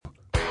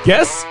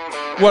Guess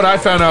what I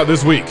found out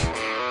this week?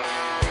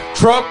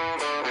 Trump,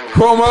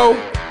 Cuomo,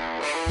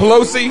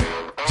 Pelosi,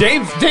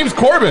 James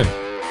Corbin.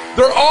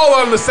 They're all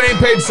on the same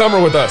page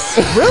summer with us.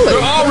 Really?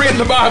 They're all reading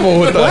the Bible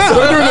with us. Wow.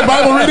 They're doing the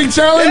Bible reading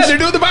challenge? Yeah, they're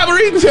doing the Bible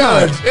reading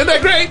challenge. Isn't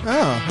that great?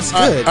 Oh, that's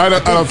good. I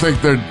don't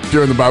think they're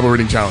doing the Bible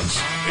reading challenge.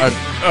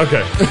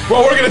 Okay.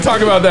 Well, we're going to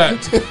talk about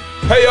that.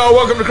 Hey, y'all.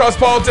 Welcome to Cross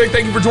Politics.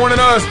 Thank you for joining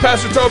us.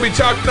 Pastor Toby,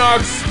 Chalk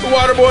Knox, the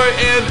Waterboy,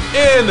 and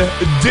N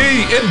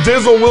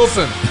Dizzle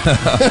Wilson.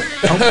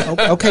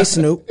 Okay,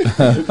 Snoop.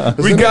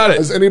 We got it.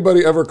 Has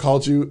anybody ever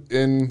called you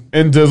in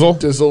Dizzle?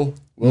 Dizzle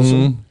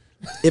Wilson? Mm-hmm.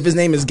 If his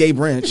name is Gabe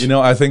Wrench. You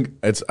know, I think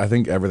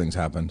everything's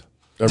happened.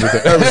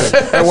 Everything.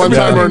 At one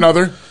time or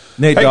another.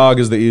 Nate Dogg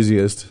is the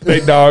easiest.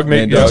 Nate Dogg.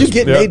 Did you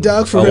get Nate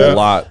Dogg for a real?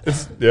 lot?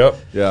 Yep.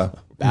 Yeah.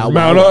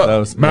 Mount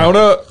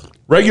up.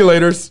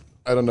 Regulators.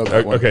 I don't know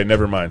that one. Okay,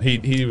 never mind.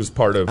 He was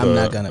part of. I'm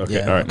not gonna. Okay,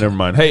 Yeah. all right, never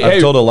mind. Hey,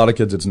 I've told a lot of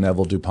kids it's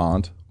Neville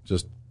DuPont.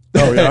 Just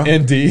Oh, yeah?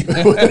 ND.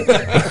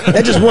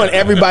 That just won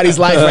everybody's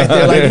life right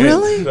there. Like,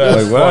 really?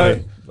 That's Like, what?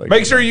 funny. Like-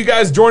 Make sure you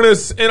guys join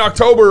us in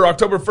October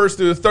 1st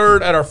through the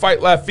 3rd at our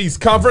Fight, Laugh,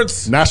 Feast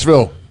conference.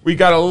 Nashville. We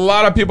got a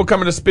lot of people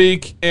coming to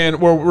speak,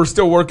 and we're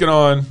still working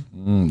on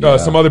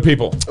some other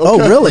people. Oh,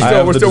 really?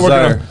 We're still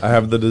working on. I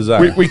have the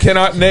desire. We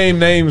cannot name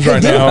names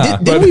right now.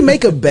 Didn't we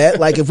make a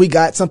bet? Like, if we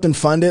got something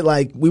funded,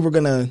 like we were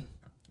gonna.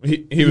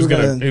 He was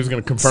gonna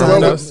confirm sign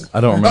with up. us.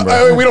 I don't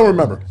remember. We don't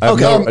remember.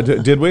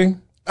 Did we?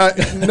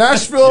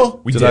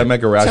 Nashville. Did I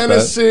make a rash bet?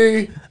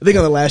 Tennessee. I think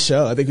on the last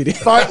show, I think we did.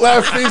 Fight,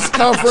 Laugh, Feast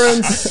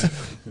conference.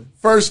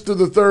 1st to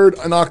the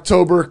 3rd in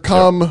October.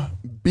 Come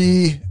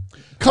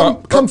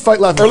Fight,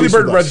 Laugh, Early Feast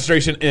bird with us.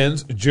 registration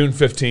ends June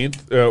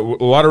 15th. A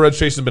lot of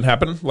registration has been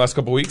happening the last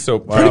couple of weeks. So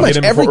Pretty much get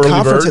in every before early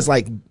conference bird. has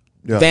like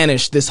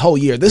vanished this whole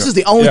year. This is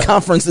the only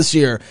conference this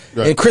year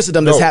in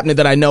Christendom that's happening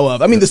that I know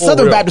of. I mean, the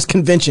Southern Baptist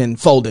Convention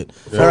folded.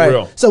 All right,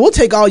 real. so we'll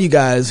take all you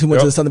guys who went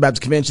to the Southern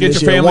Baptist Convention Get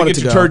this your year. family,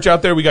 get your church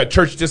out there. We got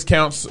church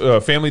discounts,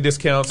 family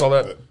discounts, all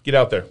that. Get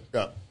out there.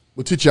 Yeah.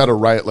 We'll teach you how to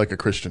riot like a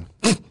Christian.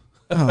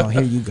 Oh,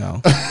 here you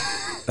go.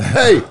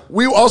 Hey,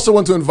 we also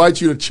want to invite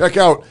you to check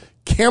out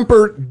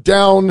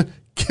Camperdown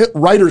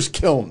Writer's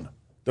Kiln.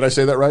 Did I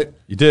say that right?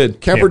 You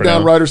did.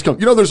 Camperdown Writer's Kiln.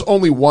 You know there's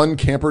only one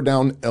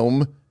Camperdown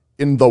elm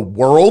in the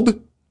world?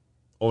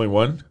 Only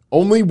one?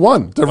 Only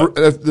one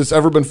that's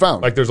ever been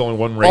found. Like there's only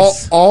one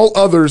race? All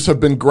others have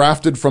been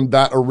grafted from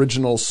that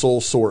original sole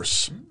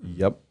source.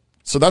 Yep.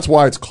 So that's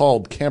why it's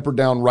called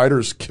Camperdown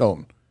Writer's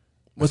Kiln.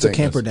 What's a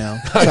Camperdown?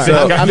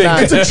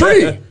 It's a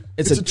tree.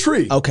 It's a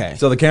tree. Okay.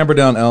 So the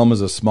Camperdown elm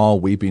is a small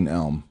weeping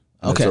elm.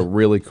 Okay. It's a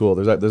really cool.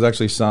 There's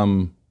actually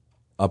some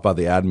up by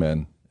the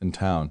admin in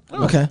town.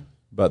 Okay.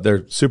 But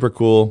they're super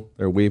cool.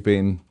 They're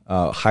weeping,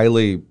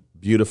 highly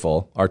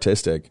beautiful,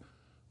 artistic,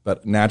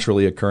 but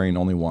naturally occurring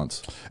only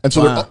once. And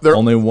so they're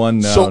only one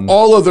known. So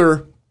all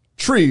other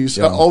trees,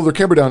 all other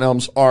Camperdown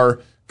elms are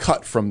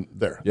cut from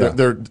there. Yeah.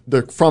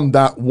 They're from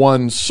that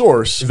one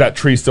source. Is that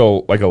tree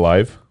still like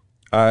alive?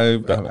 I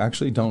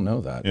actually don't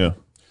know that. Yeah.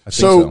 I think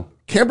So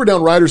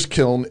Camperdown Writer's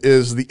Kiln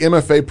is the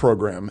MFA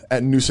program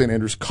at New St.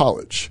 Andrews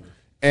College.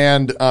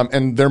 And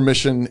their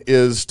mission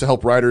is to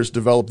help writers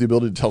develop the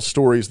ability to tell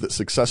stories that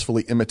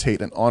successfully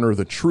imitate and honor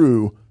the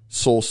true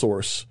soul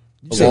source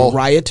of all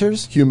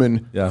rioters?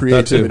 human Yeah, that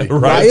creativity. too.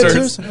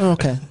 Rioters? Oh,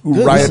 okay. Who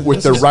Good. riot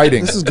with their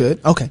writing. This is good.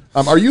 Okay.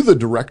 Are you the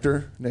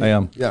director, Nate? I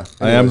am. Yeah.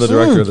 I am the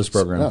director of this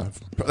program. Yeah,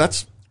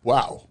 that's,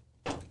 wow.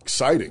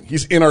 Exciting.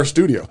 He's in our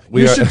studio.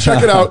 You should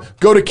check it out.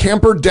 Go to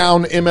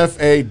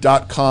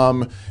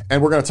camperdownmfa.com,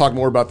 and we're going to talk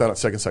more about that on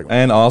second segment.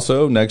 And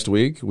also, next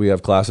week, we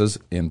have classes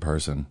in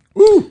person.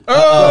 Woo.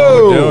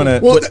 We're doing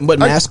it. But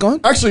mask on?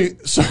 Actually,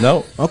 so,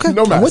 No. Okay.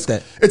 no mask. I'm with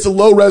that. It's a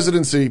low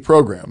residency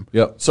program.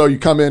 Yep. So you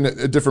come in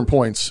at different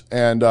points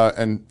and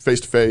face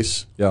to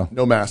face. Yeah.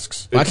 No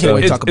masks. I can't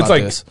wait to talk about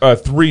it's this.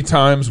 like 3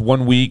 times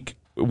 1 week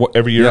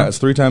every year. Yeah, it's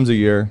 3 times a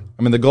year.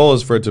 I mean, the goal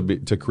is for it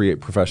to create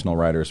professional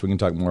writers. We can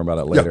talk more about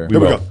it later. Here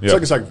we will. go. Yeah.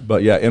 Second segment.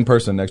 But yeah, in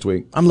person next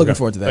week. I'm looking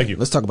forward to that. Thank you.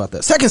 Let's talk about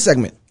that. Second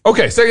segment.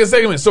 Okay, second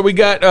segment. So we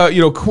got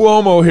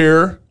Cuomo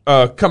here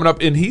coming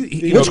up, and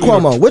he Which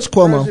Cuomo? Which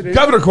Cuomo?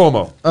 Governor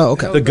Cuomo. Oh,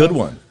 okay. The good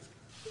one.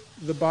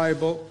 The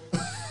Bible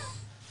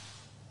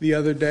the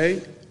other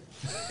day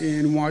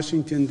in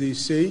Washington,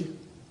 D.C.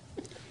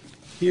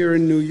 Here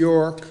in New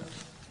York,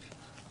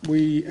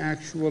 we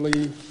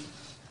actually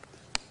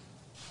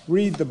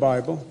read the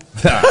Bible.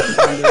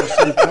 And there are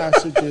some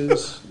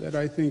passages that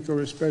I think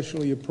are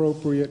especially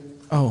appropriate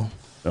Oh.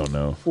 Oh,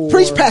 no. for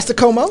Preach, Pastor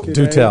Como. today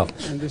Do tell.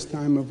 and this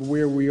time of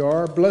where we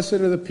are. Blessed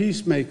are the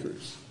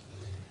peacemakers,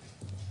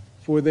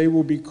 for they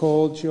will be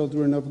called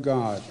children of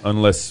God.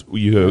 Unless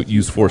you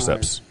use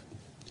forceps.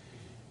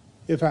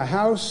 If a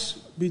house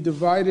be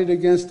divided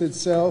against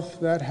itself,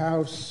 that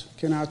house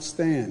cannot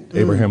stand.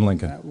 Abraham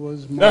Lincoln. That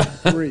was Mark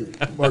 3,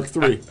 Mark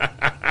 3.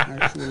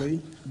 actually,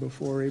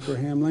 before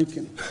Abraham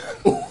Lincoln.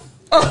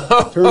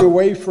 Turn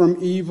away from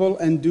evil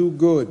and do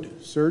good.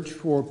 Search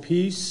for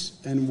peace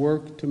and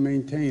work to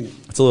maintain it.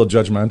 It's a little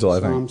judgmental, I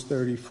Psalms think,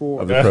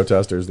 34. of the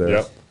protesters there.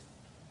 Yep.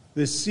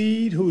 The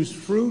seed whose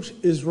fruit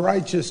is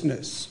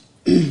righteousness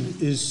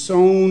is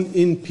sown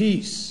in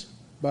peace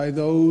by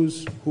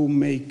those who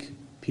make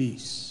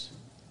peace.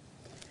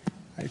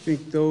 I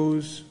think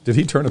those Did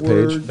he turn a page?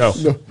 words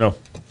No,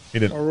 he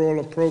didn't. are all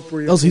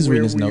appropriate Those he's for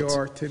where reading his we notes.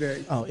 are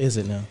today. Oh, is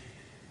it now?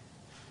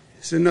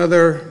 It's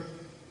another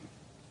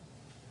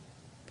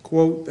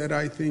quote that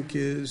I think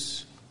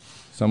is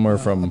Somewhere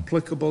from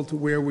applicable to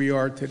where we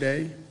are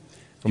today.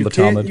 From You the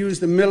can't Talmud. use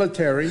the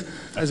military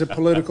as a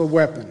political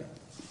weapon. Do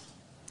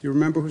you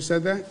remember who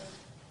said that?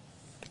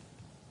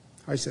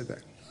 I said that.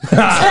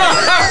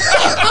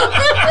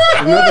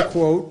 Another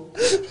quote.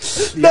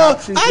 The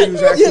option to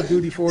use active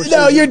duty forces.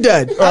 No, you're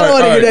done. I don't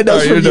want to hear that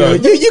notes from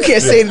you. You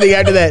can't say anything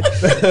after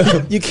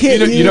that. You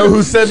can't. You know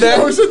who said that?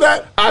 Who said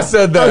that? I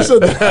said that. I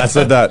said that. I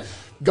said that.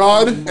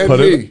 God and Put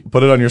me.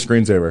 it on your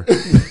screensaver.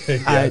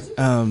 I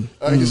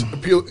just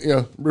appeal.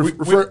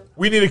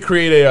 We need to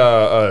create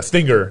a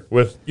stinger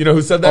with, you know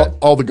who said that?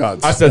 all the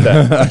gods. I said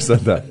that. I said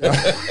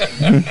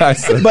that. I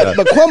said But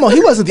Cuomo,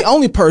 he wasn't the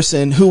only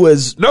person who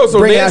was No, so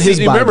bringing out Nancy, his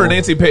you Bible. remember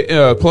Nancy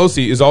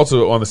Pelosi is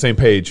also on the same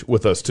page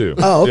with us too.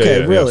 Oh,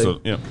 okay, really?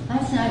 Last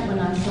night when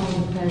I saw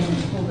the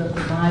president pulled up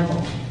the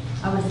Bible,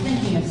 I was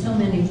thinking of so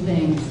many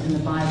things in the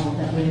Bible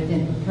that would have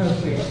been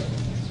appropriate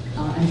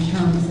in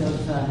terms of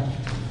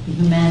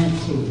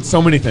humanity.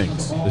 So many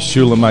things. The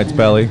Shulamite's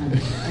belly.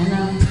 And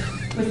I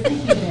was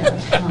thinking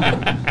about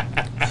time.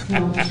 You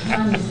know,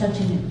 time is such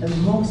the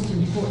most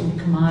important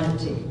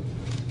commodity.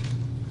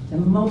 The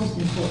most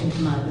important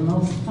commodity, the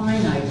most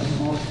finite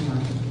of all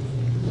commodities.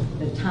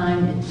 The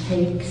time it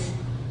takes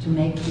to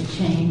make the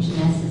change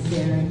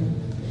necessary.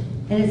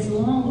 And it's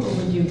long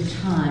overdue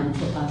time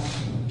for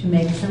us to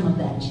make some of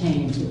that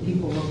change that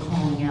people were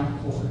calling out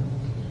for.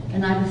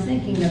 And I was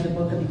thinking of the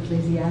book of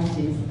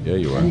Ecclesiastes. Yeah,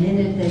 you are. And in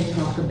it they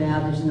talk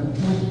about there's an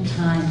appointed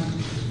time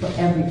for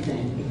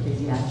everything,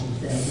 Ecclesiastes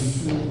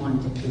says in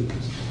 3:1-8.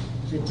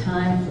 The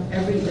time for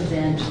every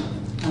event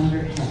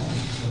under heaven.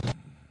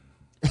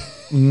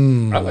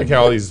 I like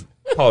how all these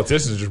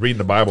politicians are just reading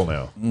the Bible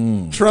now.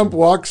 Trump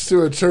walks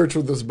to a church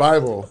with his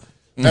Bible,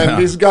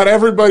 and he's got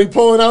everybody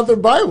pulling out their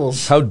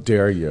Bibles. How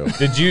dare you?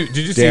 Did you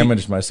see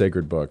Damaged my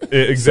sacred book.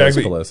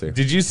 Exactly. Says Pelosi.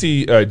 Did you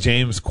see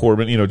James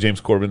Corbin? You know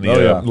James Corbin,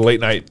 the late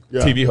night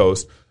Yeah. TV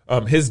host.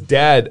 His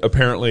dad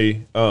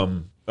apparently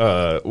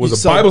was a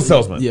saw- Bible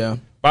salesman. yeah.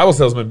 Bible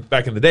salesman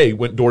back in the day,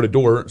 went door to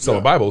door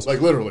selling Bibles,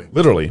 Like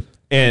literally.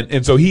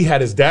 And so he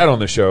had his dad on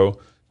the show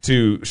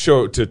to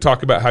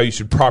talk about how you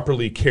should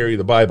properly carry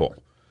the Bible.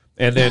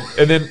 And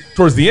then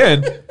towards the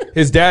end,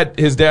 his dad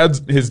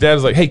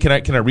is like, hey, can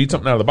I read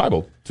something out of the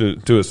Bible to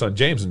his son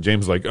James? And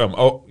James is like,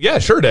 oh yeah,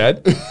 sure,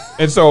 Dad.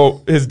 And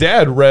so his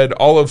dad read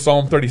all of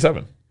Psalm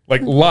 37,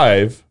 like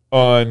live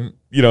on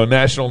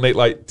national Nate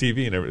Light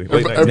TV and everything.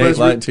 Late night. Nate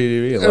Light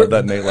TV. I love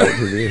that Nate Light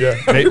TV. Yeah,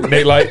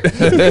 Nate Light.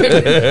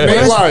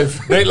 Nate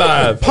Live. Nate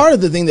Live. Part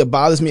of the thing that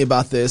bothers me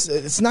about this,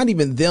 it's not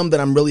even them that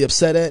I'm really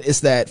upset at.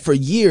 It's that for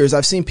years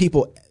I've seen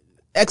people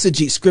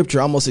exegete scripture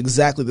almost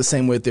exactly the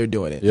same way that they're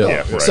doing it.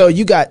 Yeah. Right. So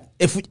you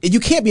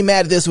can't be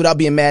mad at this without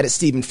being mad at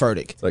Stephen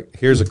Furtick. It's like,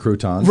 here's a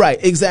crouton. Right,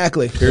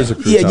 exactly. Here's a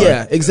crouton.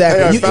 Yeah,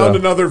 exactly. Hey, I found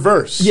another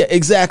verse. Yeah,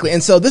 exactly.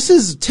 And so this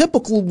is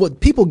typical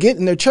what people get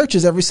in their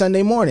churches every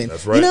Sunday morning.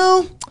 That's right.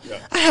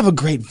 I have a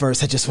great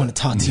verse I just want to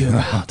talk to you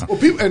about. Well,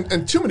 people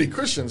and too many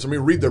Christians,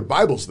 read their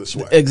Bibles this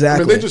way.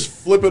 Exactly. They just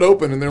flip it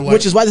open and they're like,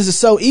 Which is why this is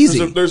so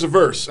easy. There's a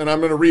verse, and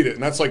I'm going to read it,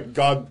 and that's like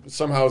God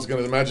somehow is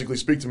going to magically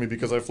speak to me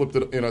because I flipped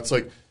it. It's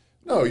like,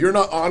 no, you're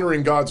not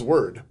honoring God's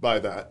word by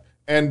that,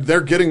 and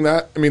they're getting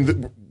that.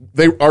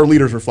 Our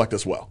leaders reflect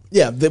us well.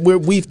 Yeah,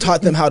 we've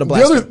taught them how to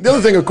blaspheme. The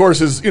other thing, of course,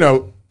 is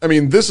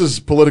this is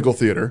political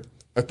theater.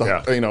 This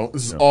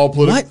is all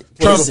political.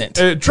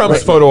 What?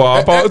 Trump's photo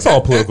op. It's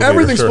all political.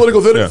 Everything's theater,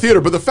 political sure. theater,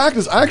 but the fact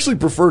is, I actually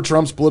prefer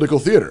Trump's political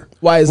theater.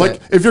 Why is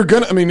that? If you're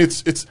gonna,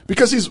 it's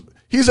because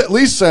he's at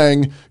least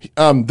saying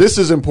this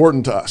is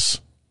important to us.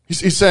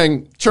 He's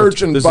saying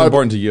church and this Bible, is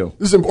important to you.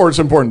 This is important. It's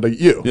important to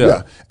you.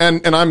 Yeah.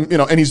 And I'm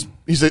and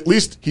he's at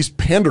least he's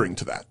pandering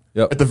to that.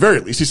 Yep. At the very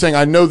least, he's saying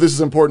I know this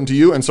is important to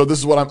you, and so this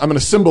is what I'm going to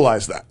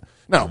symbolize that.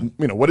 Now,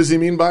 what does he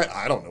mean by it?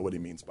 I don't know what he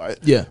means by it.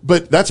 Yeah.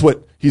 But that's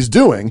what he's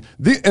doing.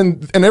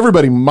 And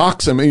everybody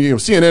mocks him.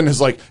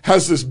 CNN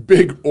has this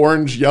big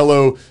orange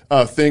yellow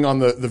thing on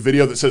the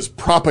video that says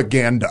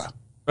propaganda.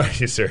 Are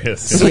you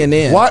serious?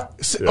 CNN.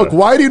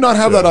 Why do you not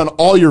have that on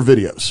all your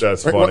videos?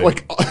 That's funny.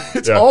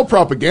 It's all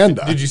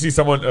propaganda. Did you see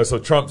someone? So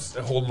Trump's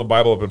holding the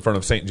Bible up in front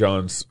of St.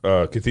 John's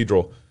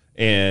Cathedral,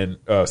 and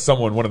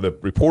one of the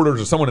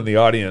reporters or someone in the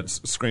audience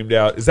screamed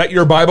out, "Is that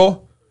your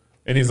Bible?"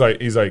 And he's like,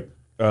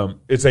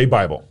 "It's a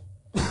Bible."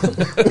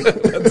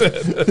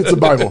 It's a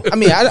Bible. I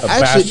actually,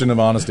 bastion of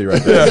honesty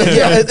right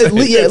there. at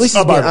least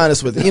he's being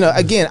honest with it.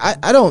 Again,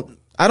 I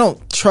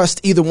don't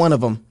trust either one of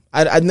them.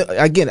 I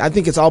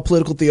think it's all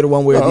political theater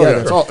one way or the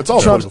other. It's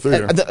all political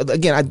theater.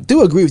 Again, I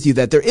do agree with you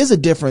that there is a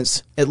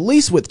difference, at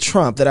least with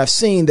Trump, that I've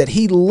seen that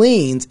he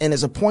leans and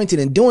is appointed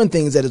in doing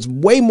things that is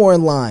way more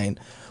in line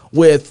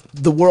with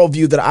the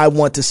worldview that I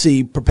want to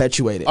see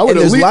perpetuated. I would And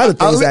there's at a lot of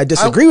least- things that I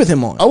disagree with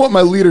him on. I want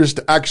my leaders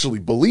to actually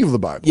believe the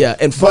Bible. Yeah,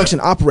 and function,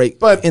 operate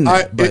But in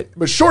that.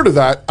 but short of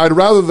that, I'd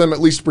rather them at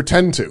least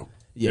pretend to.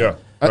 Yeah.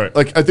 Right.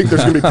 I think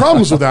there's going to be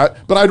problems with that,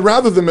 but I'd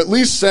rather them at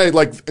least say,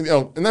 like,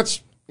 and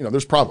that's,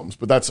 there's problems,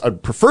 but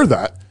I'd prefer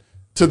that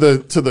to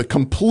the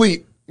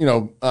complete,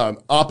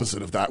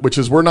 opposite of that, which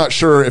is we're not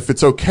sure if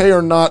it's okay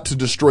or not to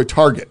destroy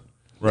Target.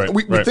 Right.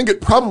 We think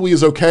it probably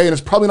is okay, and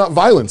it's probably not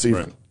violence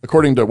even,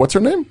 according to what's her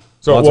name?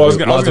 So, Lots well, I of was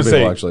going to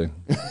say, actually.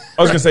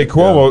 I was going to say,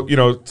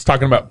 Cuomo, is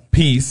talking about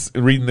peace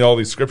and reading all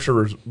these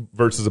scripture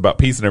verses about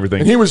peace and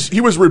everything. And he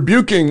was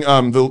rebuking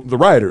the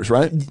rioters,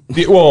 right?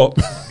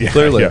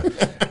 Clearly. Yeah.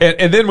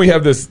 And then we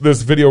have this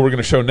video we're going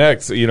to show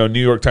next.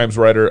 New York Times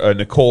writer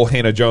Nicole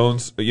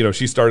Hannah-Jones.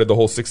 She started the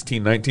whole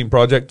 1619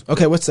 project.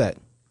 Okay, what's that?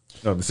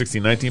 No, the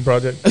 1619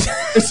 project.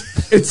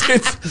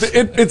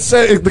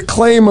 The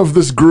claim of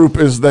this group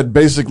is that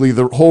basically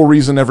the whole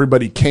reason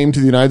everybody came to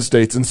the United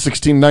States in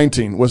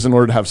 1619 was in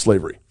order to have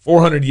slavery.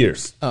 400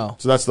 years. Oh,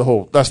 So that's the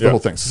whole thing. So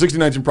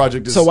 1619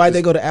 project is. so why'd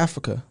they go to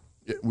Africa?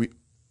 We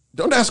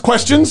don't ask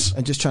questions.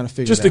 I'm just trying to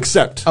figure. Just it out.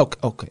 accept.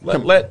 Okay.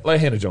 Let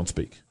Hannah Jones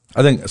speak.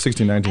 I think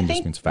 1619 I just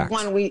think, means facts.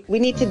 one, we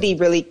need to be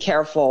really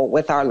careful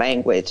with our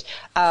language.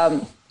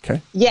 Okay.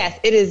 Yes,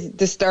 it is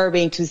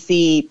disturbing to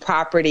see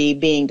property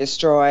being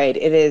destroyed.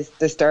 It is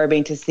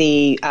disturbing to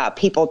see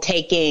people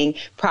taking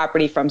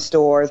property from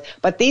stores.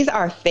 But these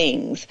are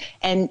things.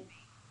 And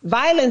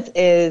violence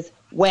is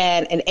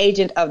when an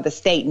agent of the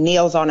state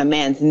kneels on a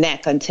man's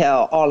neck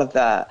until all of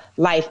the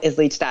life is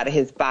leached out of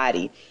his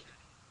body.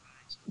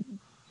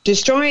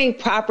 Destroying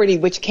property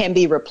which can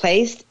be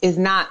replaced is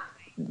not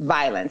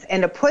violence.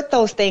 And to put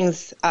those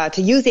things,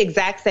 to use the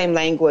exact same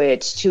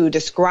language to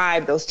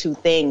describe those two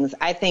things,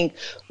 I think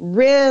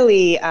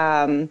really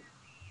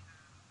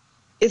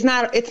it's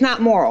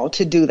not moral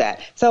to do that.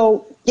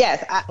 So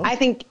yes, I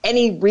think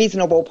any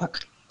reasonable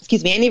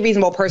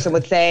person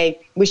would say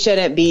we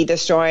shouldn't be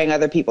destroying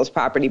other people's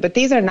property, but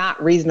these are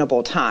not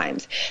reasonable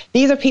times.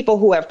 These are people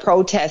who have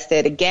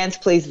protested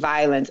against police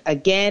violence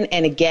again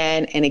and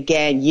again and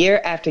again,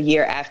 year after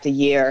year after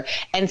year,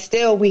 and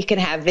still we can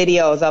have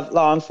videos of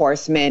law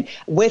enforcement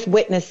with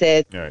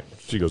witnesses. All right.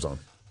 She goes on.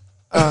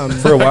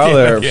 For a while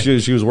there,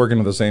 she was working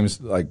with the same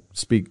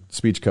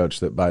speech coach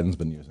that Biden's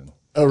been using.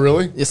 Oh,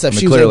 really? Except I mean,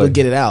 she was able clearly. to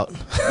get it out.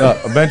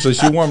 Eventually,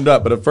 she warmed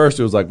up, but at first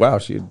it was like, wow,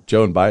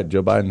 Joe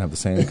Biden have the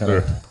same kind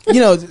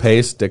of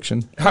pace,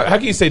 diction. How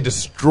can you say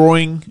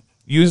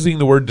using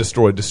the word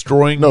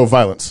destroying No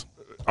violence.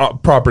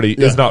 Property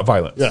is not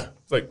violence? Yeah.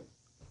 It's like,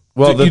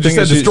 Well, you the just thing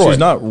said is, destroy. she's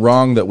not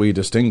wrong that we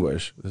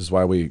distinguish. This is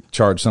why we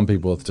charge some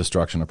people with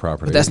destruction of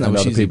property, But that's not and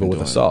what other she's people even with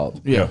doing.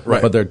 assault. Yeah,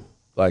 right. But they're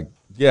like,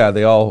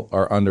 they all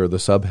are under the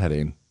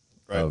subheading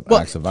of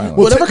acts of violence.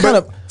 Whatever kind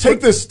of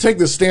take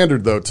this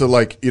standard though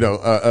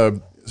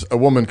to a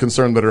woman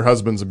concerned that her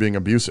husband's being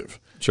abusive.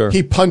 Sure.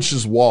 He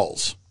punches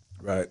walls.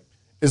 Right.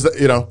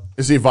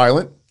 Is he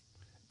violent?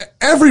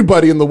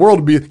 Everybody in the world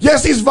would be,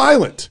 yes, he's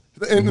violent.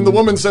 And the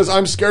woman says,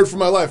 I'm scared for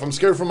my life. I'm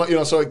scared for my,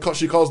 so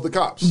she calls the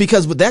cops.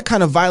 because what that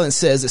kind of violence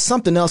says is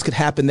something else could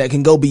happen that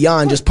can go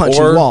beyond just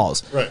punching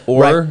walls. Right.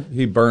 Or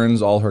he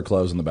burns all her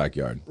clothes in the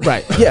backyard.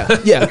 Right. Yeah.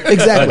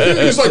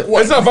 Exactly. He's like,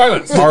 what? It's not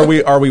violence. Are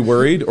we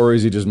worried, or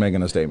is he just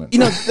making a statement?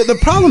 The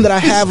problem that I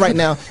have right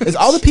now is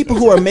all the people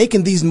who are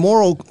making these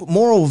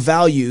moral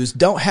values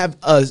don't have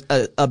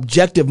a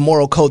objective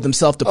moral code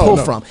themselves to pull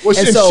no. from. Well,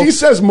 and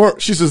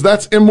she says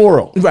that's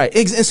immoral. right.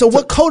 And so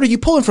what code are you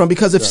pulling from?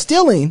 Because if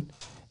stealing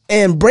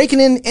and breaking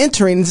and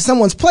entering into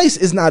someone's place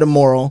is not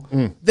immoral,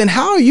 then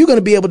how are you going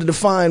to be able to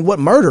define what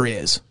murder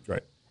is?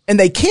 Right. And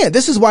they can't.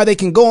 This is why they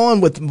can go on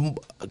with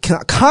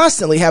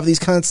constantly have these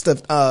kinds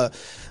of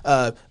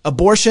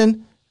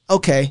abortion.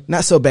 Okay,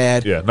 not so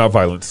bad. Yeah, not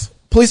violence.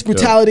 Police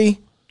brutality,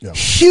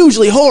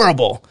 hugely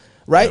horrible.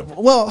 Right?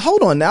 Well,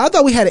 hold on now. I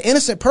thought we had an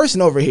innocent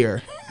person over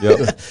here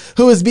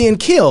who is being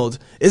killed.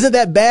 Isn't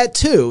that bad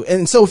too?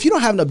 And so if you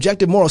don't have an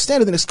objective moral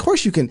standard, then of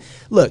course you can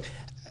look.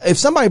 If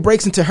somebody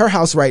breaks into her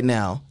house right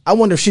now, I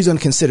wonder if she's going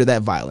to consider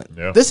that violent.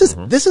 Yeah. This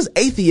is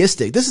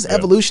atheistic. This is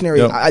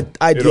evolutionary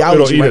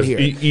ideology It'll right here.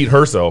 eat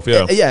herself.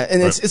 Yeah. Yeah,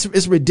 and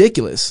it's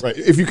ridiculous. Right.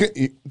 If you can,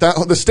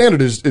 the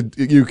standard is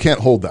you can't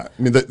hold that.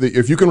 I mean,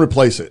 if you can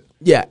replace it,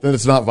 then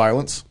it's not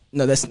violence.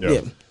 No, that's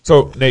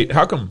So, Nate,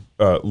 how come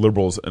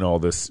liberals and all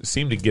this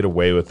seem to get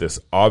away with this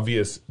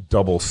obvious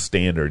double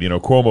standard?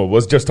 Cuomo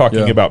was just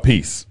talking about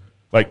peace,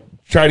 like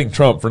chiding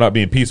Trump for not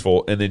being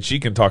peaceful, and then she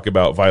can talk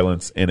about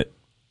violence and it.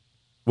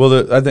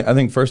 Well, I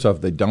think first off,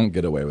 they don't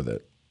get away with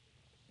it.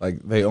 Like,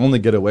 they only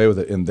get away with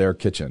it in their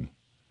kitchen.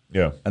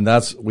 Yeah. And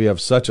we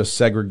have such a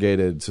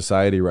segregated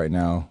society right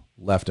now,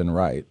 left and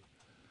right.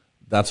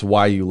 That's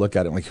why you look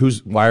at it like,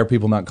 why are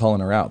people not calling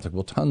her out? It's like,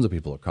 well, tons of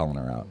people are calling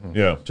her out.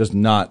 Yeah. Just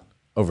not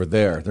over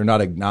there. They're not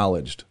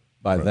acknowledged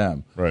by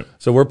them. Right.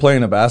 So we're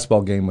playing a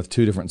basketball game with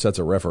two different sets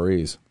of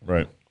referees.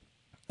 Right.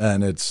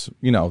 And it's,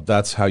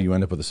 that's how you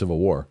end up with a civil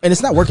war. And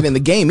it's not working in the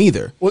game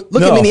either. Look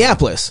no. at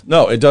Minneapolis.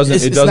 No, it doesn't.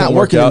 It's It doesn't not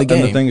work working out. in the game.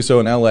 And the thing is, so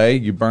in LA,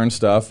 you burn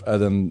stuff,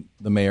 and then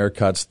the mayor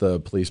cuts the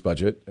police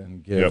budget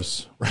and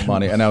gives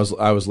money. And I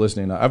was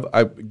listening.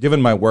 I've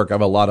given my work. I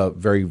have a lot of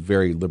very,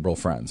 very liberal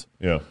friends.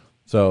 Yeah.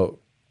 So,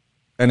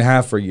 and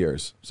have for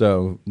years.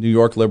 So New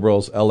York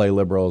liberals, LA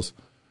liberals.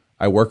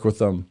 I work with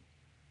them.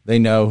 They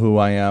know who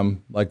I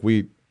am.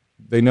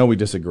 They know we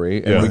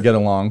disagree, and we get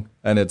along,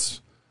 and it's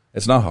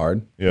not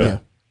hard. Yeah.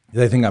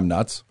 They think I'm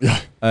nuts,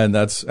 and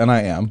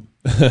I am,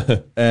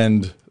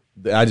 and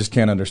I just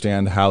can't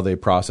understand how they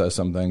process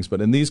some things. But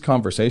in these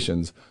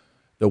conversations,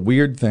 the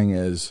weird thing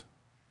is,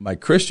 my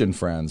Christian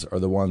friends are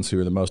the ones who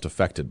are the most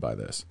affected by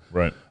this.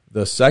 Right.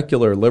 The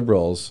secular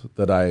liberals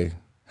that I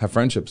have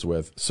friendships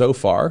with, so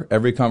far,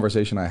 every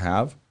conversation I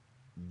have,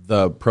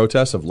 the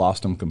protests have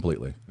lost them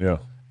completely. Yeah.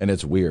 And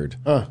it's weird,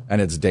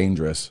 and it's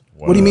dangerous.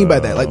 What do you mean by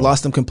that? Like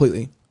lost them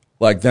completely?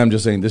 Like them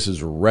just saying this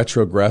is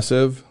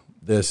retrogressive.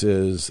 This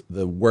is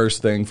the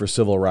worst thing for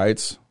civil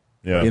rights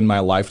in my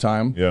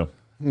lifetime. Yeah.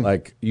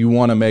 Like, you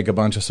want to make a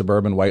bunch of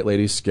suburban white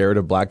ladies scared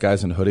of black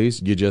guys in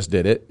hoodies? You just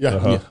did it. Yeah.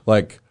 Uh-huh.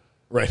 Like,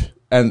 Right.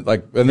 and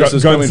this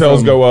is Gun coming sales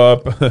from, go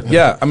up.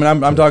 yeah. I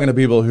mean, I'm talking to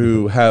people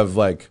who have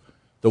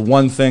the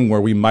one thing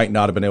where we might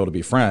not have been able to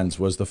be friends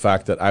was the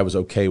fact that I was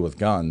okay with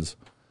guns,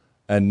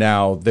 and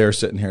now they're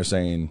sitting here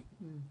saying,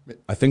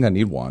 I think I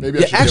need one. Maybe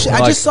I should Actually, get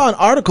one. I just saw an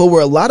article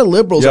where a lot of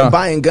liberals Yeah. are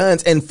buying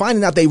guns and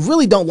finding out they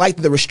really don't like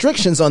the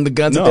restrictions on the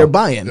guns that they're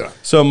buying. Yeah.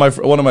 So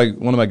one of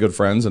my good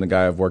friends and a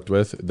guy I've worked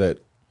with that,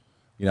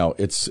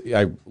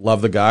 I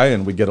love the guy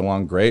and we get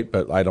along great,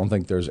 but I don't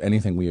think there's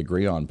anything we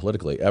agree on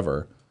politically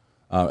ever.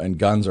 And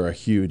guns are a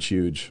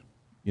huge,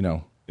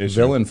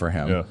 villain for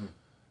him. Yeah.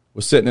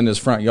 Was sitting in his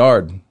front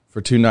yard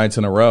for 2 nights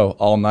in a row,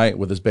 all night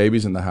with his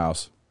babies in the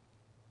house,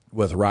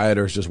 with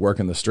rioters just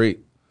working the street.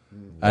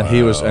 And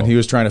he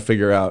was trying to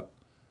figure out,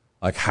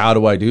 how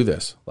do I do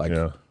this?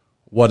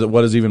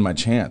 What is even my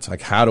chance?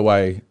 How do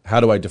I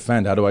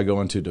defend? How do I go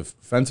into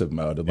defensive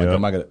mode?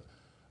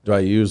 Do I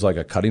use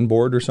a cutting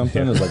board or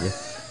something? I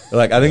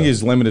think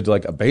he's limited to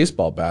a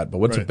baseball bat, but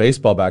what's a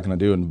baseball bat going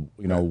to do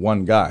in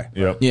one guy?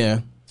 Yeah. Yeah.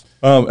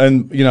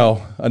 And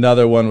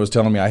another one was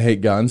telling me I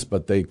hate guns,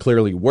 but they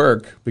clearly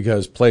work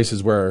because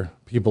places where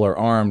people are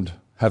armed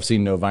have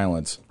seen no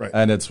violence. Right.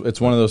 And it's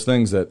one of those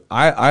things that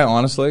I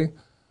honestly,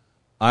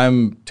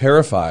 I'm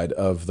terrified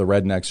of the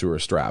rednecks who are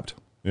strapped.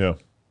 Yeah.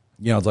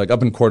 It's like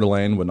up in Coeur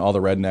d'Alene when all the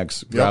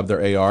rednecks grabbed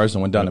their ARs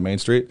and went down to Main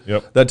Street.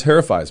 Yep. That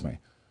terrifies me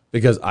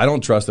because I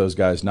don't trust those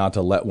guys not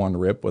to let one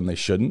rip when they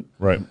shouldn't.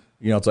 Right.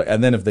 It's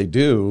and then if they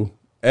do,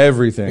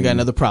 everything. We got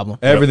another problem.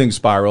 Everything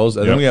spirals,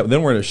 and Yep.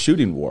 then we're in a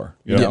shooting war.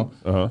 You Yep. know.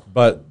 Uh-huh.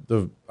 But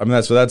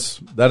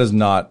that is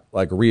not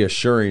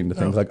reassuring to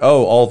think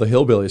all the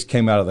hillbillies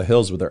came out of the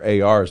hills with their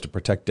ARs to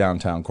protect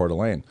downtown Coeur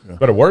d'Alene.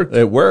 But it worked.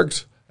 It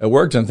worked. It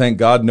worked, and thank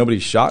God nobody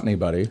shot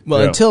anybody.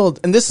 Well, Yeah.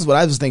 and this is what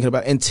I was thinking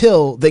about,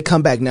 until they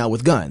come back now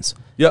with guns.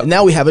 Yep.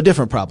 Now we have a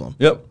different problem.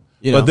 Yep.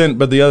 You know.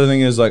 But the other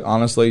thing is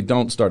honestly,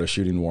 don't start a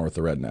shooting war with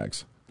the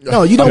rednecks.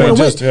 No, you don't want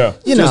to win. just- yeah.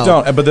 You Just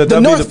know, don't. But the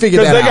that'd be North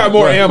figured Because that they got out.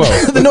 more ammo.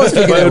 The North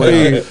figured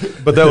that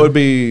out. But it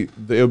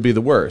would be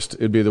the worst.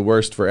 It'd be the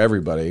worst for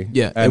everybody.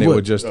 Yeah, and it it would.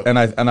 would just and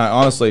I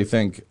honestly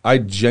think I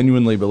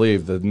genuinely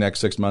believe the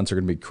next 6 months are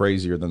going to be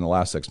crazier than the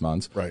last 6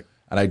 months. Right.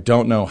 And I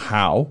don't know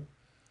how.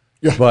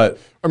 Yeah. But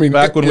I mean,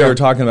 back when we yeah. were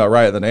talking about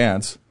Riot the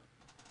Dance,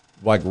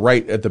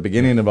 right at the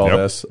beginning of all Yep.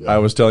 this, I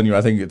was telling you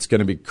I think it's going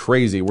to be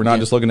crazy. We're not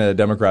just looking at a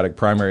Democratic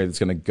primary that's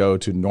going to go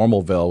to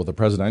Normalville with a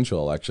presidential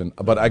election,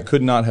 but I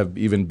could not have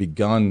even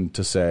begun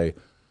to say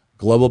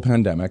global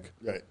pandemic,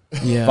 Right.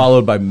 Yeah.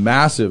 followed by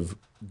massive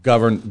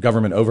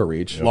government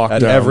overreach at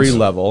Lockdowns. every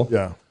level,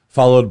 Yeah.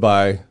 followed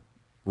by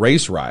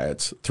race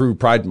riots through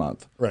Pride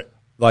Month. Right.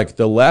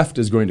 The left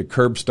is going to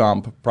curb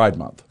stomp Pride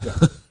Month.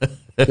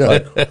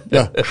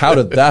 Yeah. How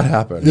did that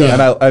happen?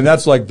 Yeah. And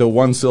that's the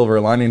one silver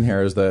lining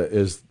here is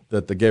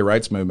that the gay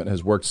rights movement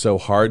has worked so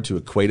hard to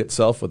equate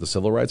itself with the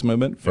civil rights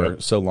movement for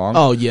so long.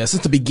 Oh, yeah,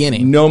 since the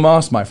beginning. No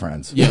moss, my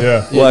friends.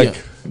 Yeah.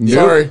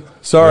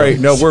 Sorry,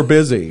 no, we're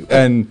busy.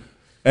 And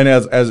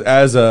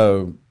as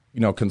a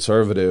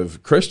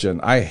conservative Christian,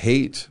 I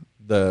hate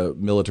the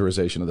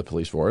militarization of the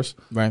police force.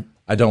 Right.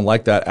 I don't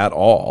like that at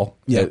all.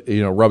 Yeah.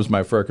 It rubs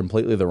my fur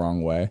completely the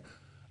wrong way.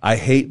 I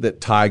hate that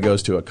Ty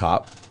goes to a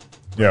cop.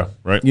 Yeah.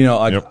 Right.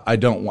 Yep. I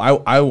don't.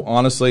 I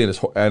honestly,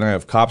 and I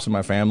have cops in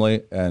my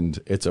family, and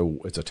it's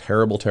a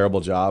terrible, terrible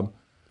job.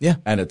 Yeah.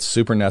 And it's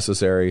super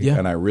necessary, Yeah.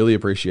 and I really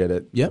appreciate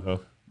it.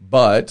 Yep.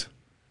 But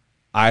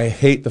I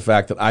hate the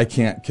fact that I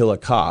can't kill a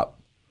cop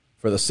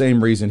for the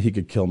same reason he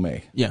could kill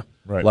me. Yeah.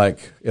 Right.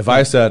 If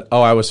I said,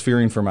 "Oh, I was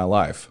fearing for my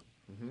life,"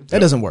 That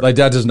doesn't work. that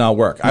does not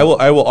work. I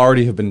will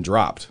already have been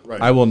dropped.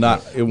 Right. I will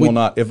not. It will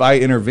not. If I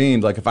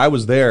intervened, if I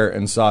was there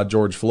and saw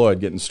George Floyd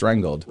getting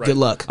strangled, Good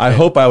luck. I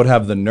hope I would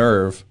have the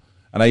nerve.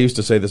 And I used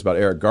to say this about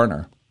Eric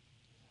Garner.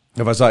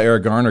 If I saw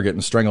Eric Garner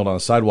getting strangled on a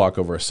sidewalk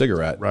over a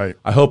cigarette, Right.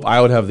 I hope I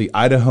would have the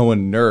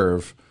Idahoan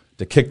nerve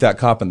to kick that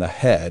cop in the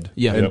head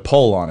Yeah. and Yep.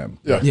 pull on him.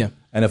 Yeah. Yeah.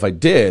 And if I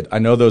did, I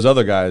know those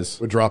other guys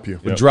Would drop you.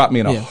 would drop me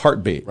in a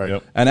heartbeat. Right.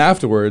 Yep. And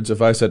afterwards,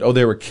 if I said, "Oh,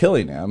 they were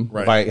killing him,"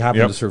 Right. if I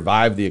happened to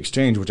survive the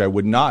exchange, which I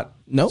would not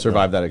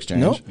survive that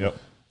exchange,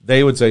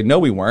 they would say, "No,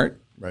 we weren't."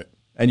 Right.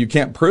 And you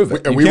can't prove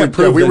it. And you can't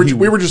prove that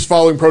we were just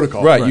following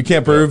protocol. right. You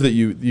can't prove that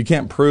you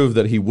can't prove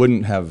that he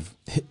wouldn't have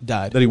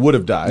died. that he would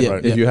have died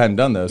if you hadn't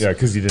done this. Yeah,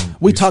 because you didn't.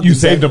 We talked You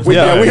exact- saved him. From We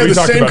dying. had the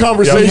talked same about-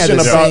 conversation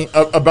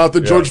Yeah. about the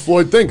George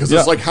Floyd thing because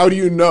it's like, how do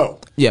you know?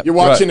 Yeah. You're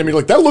watching Right. and you're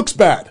like, that looks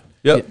bad.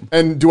 Yep.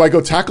 And do I go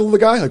tackle the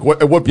guy?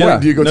 Like, at what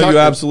point do you go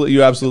tackle?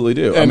 You absolutely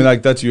do. I And- mean,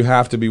 like that's you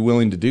have to be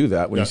willing to do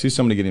that when you see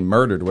somebody getting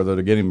murdered, whether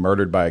they're getting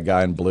murdered by a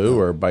guy in blue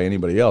or by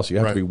anybody else. You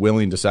have to be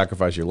willing to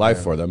sacrifice your life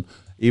for them,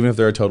 even if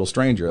they're a total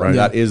stranger. Right. And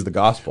that is the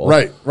gospel.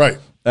 Right.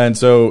 And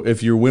so,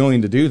 if you're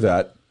willing to do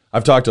that,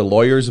 I've talked to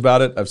lawyers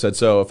about it. I've said,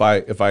 so if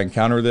I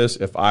encounter this,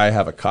 if I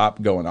have a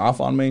cop going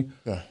off on me,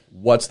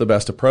 what's the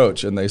best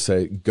approach? And they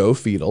say, go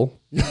fetal,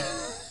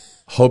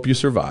 hope you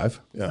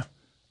survive. Yeah.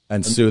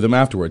 And sue them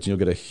afterwards, and you'll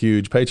get a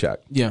huge paycheck.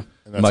 Yeah.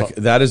 I'm like,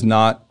 that is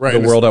not Right, the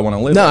and world I want to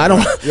live in. No, I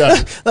don't.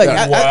 Yeah. Like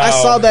Yeah. I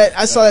saw that.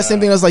 I saw that same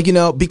thing. I was like,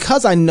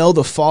 because I know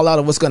the fallout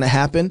of what's going to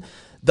happen.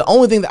 The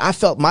only thing that I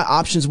felt my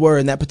options were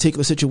in that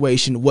particular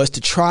situation was to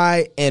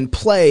try and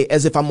play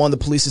as if I'm on the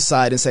police's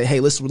side and say,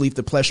 hey, let's relieve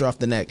the pressure off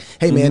the neck.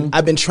 Hey, man,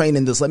 I've been trained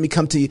in this. Let me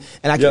come to you.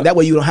 And I can, that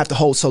way you don't have to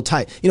hold so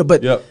tight.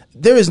 But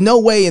there is no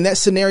way in that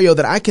scenario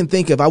that I can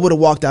think of I would have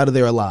walked out of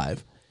there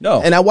alive.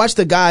 No. And I watched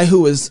the guy who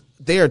was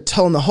there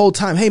telling the whole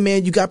time, hey,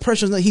 man, you got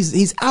pressure.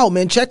 He's out,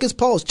 man. Check his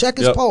pulse. Check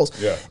his pulse.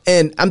 Yeah.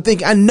 And I'm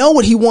thinking, I know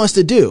what he wants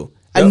to do.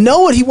 I know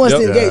what he wants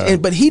to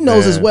engage, but he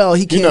knows as well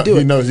he can't do it.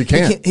 He knows he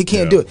can't. He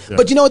can't do it. Yeah.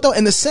 But you know what, though?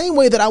 In the same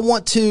way that I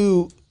want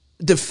to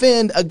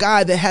defend a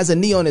guy that has a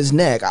knee on his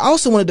neck, I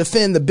also want to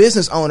defend the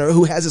business owner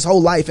who has his whole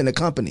life in the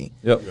company.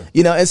 Yep.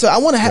 And so I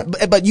want to have,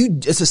 but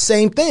it's the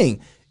same thing.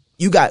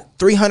 You got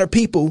 300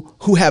 people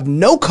who have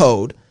no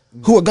code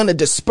who are going to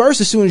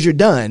disperse as soon as you're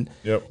done.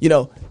 Yep.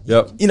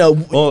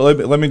 Well,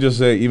 let me just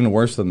say, even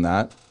worse than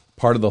that,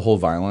 part of the whole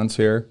violence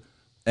here,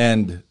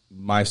 and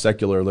my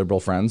secular liberal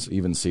friends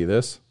even see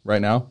this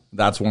right now.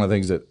 That's one of the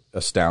things that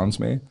astounds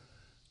me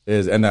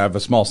and I have a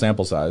small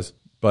sample size,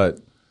 but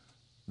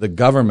the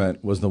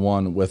government was the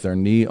one with their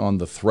knee on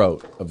the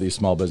throat of these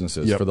small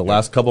businesses for the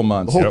last couple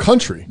months. The whole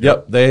country.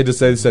 They had to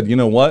say, they said, you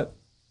know what?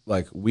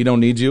 Like, we don't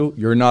need you.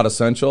 You're not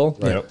essential.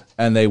 Right.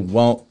 And they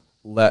won't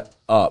let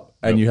up.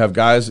 And you have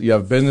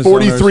business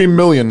 43 owners.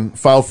 million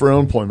filed for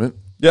unemployment.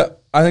 Yeah.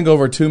 I think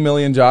over 2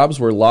 million jobs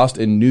were lost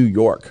in New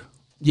York.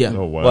 Yeah.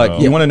 Oh, wow.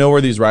 Like, you want to know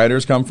where these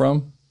riders come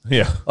from?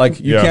 Yeah. Like,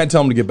 you can't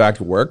tell them to get back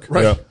to work.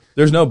 Right. Yeah.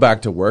 There's no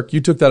back to work.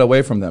 You took that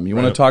away from them. You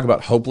want to talk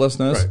about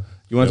hopelessness? Right.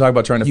 You want to talk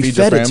about trying to You feed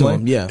your fed it to family?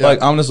 them, yeah.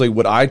 Like, honestly,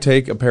 would I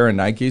take a pair of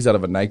Nikes out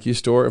of a Nike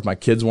store if my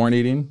kids weren't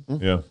eating?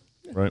 Yeah.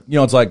 Right.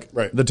 It's like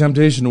Right. the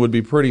temptation would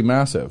be pretty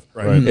massive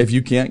if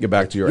you can't get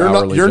back to your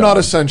hourly You're job. not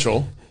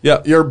essential.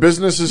 Yeah. Your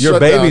business is Your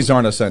shut babies down.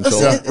 aren't essential.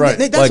 Right.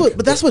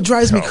 That's what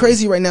drives me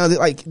crazy right now. That,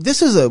 like,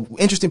 this is a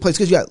interesting place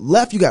because you got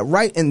left, you got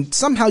right, and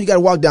somehow you got to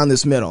walk down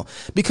this middle.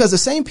 Because the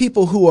same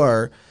people who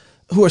are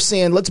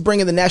saying let's bring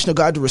in the National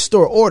Guard to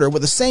restore order were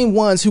the same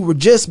ones who were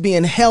just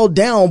being held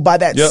down by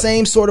that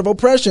same sort of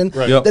oppression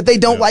that they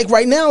don't like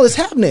right now is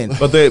happening.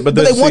 But they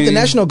want the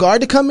National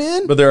Guard to come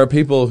in. But there are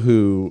people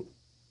who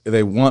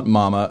they want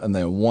mama and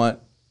they want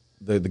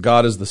the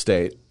God is the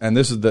state, and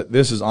this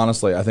is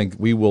honestly, I think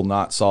we will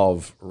not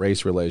solve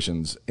race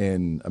relations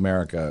in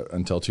America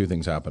until two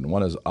things happen.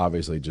 One is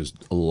obviously just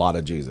a lot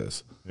of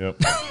Jesus. Yep.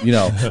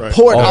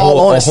 Pour it all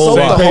on it, soak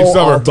the whole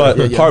summer.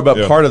 altar.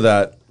 Part of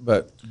that,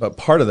 but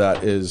part of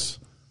that is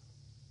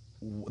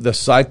the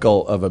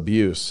cycle of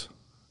abuse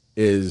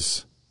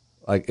is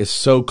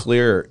so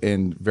clear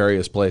in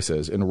various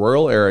places in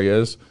rural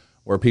areas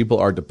where people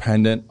are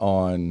dependent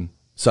on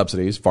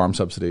subsidies, farm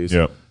subsidies.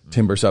 Yep.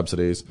 Timber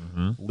subsidies,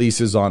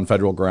 leases on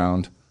federal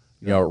ground,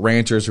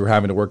 ranchers who are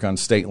having to work on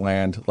state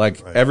land.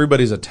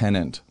 Everybody's a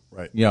tenant,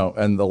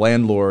 and the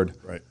landlord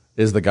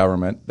is the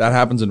government. That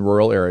happens in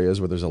rural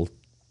areas where there's a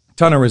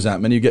ton of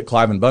resentment. You get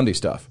Clive and Bundy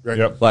stuff. Right.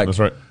 Yep. That's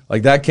right.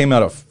 Like that came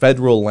out of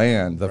federal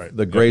land,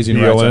 the grazing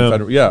BLM. rights on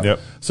federal. Yeah. Yep.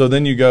 So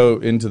then you go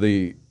into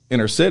the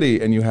inner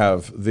city and you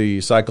have the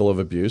cycle of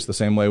abuse, the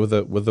same way with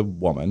a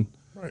woman,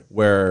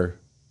 where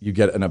you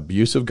get an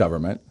abusive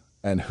government,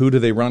 and who do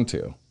they run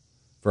to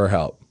for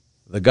help?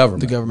 The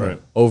government.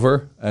 Right.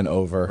 Over and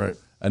over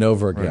and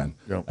over again.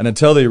 Right. Yep. And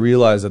until they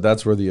realize that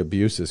that's where the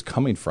abuse is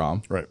coming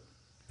from,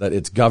 that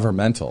it's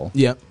governmental,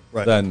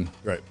 then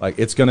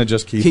it's going to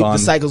just keep on. The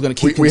cycle's going to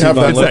keep We have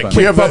continuing.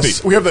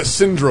 we have that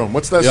syndrome.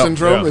 What's that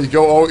syndrome? Yeah.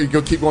 You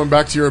go keep going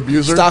back to your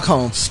abuser.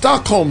 Stockholm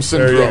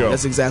syndrome. There you go.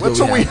 That's exactly That's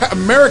what what we we have. have.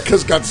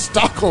 America's got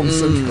Stockholm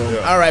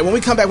syndrome. All right, when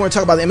we come back, we're going to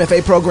talk about the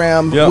MFA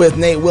program with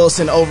Nate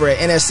Wilson over at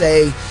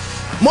NSA.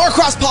 More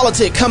cross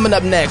politic coming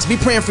up next. Be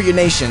praying for your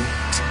nation.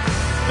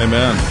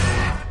 Amen.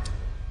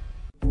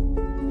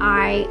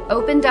 I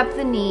opened up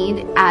the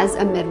need as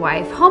a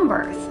midwife home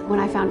birth. When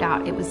I found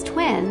out it was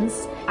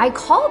twins, I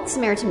called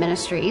Samaritan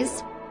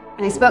Ministries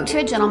and I spoke to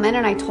a gentleman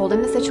and I told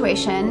him the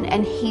situation,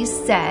 and he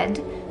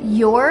said,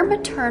 your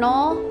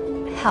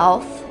maternal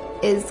health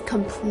is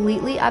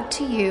completely up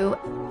to you.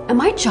 And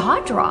my jaw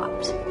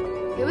dropped.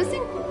 It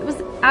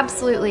was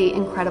absolutely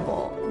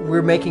incredible.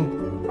 We're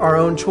making our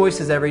own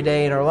choices every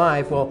day in our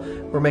life. Well,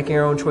 we're making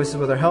our own choices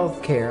with our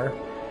health care,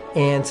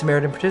 and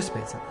Samaritan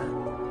participates in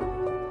that.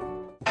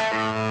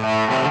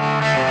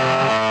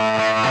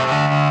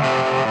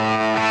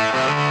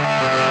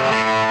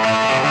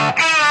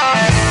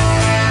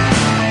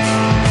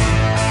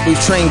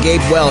 We've trained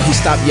Gabe well. He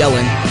stopped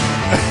yelling.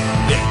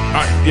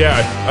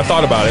 I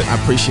thought about it.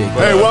 I appreciate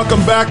that. Hey,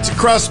 welcome back to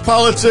Cross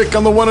Politic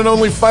on the one and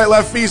only Fight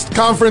Laugh Feast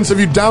conference. Have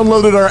you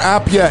downloaded our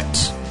app yet?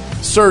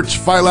 Search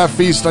Fight Laugh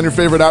Feast on your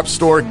favorite app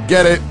store.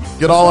 Get it.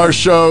 Get all our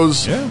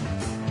shows. Yeah.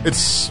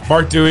 It's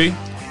Mark Dewey.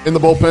 in the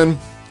bullpen.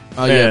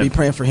 Oh, yeah, be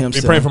praying for him.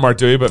 Be praying for Mark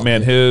Dewey, but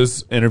man,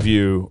 his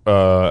interview,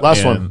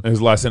 his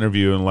last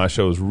interview and last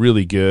show was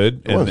really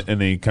good,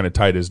 and he kind of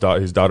tied his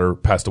daughter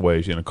passed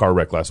away in a car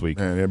wreck last week.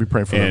 Yeah, be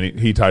praying for him. And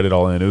he tied it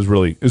all in. It was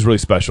really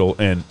special,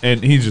 and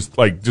he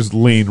just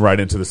leaned right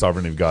into the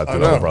sovereignty of God through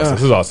the whole process.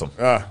 It was awesome.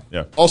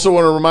 Yeah. Also,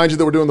 want to remind you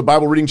that we're doing the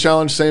Bible reading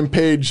challenge, same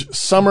page,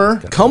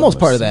 summer. Cuomo's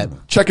part of that.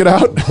 Check it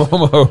out.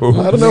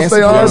 Cuomo. I don't know if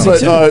they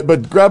are,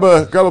 but grab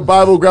a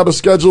Bible, grab a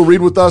schedule,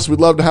 read with us.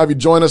 We'd love to have you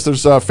join us.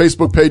 There's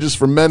Facebook pages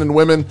for men and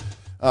women.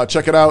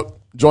 Check it out.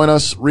 Join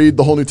us. Read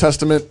the whole New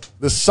Testament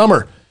this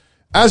summer.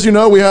 As you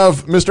know, we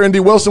have Mr.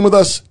 N.D. Wilson with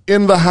us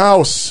in the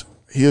house.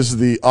 He is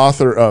the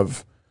author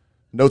of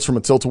Notes from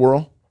a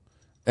Tilt-A-Whirl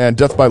and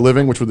Death by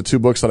Living, which were the two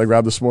books that I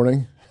grabbed this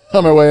morning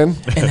on my way in.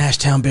 And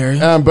Ashtown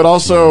Burial. But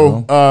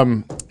also,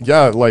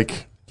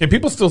 Can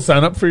people still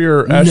sign up for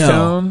your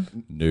Ashtown?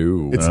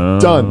 No. It's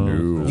done.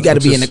 No. You got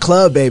to be in the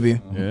club, baby.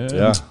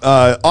 Yeah.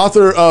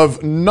 Author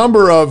of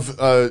number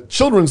of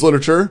children's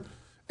literature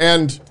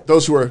and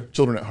those who are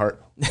children at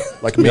heart,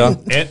 like me.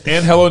 And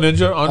Hello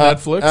Ninja on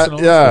Netflix. And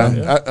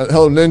all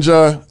Hello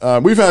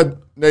Ninja. We've had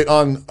Nate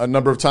on a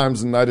number of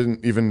times, and I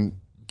didn't even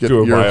get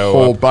Do a your bio.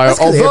 whole bio. That's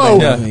 'cause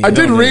Although I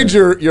did read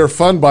your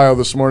fun bio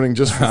this morning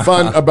just for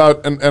fun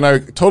about, and I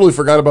totally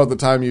forgot about the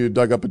time you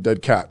dug up a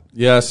dead cat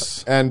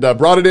Yes. and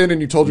brought it in, and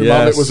you told your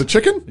mom it was a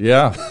chicken.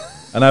 Yeah.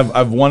 And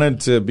I've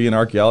wanted to be an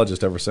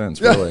archaeologist ever since,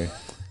 really.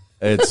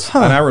 And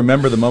I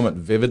remember the moment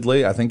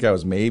vividly. I think I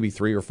was maybe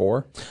 3 or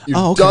 4.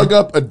 You dug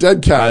up a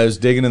dead cat. I was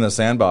digging in the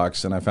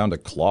sandbox and I found a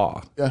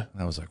claw. Yeah.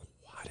 And I was like,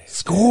 what is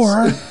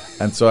Score.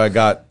 this? And so I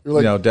got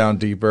down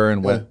deeper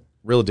and went Yeah.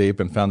 real deep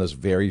and found this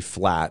very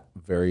flat,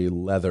 very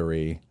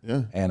leathery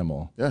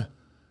animal. Yeah.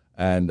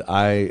 And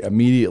I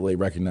immediately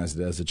recognized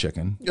it as a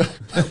chicken.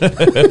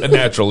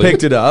 Naturally.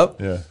 Picked it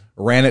up.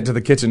 Ran it to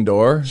the kitchen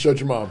door. Showed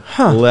your mom.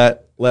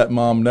 Let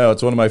mom know.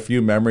 It's one of my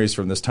few memories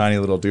from this tiny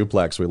little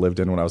duplex we lived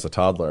in when I was a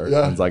toddler.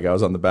 Yeah. And it's like I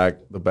was on the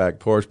back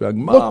porch, being like,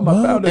 Mom,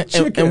 I found a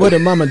chicken. And what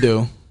did Mama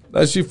do?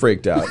 She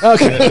freaked out.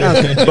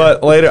 Okay.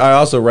 But later, I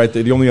also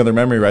the only other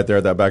memory right there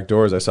at that back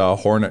door is I saw a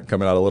hornet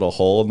coming out of a little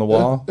hole in the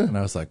wall, and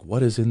I was like,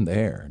 "What is in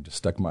there?" And just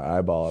stuck my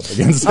eyeball up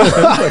against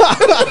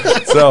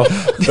it. So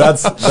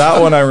that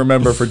one I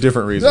remember for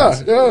different reasons.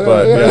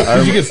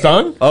 Did you get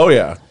stung? Oh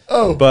yeah.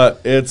 Oh,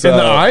 but it's in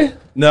the eye.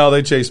 No,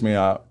 they chased me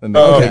out and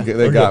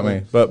they got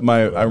me. But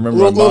I remember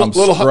my mom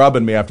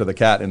scrubbing me after the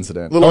cat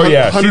incident. She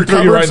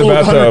threw you right in the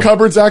bathtub. 100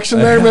 cupboards action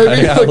there,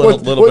 maybe. Yeah,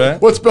 little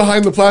bit. What's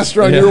behind the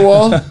plaster on your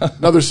wall?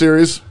 Another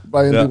series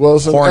by Andy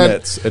Wilson.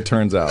 Hornets, it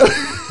turns out.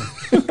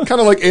 Kind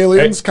of like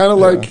aliens, kind of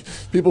like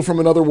people from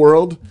another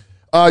world.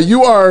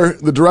 You are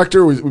the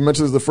director. We mentioned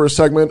this is the first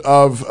segment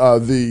of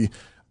the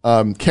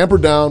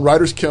Camperdown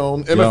Writers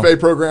Kiln MFA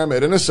program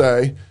at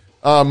NSA.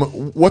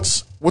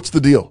 What's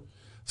the deal?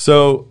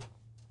 So,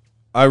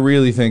 I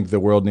really think the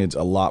world needs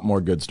a lot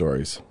more good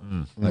stories,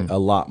 like a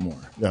lot more.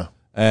 Yeah.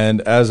 And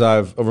as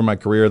over my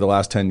career, the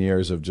last 10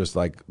 years of just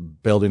like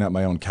building up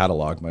my own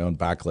catalog, my own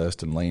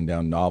backlist, and laying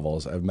down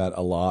novels, I've met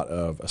a lot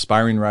of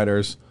aspiring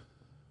writers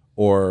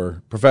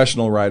or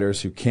professional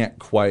writers who can't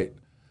quite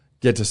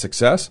get to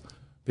success.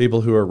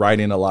 People who are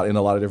writing in a lot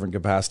of different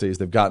capacities.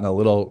 They've gotten a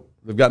little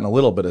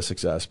bit of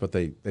success, but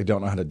they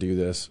don't know how to do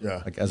this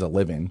like as a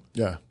living.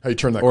 Yeah. How you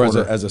turn that or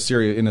corner.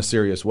 in a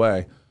serious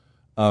way.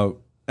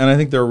 And I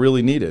think they're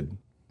really needed.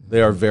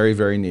 They are very,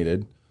 very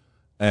needed.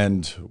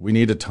 And we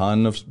need a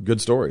ton of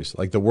good stories.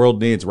 Like the world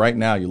needs right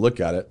now, you look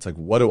at it, it's like,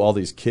 what do all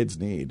these kids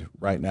need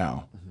right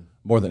now?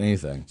 More than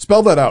anything.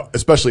 Spell that out,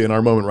 especially in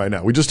our moment right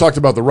now. We just talked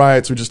about the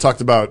riots. We just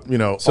talked about,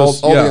 all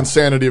the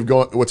insanity of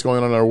what's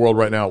going on in our world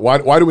right now.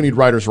 Why do we need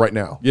writers right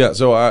now? Yeah,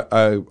 so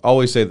I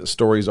always say that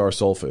stories are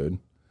soul food.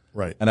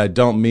 Right. And I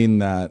don't mean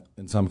that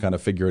in some kind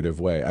of figurative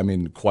way. I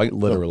mean quite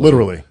literally. No,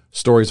 literally.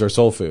 Stories are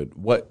soul food.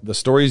 The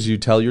stories you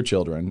tell your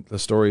children, the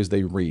stories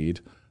they read,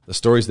 the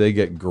stories they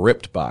get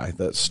gripped by,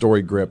 that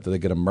story grip that they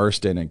get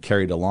immersed in and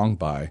carried along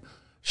by,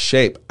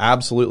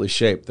 absolutely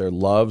shape their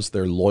loves,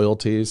 their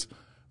loyalties,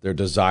 their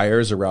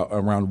desires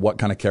around what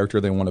kind of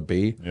character they want to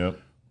be. Yep.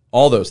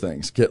 All those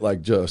things get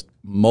like just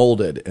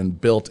molded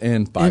and built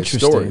in by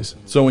stories.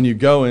 So when you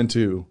go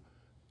into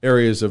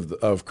areas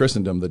of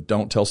Christendom that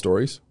don't tell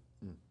stories,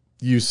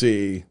 you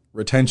see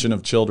retention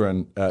of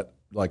children at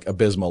like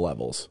abysmal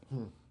levels.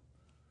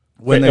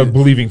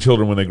 believing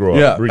children when they grow up.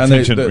 Yeah,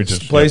 Retention, and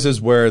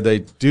places where they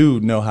do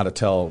know how to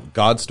tell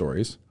God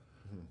stories.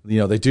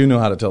 They do know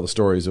how to tell the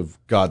stories of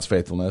God's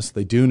faithfulness.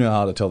 They do know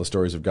how to tell the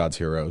stories of God's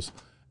heroes.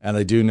 And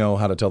they do know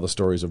how to tell the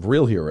stories of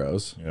real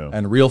heroes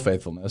and real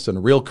faithfulness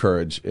and real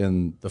courage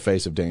in the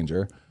face of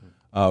danger.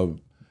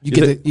 You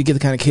get the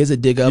kind of kids that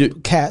dig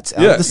up cats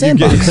out of the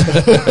sandbox.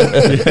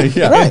 Right.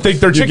 And think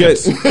they're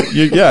chickens.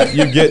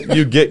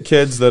 You get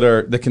kids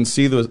that can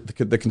see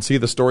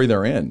the story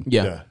they're in.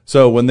 Yeah.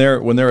 So when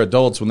they're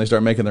adults, when they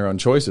start making their own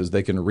choices,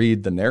 they can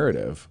read the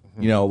narrative.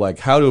 Like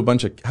how do a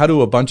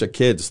bunch of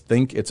kids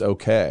think it's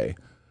okay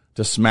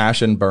to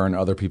smash and burn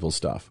other people's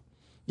stuff?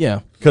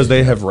 Yeah. Because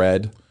they have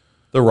read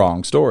the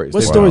wrong stories.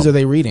 What stories are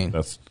they reading?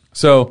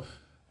 So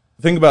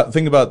think about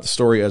the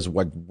story as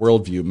like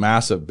worldview,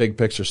 massive, big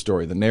picture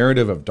story. The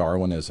narrative of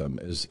Darwinism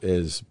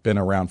is been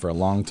around for a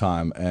long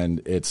time,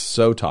 and it's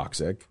so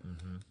toxic.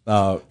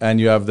 And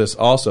you have this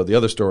also. The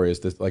other story is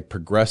this like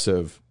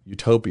progressive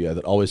utopia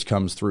that always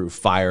comes through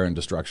fire and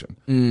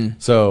destruction.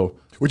 So.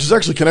 Which is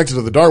actually connected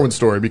to the Darwin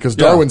story, because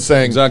Darwin's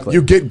saying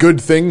you get good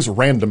things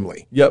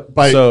randomly. Yep.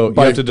 You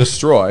have to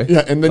destroy.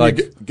 Yeah, and then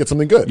you get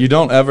something good.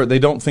 They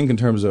don't think in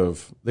terms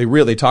of,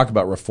 they talk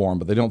about reform,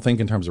 but they don't think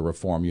in terms of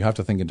reform. You have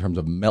to think in terms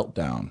of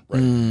meltdown.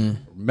 Right.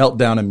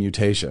 Meltdown and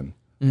mutation.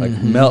 Like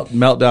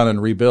meltdown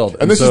and rebuild.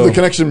 And this is the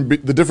connection,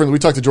 the difference. We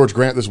talked to George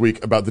Grant this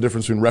week about the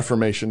difference between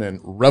Reformation and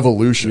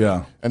revolution.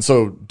 Yeah. And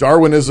so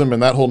Darwinism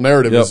and that whole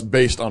narrative is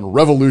based on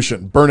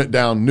revolution. Burn it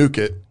down, nuke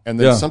it, and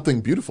then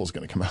something beautiful is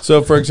going to come out.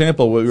 So, for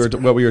example,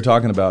 what we were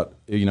talking about,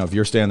 if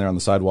you're standing there on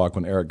the sidewalk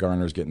when Eric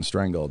Garner's getting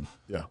strangled,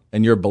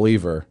 and you're a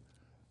believer,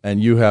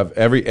 and you have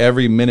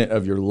every minute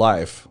of your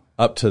life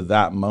up to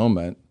that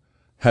moment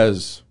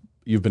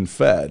you've been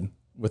fed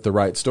with the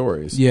right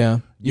stories. Yeah.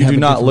 You do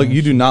not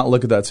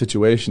look at that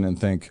situation and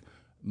think,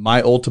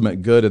 my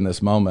ultimate good in this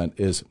moment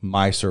is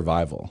my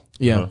survival.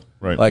 Yeah.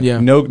 Right. Like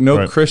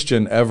no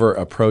Christian ever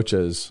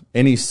approaches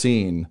any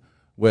scene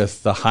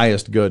with the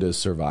highest good is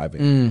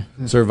surviving.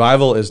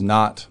 Survival is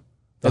not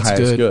the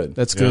highest good.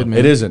 That's good, man.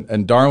 It isn't.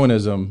 And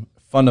Darwinism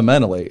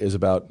fundamentally is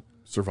about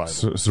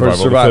survival.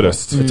 Survival of the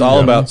fittest. It's all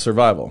about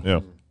survival.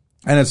 Yeah.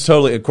 And it's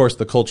totally, of course,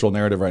 the cultural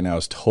narrative right now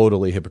is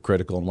totally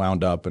hypocritical and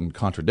wound up and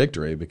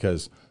contradictory,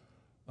 because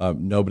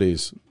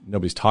nobody's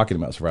talking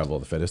about survival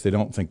of the fittest. They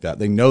don't think that.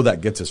 They know that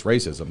gets us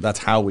racism. That's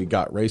how we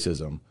got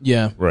racism.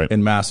 Yeah. Right.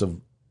 In massive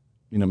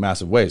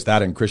ways.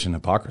 That and Christian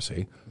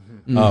hypocrisy.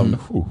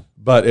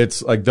 But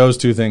it's like those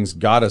two things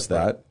got us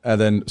that. And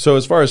then, so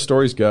as far as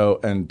stories go,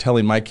 and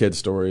telling my kids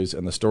stories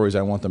and the stories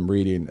I want them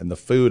reading and the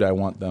food I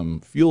want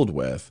them fueled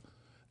with,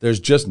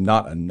 there's just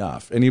not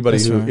enough.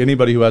 Anybody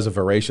who has a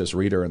voracious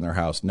reader in their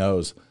house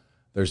knows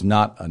there's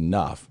not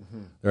enough.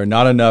 There are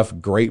not enough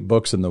great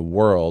books in the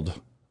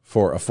world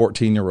for a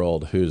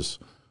 14-year-old who's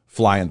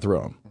flying through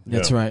them.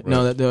 That's right.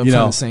 No, they're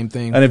the same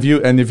thing. And if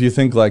you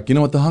think like,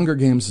 what, the Hunger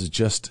Games is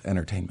just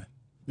entertainment.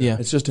 Yeah.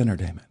 It's just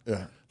entertainment.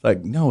 Yeah.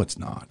 Like, no, it's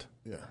not.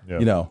 Yeah.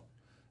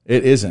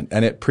 It isn't.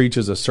 And it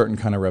preaches a certain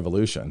kind of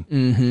revolution.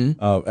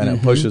 And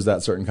it pushes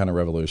that certain kind of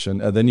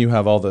revolution. And then you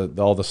have all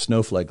the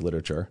snowflake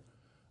literature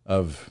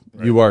of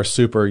you are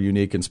super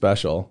unique and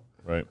special.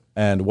 Right.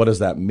 And what does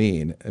that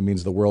mean? It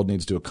means the world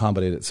needs to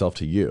accommodate itself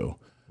to you.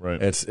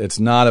 Right. It's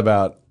not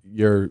about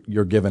you're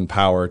given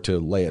power to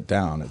lay it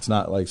down. It's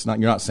not you're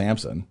not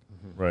Samson.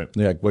 Right.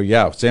 You're like, well,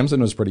 yeah, Samson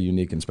was pretty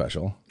unique and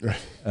special. Right.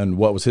 And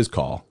what was his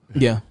call?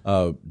 Yeah.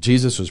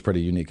 Jesus was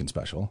pretty unique and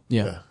special.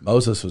 Yeah.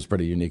 Moses was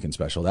pretty unique and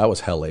special. That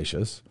was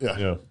hellacious.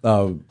 Yeah.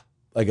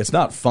 Like, it's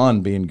not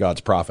fun being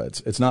God's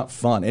prophets. It's not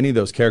fun. Any of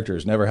those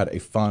characters never had a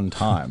fun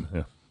time.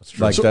 Yeah. That's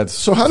true. Like,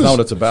 that's how not what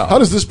it's about. How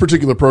does this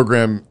particular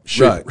program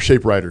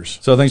shape writers?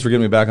 So thanks for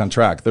getting me back on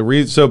track.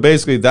 So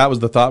basically, that was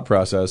the thought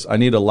process. I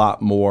need a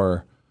lot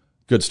more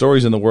good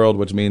stories in the world,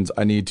 which means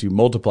I need to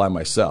multiply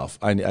myself.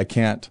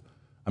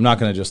 I'm not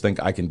going to just think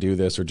I can do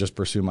this or just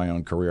pursue my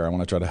own career. I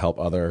want to try to help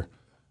other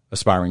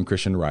aspiring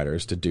Christian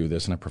writers to do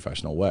this in a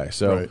professional way.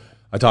 So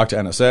I talked to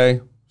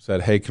NSA,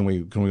 said, hey, can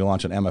we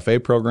launch an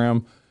MFA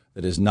program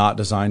that is not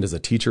designed as a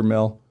teacher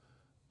mill?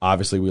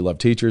 Obviously, we love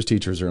teachers.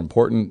 Teachers are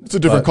important. It's a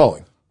different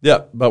calling.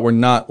 Yeah, but we're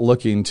not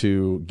looking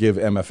to give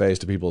MFAs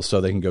to people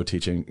so they can go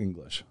teach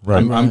English.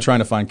 Right. I'm trying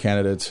to find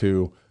candidates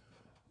who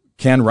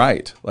can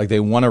write, like they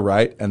want to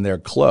write and they're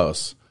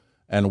close,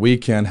 and we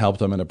can help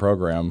them in a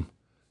program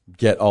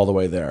get all the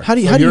way there. How do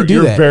you do that?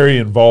 You're very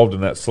involved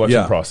in that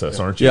selection process,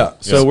 aren't you? Yeah.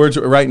 So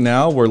right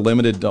now we're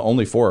limited to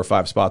only 4 or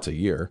 5 spots a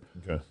year.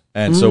 Okay.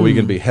 And so we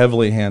can be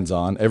heavily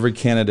hands-on. Every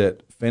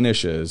candidate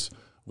finishes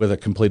with a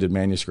completed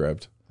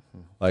manuscript.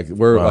 Like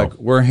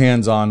we're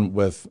hands-on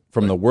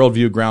from the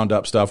worldview ground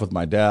up stuff with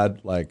my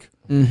dad, like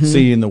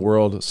seeing the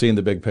world, seeing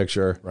the big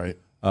picture. Right.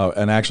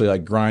 And actually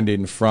like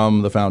grinding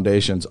from the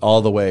foundations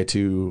all the way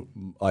to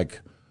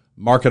like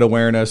market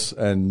awareness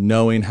and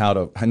knowing how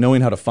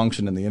to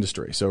function in the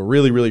industry. So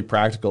really, really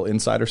practical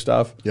insider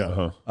stuff.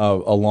 Yeah.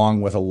 Along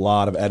with a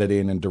lot of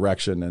editing and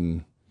direction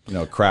and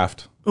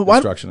craft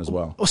instruction as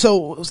well.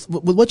 So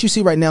with what you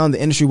see right now in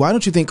the industry, why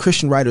don't you think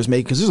Christian writers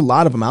make it? Because there's a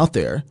lot of them out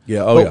there.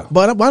 Yeah.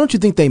 But why don't you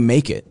think they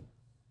make it?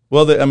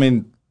 Well, I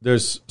mean,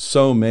 there's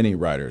so many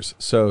writers,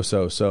 so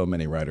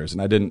many writers,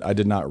 and I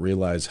did not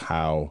realize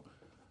how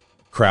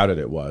crowded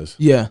it was.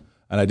 Yeah.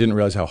 And I didn't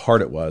realize how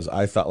hard it was.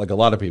 I thought, like a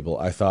lot of people,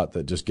 I thought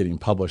that just getting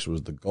published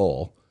was the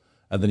goal.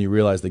 And then you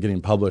realize that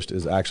getting published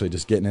is actually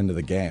just getting into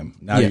the game.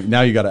 Now,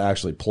 you got to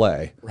actually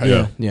play.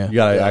 Right. Yeah. You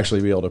got to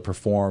actually be able to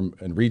perform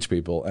and reach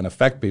people and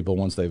affect people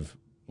once they've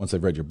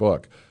read your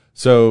book.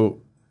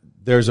 So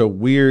there's a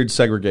weird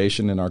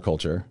segregation in our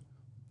culture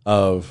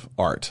of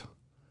art.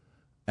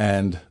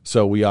 And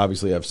so we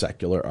obviously have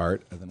secular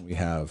art, and then we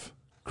have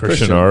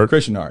Christian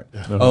art,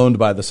 owned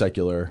by the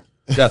secular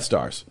Death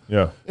Stars.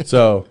 Yeah.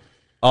 So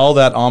all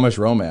that Amish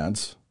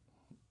romance,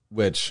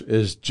 which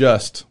is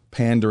just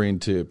pandering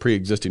to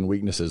pre-existing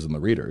weaknesses in the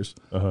readers,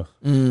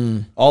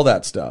 all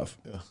that stuff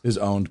is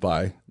owned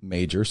by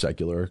major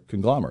secular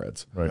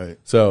conglomerates. Right.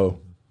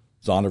 So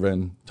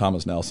Zondervan,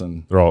 Thomas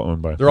Nelson, They're all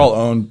owned by. they're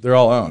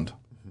all owned.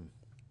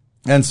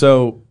 And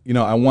so,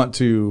 I want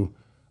to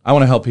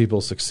help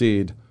people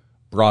succeed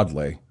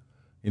broadly.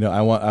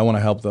 I want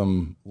to help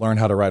them learn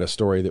how to write a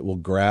story that will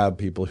grab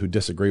people who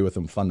disagree with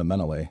them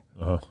fundamentally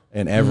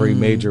in every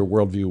major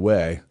worldview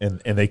way, and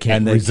they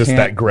can't resist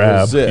that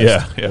grab.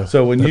 Resist. Yeah.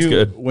 So when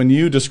That's when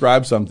you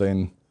describe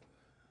something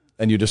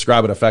and you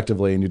describe it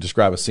effectively, and you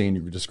describe a scene,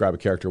 you describe a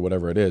character,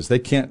 whatever it is, they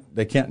can't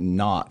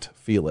not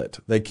feel it.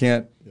 They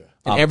can't.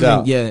 And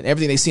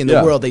everything they see in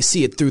the world, they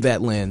see it through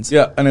that lens.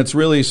 Yeah, and it's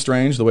really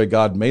strange the way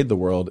God made the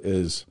world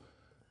is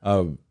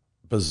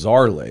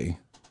bizarrely.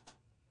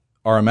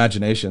 Our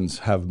imaginations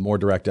have more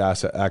direct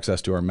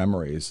access to our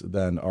memories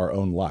than our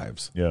own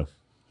lives. Yeah.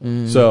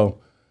 So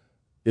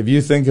if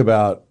you think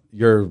about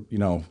your,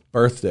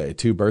 birthday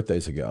 2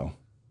 birthdays ago,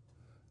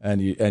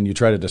 and you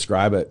try to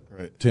describe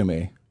it to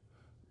me,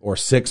 or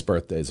 6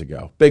 birthdays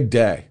ago, big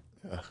day.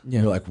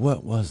 Yeah. You're like,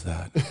 what was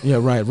that? Yeah,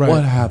 right.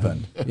 What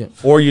happened? Yeah.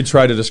 Or you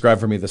try to describe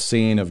for me the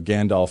scene of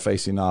Gandalf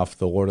facing off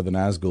the Lord of the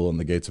Nazgul in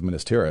the Gates of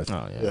Minas Tirith.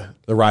 Oh, yeah.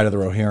 The Ride of the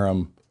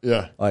Rohirrim.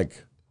 Yeah.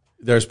 Like,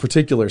 there's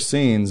particular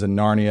scenes in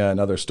Narnia and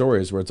other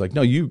stories where it's like,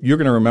 no, you're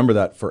going to remember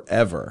that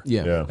forever.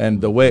 Yeah. And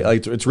the way,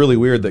 it's really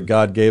weird that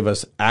God gave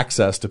us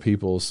access to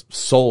people's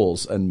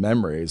souls and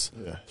memories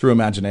through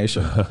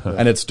imagination.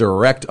 And it's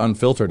direct,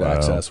 unfiltered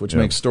access, which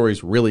makes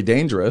stories really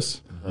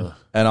dangerous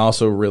and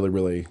also really,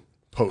 really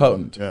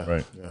potent. Yeah.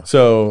 Right. Yeah.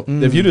 So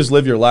if you just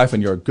live your life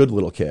and you're a good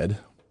little kid,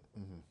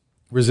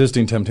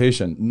 resisting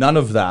temptation, none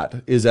of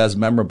that is as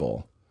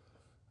memorable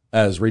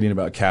as reading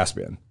about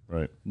Caspian.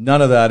 Right.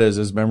 None of that is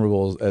as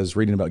memorable as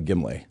reading about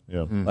Gimli.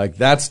 Yeah. Like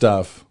that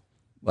stuff,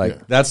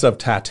 that stuff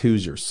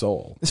tattoos your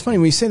soul. It's funny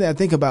when you say that. I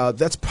think about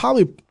that's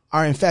probably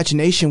our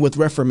infatuation with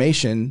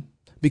Reformation,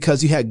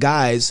 because you had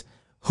guys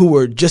who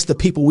were just the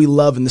people we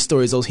love in the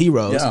stories, those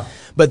heroes. Yeah.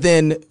 But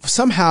then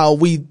somehow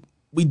we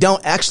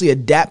don't actually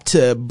adapt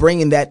to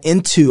bringing that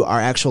into our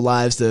actual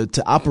lives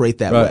to operate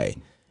that way.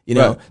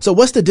 So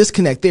what's the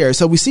disconnect there?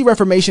 So we see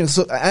Reformation.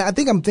 So I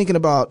think I'm thinking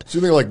about. So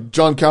you think like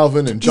John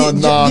Calvin and John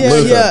Knox.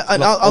 Yeah,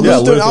 and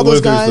Luther and all those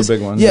Luther's guys. the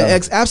big one. Yeah,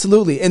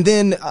 absolutely. And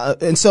then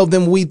so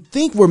we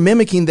think we're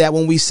mimicking that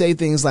when we say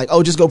things like,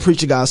 "Oh, just go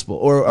preach the gospel,"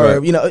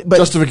 or but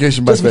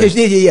justification by faith.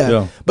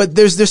 Yeah. But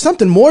there's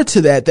something more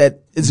to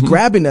that is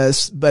grabbing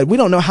us, but we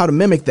don't know how to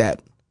mimic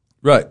that.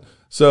 Right.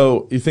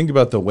 So you think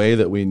about the way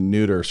that we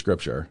neuter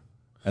Scripture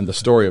and the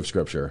story of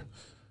Scripture,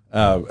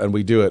 and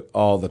we do it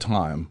all the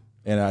time.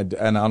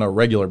 And on a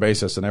regular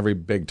basis, in every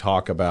big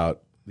talk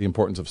about the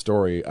importance of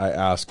story, I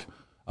ask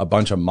a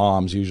bunch of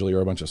moms, usually, or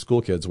a bunch of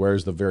school kids,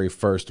 where's the very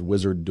first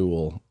wizard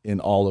duel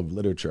in all of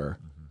literature?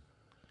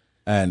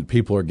 And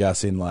people are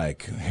guessing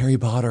like Harry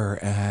Potter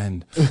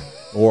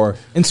or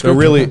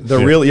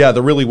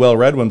the really well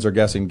read ones are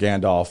guessing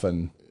Gandalf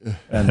and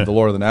the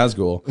Lord of the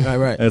Nazgul.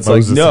 Right. And it's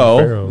Moses like, no,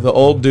 and Pharaoh. the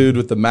old dude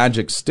with the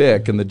magic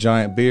stick and the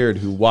giant beard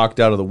who walked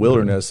out of the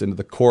wilderness into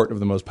the court of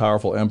the most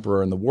powerful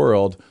emperor in the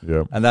world.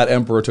 Yep. And that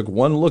emperor took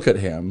one look at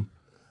him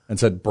and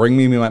said, bring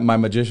me my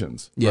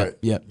magicians. Yeah. Right.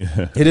 Yeah.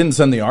 He didn't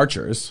send the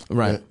archers.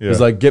 Right. Yeah.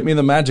 He's like, get me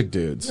the magic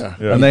dudes. Yeah.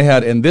 Yeah. And they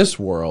had, in this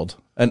world,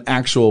 an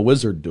actual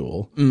wizard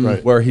duel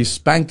where he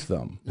spanked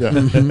them. Yeah.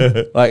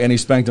 And he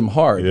spanked them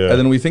hard. Yeah. And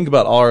then we think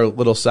about all our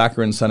little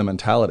saccharine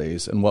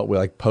sentimentalities and what we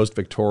like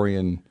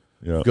post-Victorian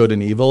good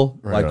and evil,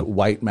 like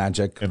white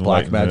magic,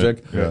 black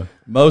magic. Yeah.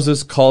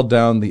 Moses called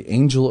down the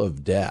angel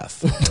of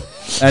death,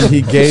 and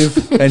he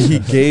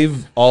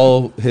gave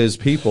all his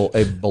people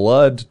a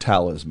blood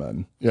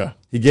talisman. Yeah.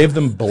 He gave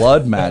them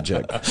blood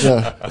magic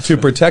to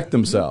protect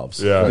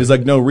themselves. Yeah. He's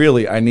like, no,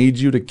 really, I need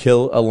you to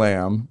kill a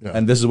lamb,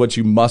 and this is what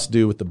you must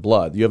do with the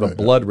blood. You have a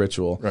blood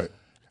ritual. Right.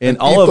 And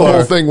Eat all of the our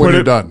whole thing when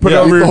you're done. Put it Eat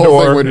over the your whole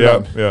thing door. when you're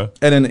done. Yeah.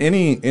 and in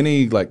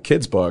any like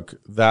kids book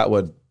that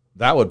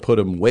would put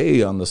him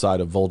way on the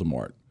side of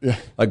Voldemort. Yeah.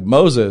 Like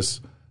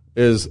Moses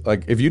is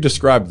like, if you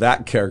describe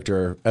that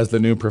character as the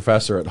new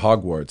professor at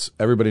Hogwarts,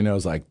 everybody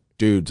knows like,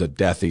 dude's a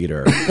Death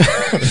Eater.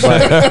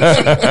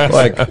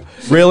 like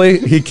really?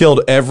 He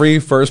killed every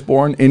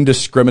firstborn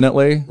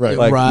indiscriminately? Right.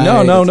 Like,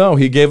 Right. No.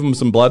 He gave them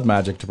some blood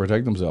magic to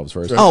protect themselves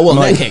first. Oh, well, in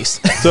Like, that case.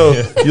 so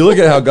you look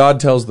at how God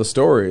tells the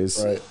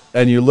stories. Right.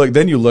 And you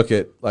look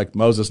at like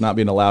Moses not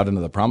being allowed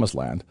into the promised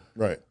land.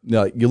 Right.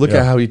 You look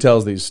at how he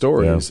tells these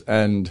stories,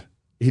 and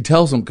he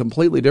tells them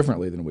completely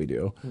differently than we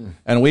do.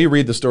 And we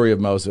read the story of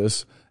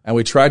Moses, and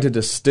we try to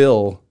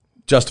distill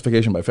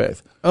justification by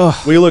faith.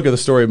 We look at the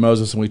story of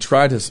Moses, and we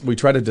try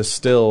to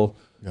distill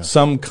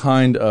some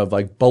kind of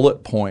like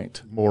bullet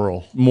point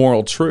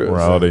moral truth.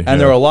 Morality.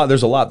 And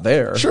there's a lot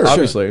there,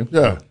 obviously.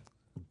 Yeah.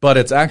 But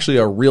it's actually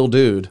a real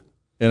dude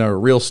in a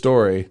real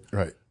story.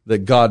 Right.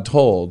 That God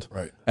told,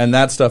 right. And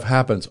that stuff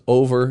happens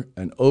over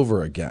and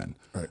over again.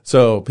 Right.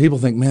 So people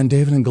think, man,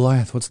 David and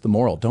Goliath, what's the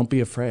moral? Don't be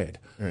afraid.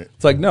 Right.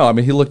 It's like, no, I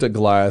mean, he looked at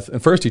Goliath,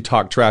 and first he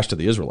talked trash to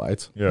the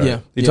Israelites.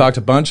 He talked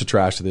a bunch of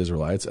trash to the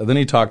Israelites, and then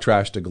he talked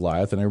trash to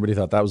Goliath, and everybody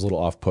thought that was a little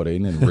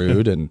off-putting and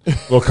rude, and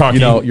cocky.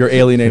 you're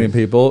alienating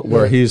people.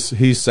 Where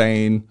he's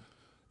saying,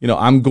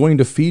 I'm going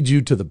to feed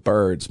you to the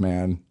birds,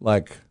 man.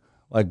 Like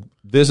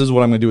this is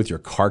what I'm going to do with your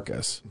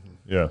carcass.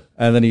 Yeah,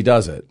 and then he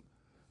does it.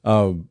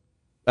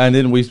 And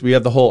then we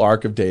have the whole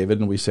arc of David,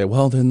 and we say,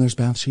 well, then there's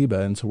Bathsheba,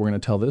 and so we're going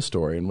to tell this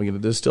story, and we're going to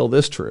distill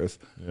this truth.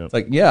 Yep. It's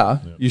like,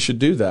 you should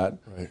do that.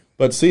 Right.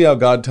 But see how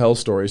God tells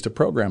stories to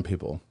program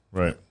people.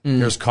 Right.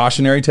 There's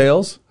cautionary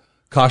tales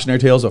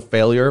of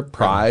failure,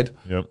 pride,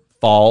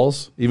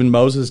 falls. Even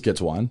Moses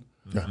gets one.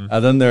 Yeah.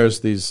 And then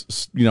there's these,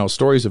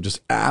 stories of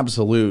just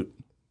absolute,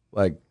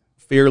 like,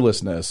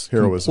 fearlessness,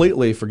 heroism,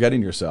 completely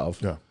forgetting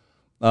yourself. Yeah.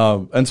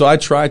 And so I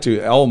try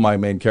to, all of my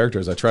main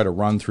characters, I try to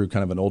run through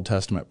kind of an Old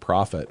Testament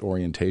prophet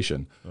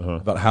orientation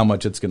about how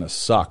much it's going to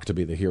suck to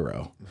be the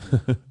hero.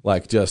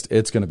 Like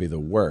it's going to be the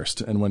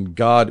worst. And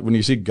when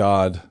you see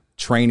God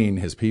training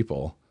his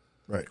people,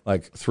 right,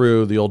 like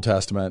through the Old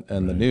Testament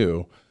and the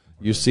New,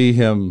 you see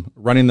him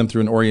running them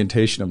through an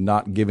orientation of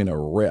not giving a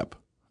rip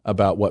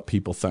about what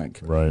people think.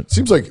 Right.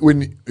 Seems like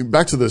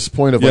back to this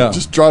point of like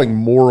just drawing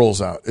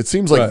morals out, it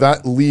seems like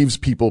that leaves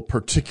people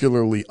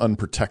particularly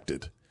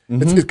unprotected.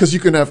 It's because you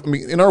can have,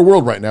 in our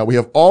world right now, we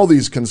have all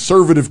these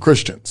conservative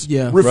Christians,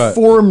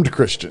 Reformed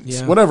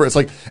Christians, whatever. It's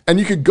like, and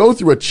you could go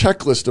through a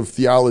checklist of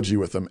theology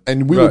with them,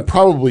 and we would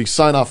probably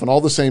sign off on all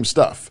the same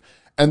stuff.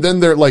 And then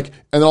they're like,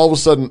 and all of a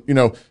sudden,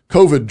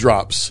 COVID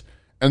drops,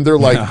 and they're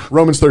like,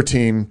 Romans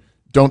 13,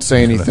 don't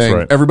say anything.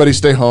 Right. Everybody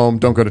stay home.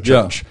 Don't go to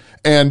church.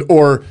 And,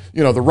 or,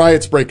 the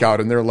riots break out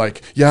and they're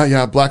like,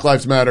 Black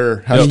Lives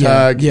Matter,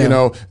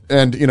 hashtag,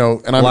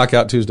 and I'm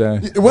Blackout Tuesday,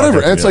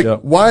 whatever. And it's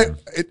like, why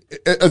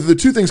are the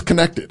two things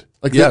connected?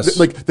 Like,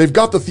 they've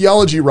got the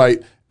theology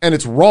right and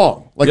it's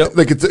wrong.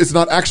 Like it's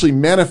not actually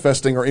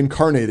manifesting or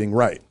incarnating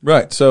right.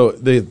 Right. So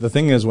the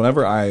thing is,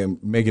 whenever I am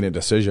making a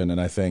decision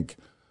and I think,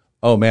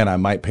 oh man, I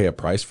might pay a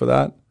price for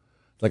that.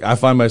 Like I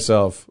find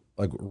myself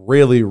like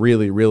really,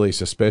 really, really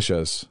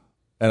suspicious.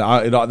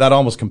 And that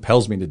almost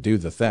compels me to do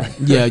the thing.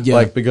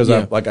 Like, because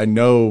I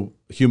know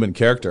human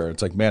character.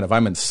 It's like, man, if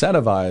I'm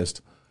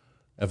incentivized,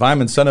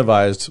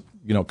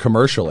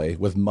 commercially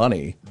with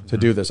money to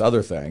do this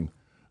other thing,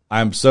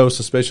 I'm so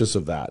suspicious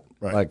of that.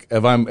 Right. Like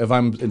if I'm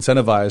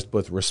incentivized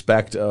with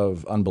respect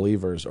of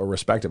unbelievers or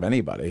respect of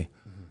anybody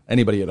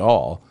at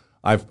all,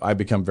 I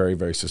become very,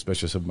 very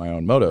suspicious of my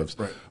own motives.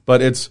 Right.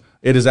 But it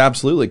is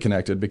absolutely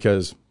connected,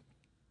 because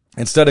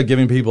instead of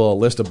giving people a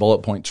list of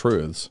bullet point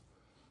truths,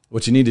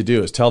 what you need to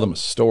do is tell them a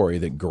story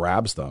that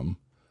grabs them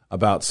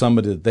about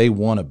somebody that they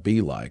want to be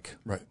like,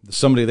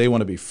 somebody they want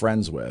to be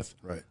friends with.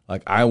 Right.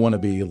 Like, I want to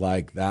be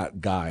like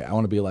that guy. I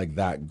want to be like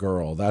that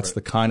girl. That's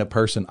the kind of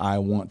person I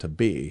want to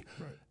be.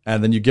 Right.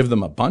 And then you give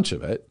them a bunch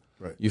of it.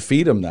 Right. You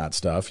feed them that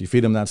stuff. You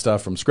feed them that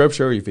stuff from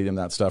Scripture. You feed them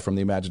that stuff from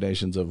the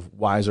imaginations of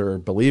wiser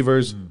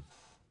believers.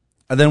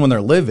 And then when they're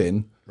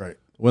living,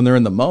 when they're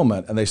in the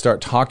moment and they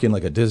start talking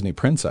like a Disney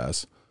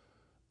princess,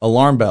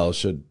 alarm bells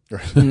should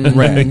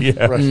ring. It's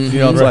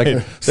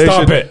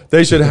like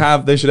they should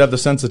have the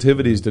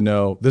sensitivities to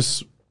know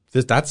this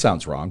that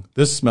sounds wrong.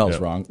 This smells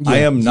wrong. I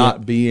am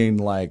not being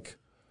like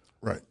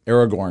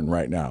Aragorn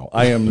right now.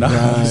 I am not.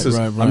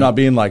 I'm not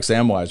being like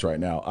Samwise right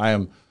now.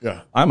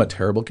 I'm a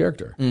terrible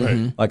character.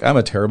 Like I'm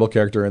a terrible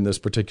character in this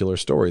particular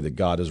story that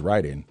God is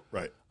writing.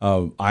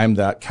 I'm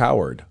that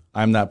coward.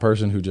 I'm that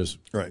person who just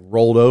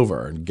rolled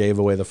over and gave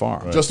away the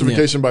farm.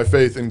 Justification by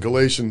faith in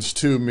Galatians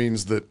 2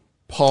 means that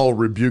Paul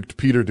rebuked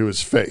Peter to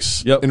his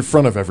face in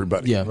front of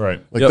everybody.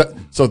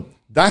 So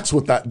that's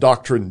what that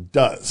doctrine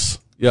does.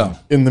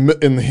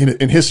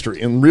 In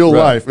history, in real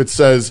life, it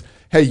says,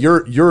 hey,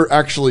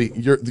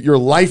 your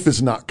life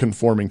is not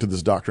conforming to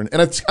this doctrine.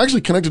 And it's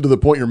actually connected to the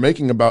point you're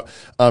making about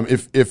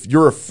if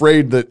you're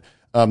afraid that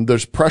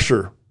there's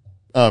pressure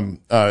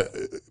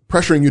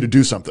pressuring you to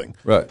do something,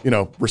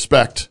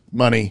 respect,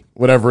 money,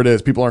 whatever it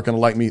is, people aren't going to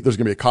like me, there's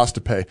going to be a cost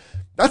to pay.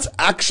 That's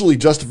actually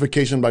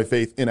justification by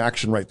faith in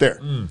action right there.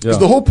 Because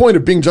the whole point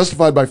of being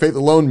justified by faith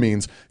alone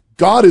means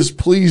God is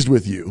pleased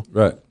with you,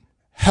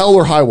 hell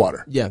or high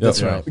water.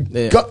 That's right.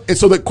 God, and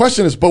so the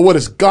question is, but what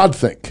does God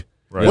think?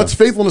 What's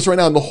faithfulness right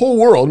now in the whole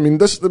world?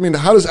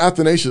 How does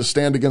Athanasius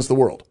stand against the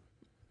world?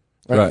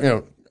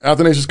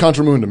 Athanasius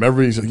Contra Mundum.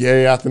 Everybody's like,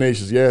 yay,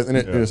 Athanasius, yeah.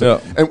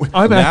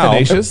 I'm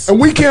Athanasius. And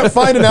we can't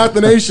find an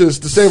Athanasius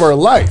to save our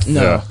life.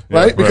 No.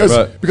 Right?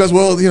 Because,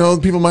 well,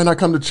 people might not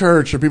come to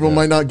church, or people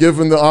might not give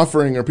in the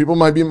offering, or people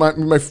might be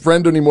my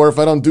friend anymore if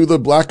I don't do the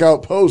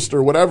blackout post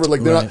or whatever. Like,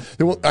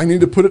 I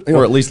need to put it,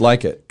 or at least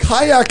like it.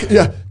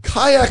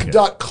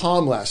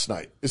 Kayak.com last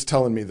night is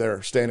telling me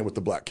they're standing with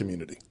the black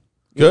community.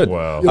 Good.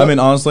 Wow. I mean,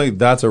 honestly,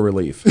 that's a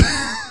relief.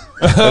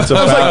 It's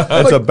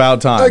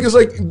about time.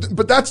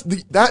 But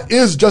that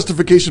is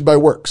justification by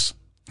works.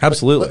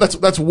 Absolutely.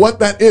 That's what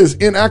that is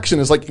in action.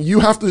 Is like, you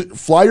have to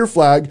fly your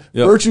flag,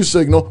 virtue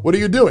signal. What are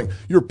you doing?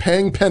 You're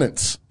paying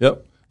penance.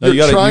 Yep. No,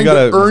 You're trying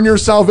to earn your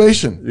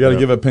salvation. You got to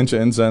give a pinch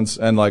of incense,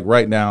 and like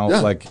right now,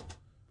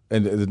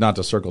 and not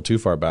to circle too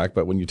far back,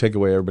 but when you take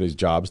away everybody's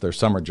jobs, their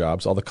summer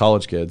jobs, all the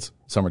college kids,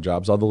 summer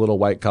jobs, all the little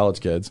white college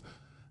kids,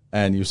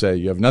 and you say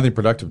you have nothing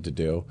productive to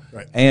do,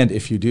 and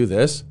if you do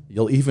this,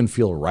 you'll even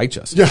feel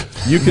righteous. Yeah,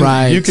 you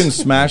can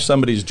smash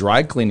somebody's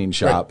dry cleaning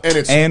shop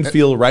and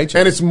feel righteous,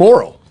 and it's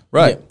moral.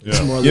 Right. Yeah.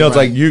 It's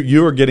like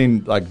you are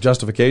getting like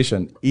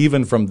justification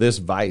even from this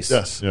vice.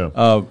 Yes. Yeah.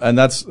 And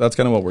that's kind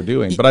of what we're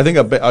doing. But I think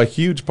a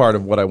huge part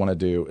of what I want to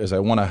do is I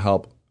want to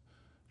help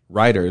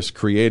writers,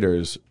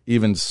 creators,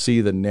 even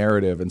see the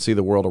narrative and see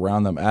the world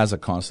around them as a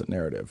constant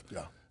narrative.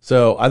 Yeah.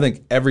 So I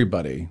think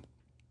everybody,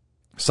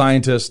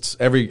 scientists,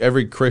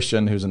 every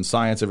Christian who's in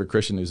science, every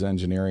Christian who's in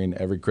engineering,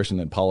 every Christian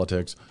in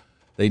politics,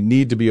 they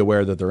need to be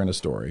aware that they're in a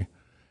story.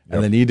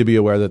 And they need to be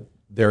aware that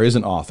there is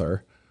an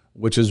author,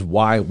 which is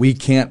why we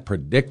can't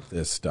predict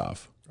this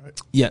stuff. Right.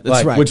 Yeah,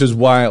 that's right. Which is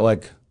why,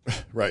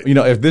 right.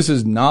 If this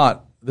is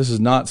not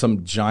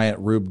some giant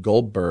Rube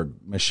Goldberg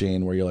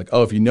machine where you're like,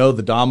 oh, if you know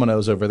the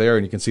dominoes over there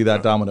and you can see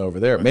that domino over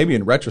there, maybe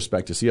in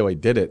retrospect you see how he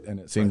did it and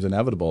it seems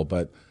inevitable,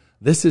 but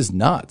this is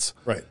nuts.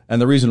 Right.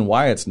 And the reason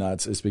why it's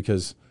nuts is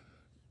because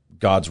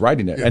God's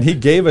writing it. Yeah. And he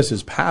gave us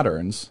his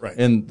patterns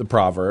in the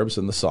Proverbs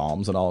and the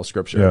Psalms and all of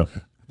Scripture. Yeah.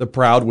 The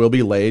proud will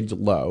be laid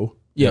low.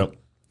 Yeah.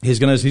 He's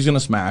gonna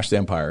smash the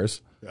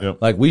empires. Yep.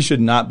 Like, we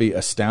should not be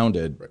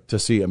astounded to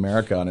see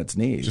America on its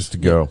knees. Just to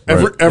go.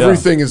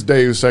 Everything is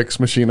Deus Ex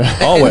Machina.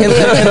 Always.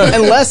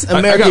 Unless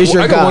America is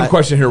your God. I got one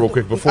question here real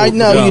quick before.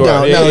 No, you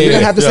don't. No, you're going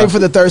to have to save it for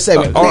the third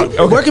segment.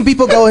 Where can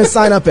people go and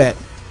sign up at?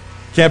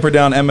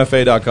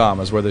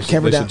 Camperdownmfa.com is where they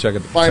should check it.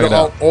 Find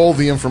out all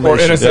the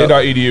information. Or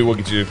nsa.edu will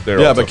get you there.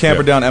 Yeah, also. But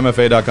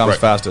camperdownmfa.com is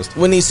fastest.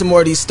 We need some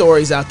more of these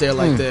stories out there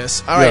like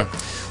this. All right.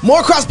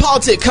 More Cross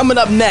Politic coming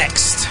up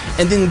next.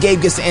 And then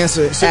Gabe gets to ask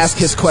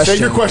his question.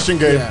 Say your question,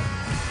 Gabe. Yeah.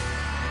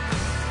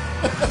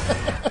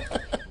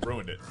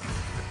 Ruined it.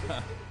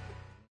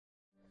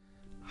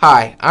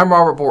 Hi, I'm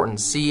Robert Borton,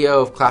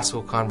 CEO of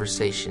Classical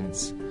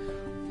Conversations.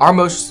 Our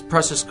most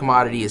precious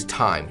commodity is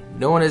time.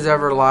 No one has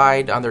ever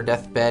lied on their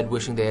deathbed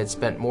wishing they had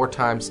spent more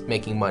time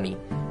making money.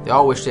 They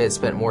all wish they had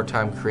spent more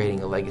time creating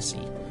a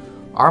legacy.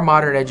 Our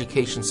modern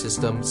education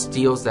system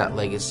steals that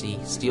legacy,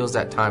 steals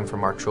that time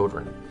from our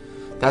children.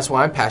 That's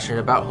why I'm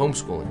passionate about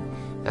homeschooling.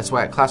 That's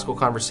why at Classical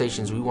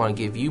Conversations we want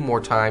to give you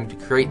more time to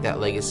create that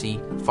legacy,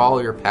 follow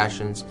your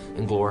passions,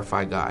 and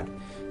glorify God.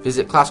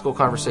 Visit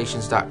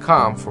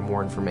classicalconversations.com for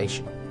more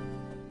information.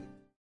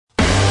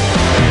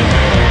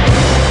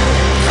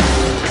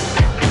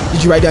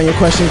 Did you write down your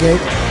question, Gabe?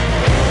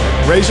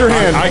 Raise your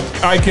hand.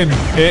 I can,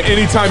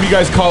 anytime you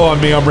guys call on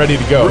me, I'm ready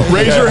to go.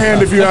 Raise your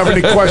hand if you have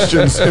any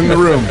questions in the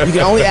room. You can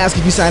only ask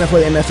if you sign up for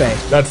the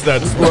MFA. That's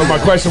what my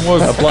question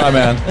was. Apply,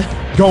 man.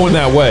 Going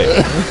that way.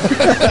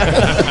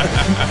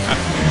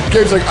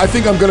 Gabe's like, I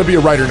think I'm going to be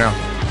a writer now.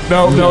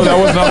 No, that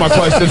was not my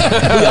question.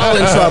 We all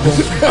in trouble.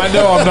 I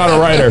know I'm not a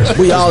writer.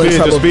 We all in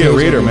trouble. Just be a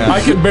reader, man.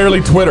 I can barely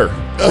Twitter.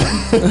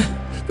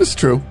 This is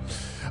true.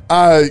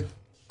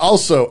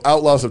 Also,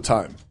 Outlaws of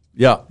Time.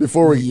 Yeah.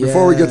 Before we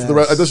get to the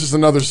rest, this is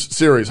another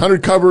series.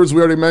 100 Cupboards,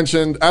 we already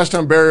mentioned.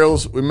 Ashtown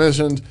Burials, we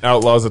mentioned.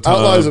 Outlaws of Time.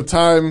 Outlaws of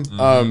Time.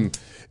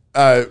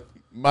 Mm-hmm.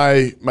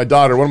 My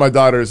daughter, one of my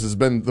daughters, has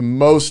been the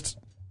most.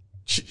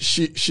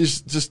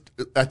 She's just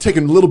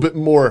taken a little bit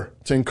more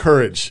to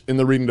encourage in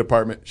the reading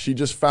department. She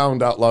just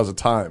found Outlaws of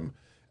Time,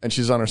 and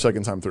she's on her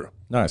second time through.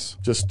 Nice.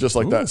 Just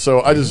like that.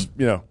 So I just,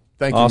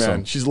 thank you,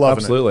 man. She's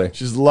loving it.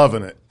 She's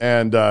loving it.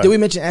 And did we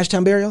mention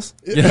Ashtown Burials?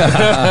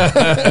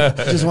 Yeah.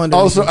 Just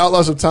wondering. Also,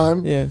 Outlaws of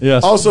Time. Yeah.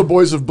 Yes. Also,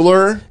 Boys of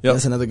Blur. Yep.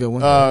 That's another good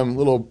one.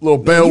 Little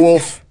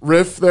Beowulf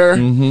riff there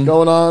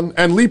going on,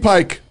 and Lee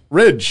Pike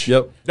Ridge.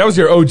 Yep. That was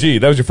your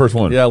OG. That was your first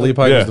one. Yeah, Lee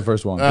Pike was the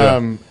first one.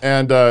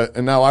 And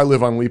now I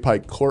live on Lee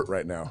Pike Court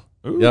right now.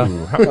 Ooh, yeah.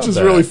 Which is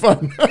really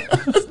fun.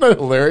 Isn't that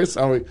hilarious?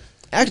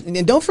 Actually,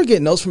 and don't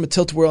forget Notes from a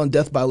Tilt-A-Whirl and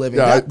Death by Living.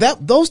 Yeah,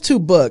 those two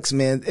books,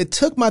 man, it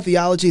took my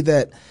theology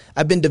that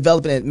I've been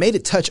developing and it made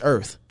it touch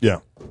earth. Yeah.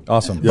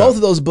 Awesome. Both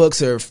of those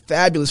books are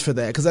fabulous for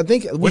that because I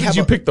think when did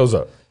you pick those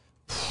up?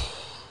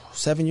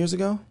 7 years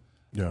ago.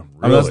 Yeah.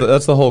 Really? I mean,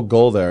 that's the whole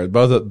goal there.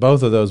 Both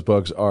of those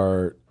books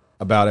are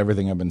about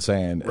everything I've been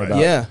saying. Right.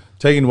 About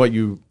taking what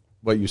you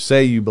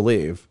say you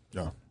believe.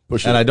 Yeah.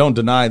 I don't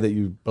deny that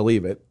you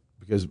believe it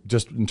because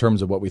just in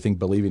terms of what we think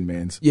believing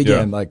means.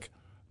 Yeah. And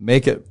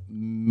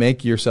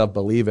make yourself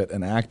believe it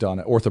and act on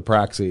it.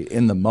 Orthopraxy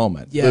in the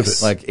moment.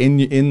 Yes. Like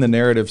in the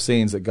narrative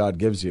scenes that God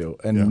gives you,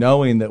 and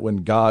knowing that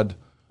when God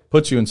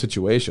puts you in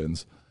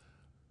situations,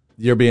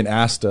 you're being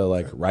asked to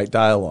like write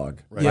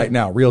dialogue right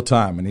now, real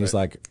time. And he's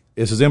like,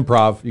 this is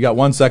improv. You got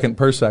 1 second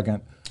per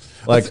second.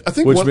 Like, I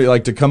think which would be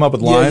like to come up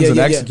with lines and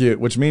execute,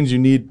 which means you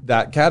need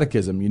that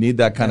catechism. You need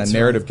that kind of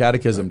narrative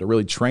catechism to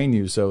really train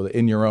you so that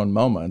in your own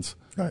moments.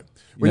 Right.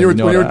 When you're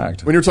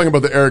talking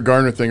about the Eric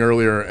Garner thing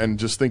earlier and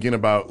just thinking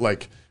about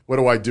like, what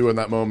do I do in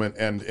that moment?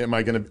 And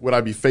would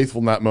I be faithful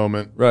in that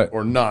moment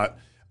or not?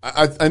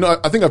 I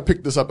think I've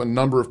picked this up a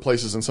number of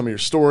places in some of your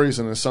stories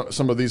and in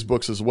some of these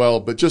books as well,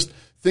 but just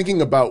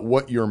thinking about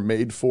what you're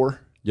made for.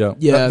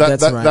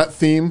 That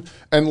theme,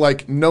 and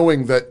like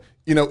knowing that,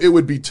 it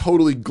would be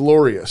totally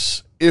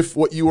glorious if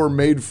what you were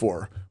made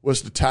for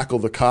was to tackle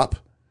the cop.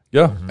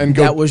 Yeah. And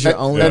go, that was your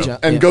only job.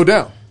 And go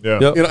down.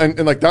 Yeah.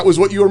 And like that was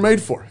what you were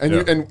made for.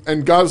 And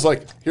and God's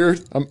like, here,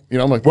 I'm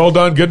like, well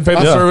done, good and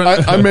faithful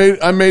servant.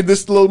 I made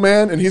this little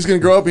man, and he's going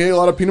to grow up. He ate a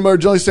lot of peanut butter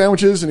jelly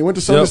sandwiches, and he went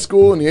to Sunday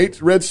school, and he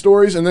ate read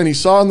stories, and then he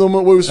saw in the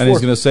moment what he was for. And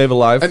he's going to save a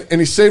life. And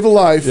he saved a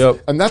life,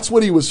 and that's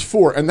what he was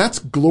for, and that's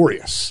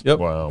glorious. Yep.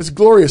 Wow. It's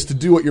glorious to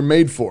do what you're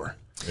made for.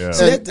 Yeah.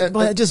 So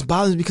that just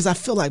bothers me because I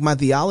feel like my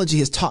theology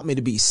has taught me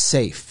to be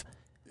safe.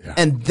 Yeah.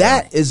 And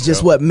that is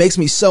just what makes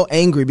me so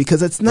angry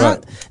because it's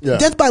not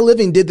Death by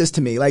Living did this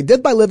to me. Like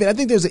Death by Living, I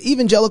think there's an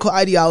evangelical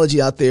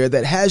ideology out there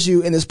that has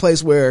you in this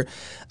place where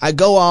I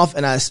go off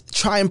and I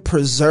try and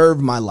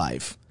preserve my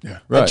life. Yeah.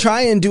 I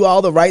try and do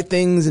all the right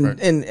things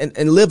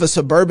and live a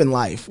suburban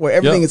life where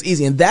everything is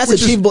easy. And that's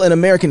achievable in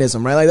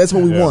Americanism, right? Like that's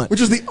what we want.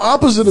 Which is the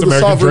opposite of the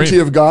sovereignty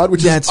of God,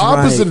 which is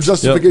opposite of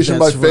justification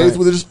by faith,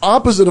 which is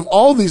opposite of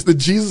all these, that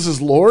Jesus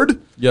is Lord.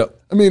 Yep.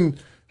 I mean,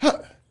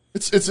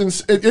 it's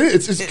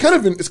kind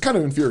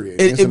of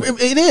infuriating.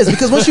 It is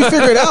because once you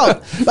figure it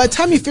out, by the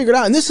time you figure it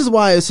out, and this is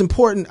why it's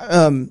important.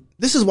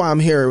 This is why I'm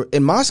here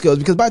in Moscow, is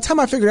because by the time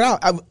I figured it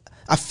out,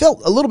 I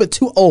felt a little bit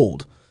too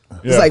old.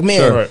 It's like,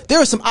 man, there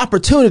are some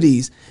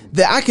opportunities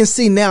that I can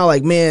see now.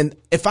 Like, man,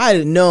 if I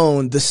had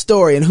known the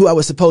story and who I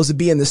was supposed to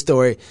be in the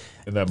story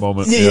in that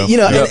moment,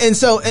 and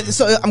so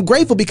I'm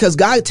grateful because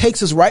God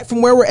takes us right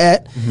from where we're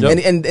at,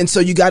 and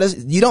so you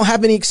don't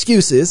have any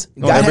excuses.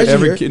 God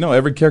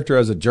every character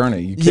has a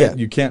journey.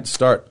 You can't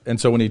start. And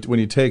so when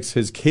he takes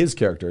his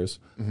characters,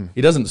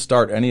 he doesn't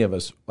start any of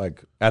us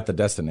like at the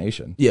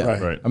destination. Yeah,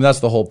 right. I mean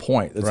that's the whole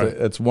point.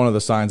 It's one of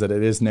the signs that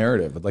it is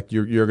narrative. Like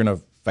you're gonna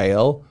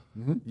fail.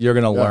 You're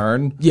going to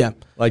learn. Yeah.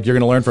 Like you're going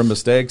to learn from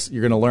mistakes.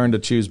 You're going to learn to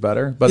choose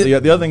better. But the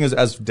other thing is,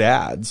 as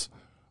dads,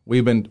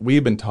 we've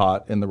been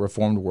taught in the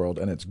Reformed world,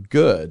 and it's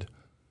good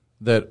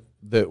that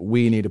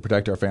we need to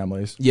protect our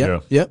families.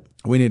 Yeah.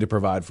 We need to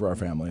provide for our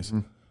families.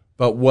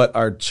 But what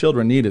our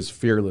children need is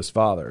fearless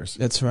fathers.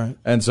 That's right.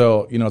 And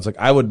so, it's like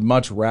I would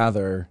much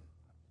rather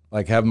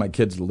like have my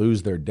kids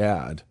lose their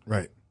dad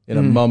in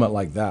a moment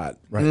like that.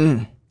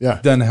 Right.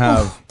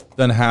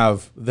 Than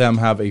have them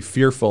have a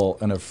fearful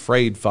and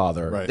afraid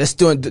father. Right. That's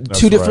doing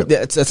two different.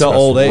 That's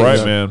old age,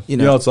 right, man.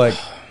 It's like,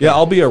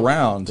 I'll be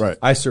around. Right.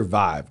 I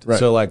survived,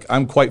 so like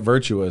I'm quite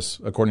virtuous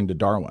according to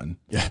Darwin.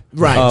 Yeah,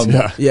 right.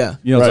 It's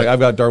like I've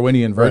got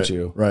Darwinian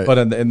virtue. Right. But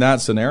in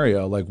that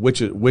scenario, like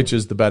which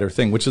is the better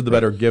thing? Which is the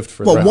better gift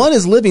for? Well, one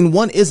is living,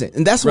 one isn't,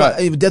 and that's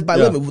why death by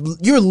living.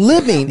 You're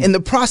living in the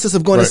process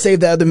of going to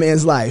save the other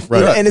man's life,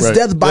 and it's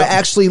death by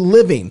actually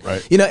living.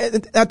 Right.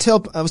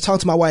 I was talking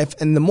to my wife,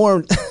 and the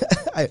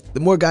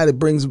more God that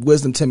brings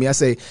wisdom to me, I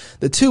say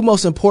the two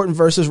most important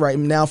verses right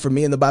now for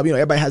me in the Bible.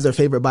 Everybody has their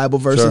favorite Bible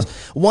verses. Sure.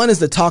 One is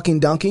the talking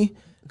donkey.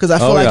 Because I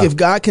feel like if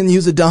God can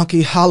use a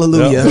donkey,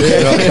 hallelujah.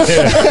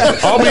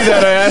 I'll be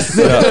that ass.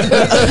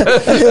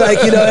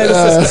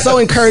 It's so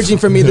encouraging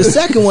for me. The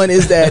second one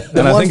is that,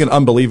 I think an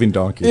unbelieving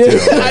donkey too.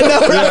 I know,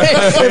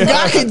 right? If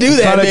God can do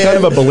that, kind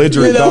of a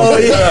belligerent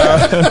donkey.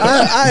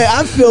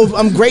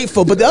 I'm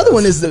grateful. But the other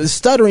one is the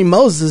stuttering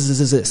Moses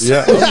is this.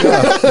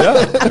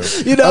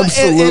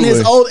 In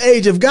his old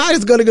age, if God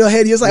is going to go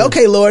ahead, he's like,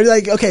 okay, Lord,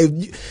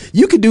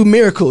 you could do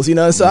miracles,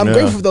 So I'm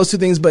grateful for those two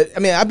things.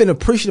 But I've been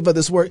appreciative of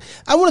this work.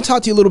 I want to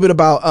talk to you a little bit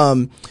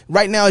about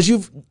right now as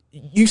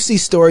you see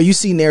story, you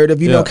see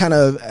narrative, you know kind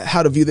of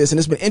how to view this, and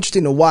it's been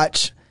interesting to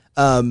watch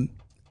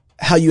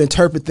how you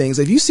interpret things.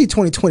 If you see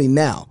 2020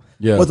 now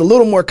with a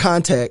little more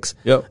context,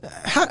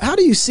 how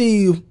do you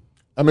see?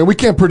 I mean, we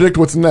can't predict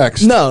what's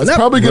next. No, it's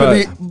probably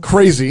going to be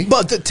crazy.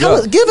 But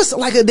give us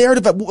like a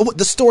narrative of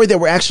the story that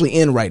we're actually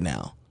in right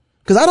now,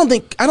 because I don't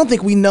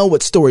think we know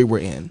what story we're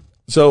in.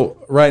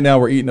 So right now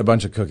we're eating a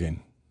bunch of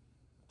cooking.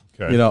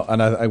 Okay.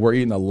 And we're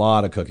eating a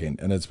lot of cooking,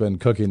 and it's been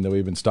cooking that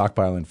we've been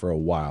stockpiling for a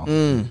while.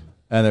 And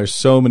there's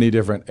so many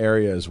different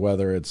areas,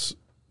 whether it's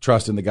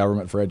trusting the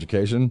government for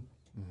education.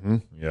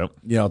 Yep.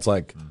 It's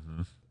like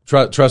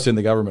trusting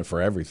the government for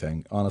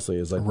everything, honestly,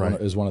 is like one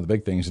of the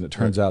big things. And it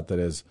turns out that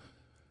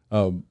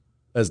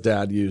as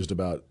Dad used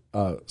about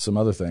some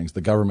other things,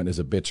 the government is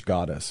a bitch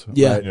goddess.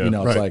 Yeah. Right?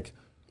 It's like,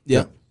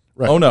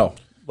 right. oh no.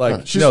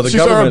 Like, she's the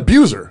government, our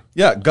abuser.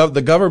 Yeah.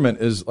 The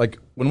government is like,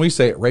 when we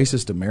say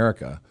racist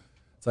America,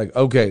 it's like,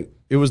 okay,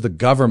 it was the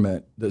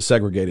government that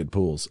segregated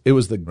pools. It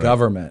was the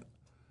government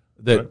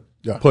that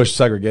pushed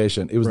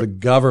segregation. It was the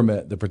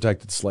government that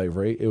protected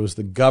slavery. It was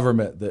the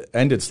government that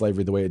ended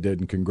slavery the way it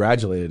did and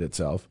congratulated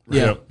itself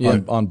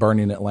on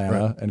burning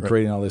Atlanta and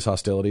creating all these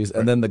hostilities.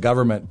 And then the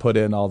government put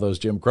in all those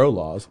Jim Crow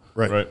laws.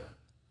 Right.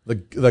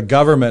 The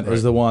government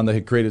is the one that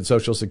had created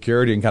Social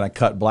Security and kind of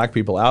cut black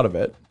people out of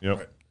it.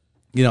 Yep.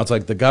 You know, it's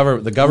like the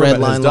government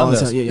has done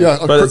this.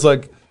 But it's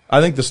like,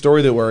 I think the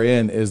story that we're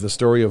in is the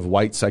story of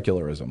white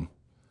secularism.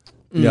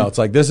 You know, it's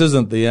like this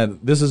isn't the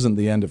end. This isn't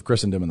the end of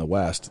Christendom in the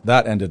West.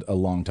 That ended a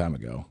long time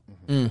ago.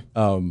 You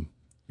know,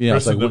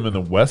 Christendom in the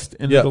West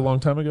ended a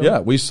long time ago. Yeah,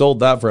 we sold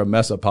that for a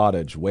mess of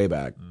pottage way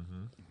back.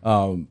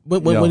 When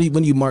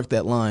you mark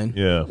that line,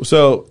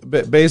 So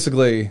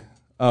basically,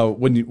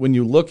 when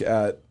you look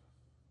at,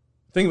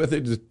 think about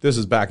it, this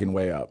is backing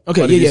way up.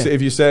 Okay, but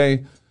if you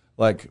say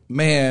like,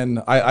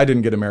 man, I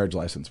didn't get a marriage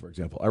license, for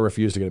example, I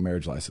refused to get a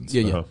marriage license.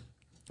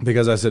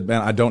 Because I said,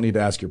 man, I don't need to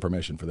ask your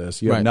permission for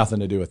this. You have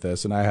nothing to do with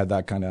this. And I had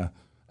that kind of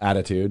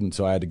attitude. And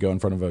so I had to go in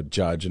front of a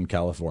judge in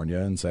California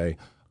and say,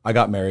 I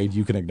got married.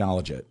 You can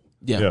acknowledge it.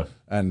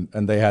 And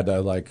they had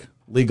to like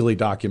legally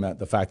document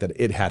the fact that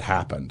it had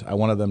happened. I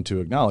wanted them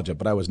to acknowledge it,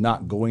 but I was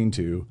not going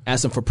to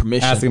ask them for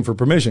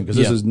permission because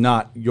this is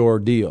not your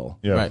deal.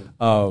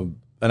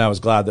 And I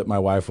was glad that my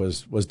wife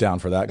was down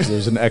for that because it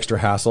was an extra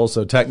hassle.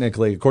 So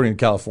technically, according to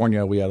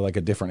California, we had like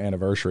a different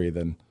anniversary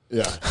than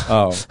the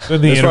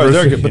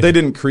anniversary. But they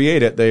didn't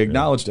create it; they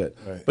acknowledged it.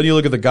 But you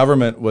look at the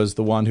government was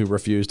the one who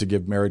refused to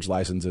give marriage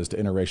licenses to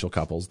interracial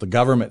couples. The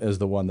government is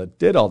the one that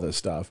did all this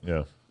stuff.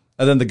 And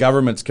then the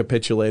government's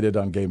capitulated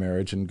on gay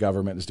marriage, and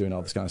government is doing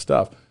all this kind of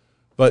stuff.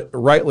 But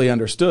rightly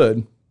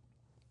understood,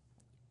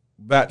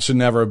 that should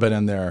never have been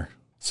in their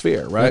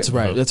sphere, right? That's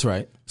right. That's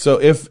right. So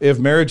if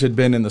marriage had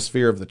been in the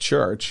sphere of the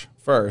church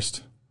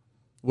first,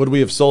 would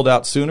we have sold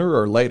out sooner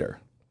or later?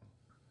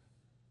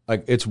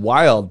 Like, it's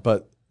wild,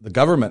 but the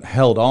government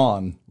held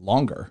on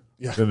longer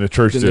than the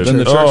church did.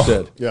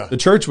 The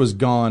church was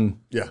gone.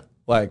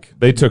 Like,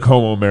 they took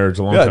homo marriage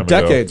a long time ago.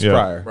 Decades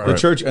prior. The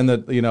church and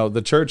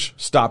the church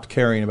stopped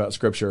caring about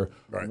scripture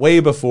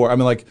way before. I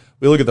mean, like,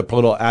 we look at the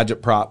political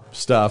agitprop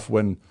stuff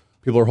when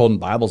people are holding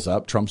Bibles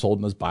up. Trump's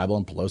holding his Bible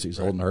and Pelosi's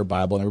holding her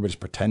Bible and everybody's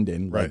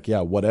pretending like,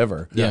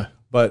 whatever.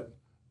 But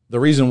the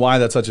reason why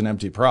that's such an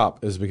empty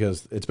prop is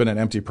because it's been an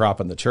empty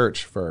prop in the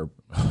church for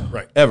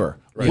ever.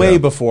 Way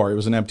before it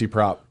was an empty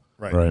prop.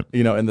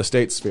 You know, in the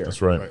state sphere.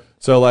 That's right.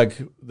 So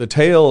like the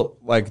tail's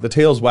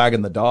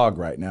wagging the dog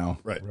right now.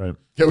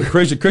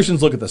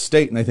 Christians look at the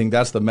state and they think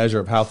that's the measure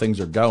of how things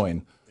are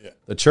going.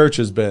 The church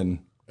has been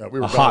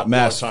a hot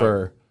mess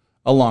for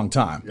a long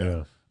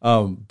time.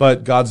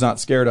 But God's not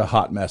scared of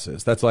hot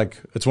messes. That's like,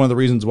 it's one of the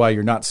reasons why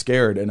you're not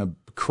scared in a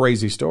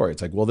crazy story.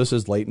 It's like, well, this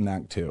is late in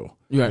Act 2.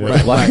 This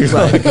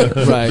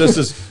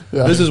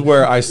is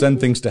where I send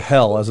things to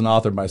hell as an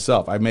author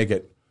myself. I make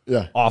it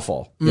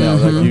awful. You know,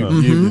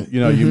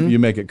 like you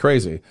make it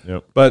crazy.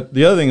 But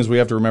the other thing is we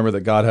have to remember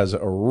that God has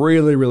a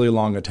really, really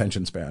long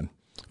attention span.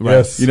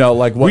 Yes. You know,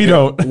 like what we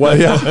don't.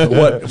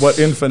 What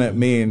infinite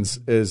means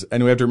is,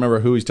 and we have to remember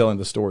who he's telling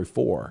the story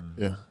for.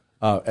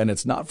 And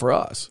it's not for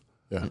us.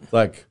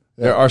 Like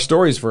there are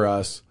stories for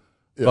us,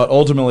 but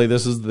ultimately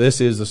this is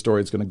the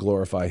story that's going to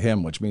glorify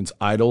him, which means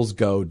idols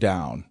go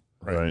down.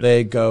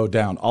 They go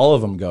down. All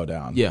of them go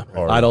down.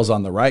 Idols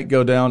on the right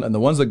go down, and the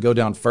ones that go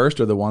down first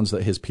are the ones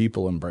that his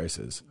people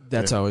embraces.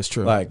 That's always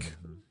true. Like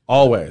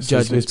always,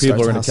 his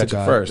people are going to catch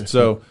it first.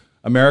 So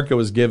America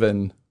was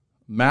given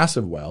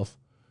massive wealth,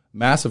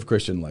 massive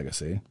Christian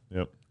legacy.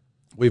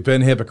 We've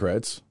been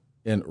hypocrites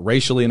in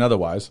racially and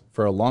otherwise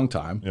for a long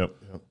time.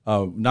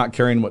 Not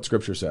caring what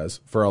Scripture says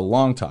for a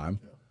long time.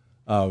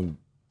 And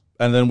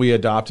then we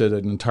adopted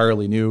an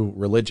entirely new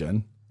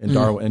religion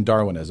in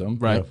Darwinism,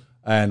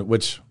 and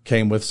which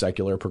came with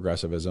secular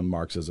progressivism,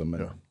 Marxism,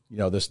 and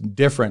this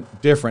different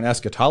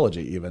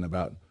eschatology even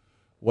about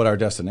what our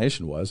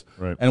destination was.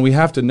 And we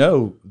have to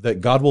know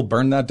that God will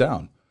burn that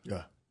down.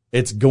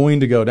 It's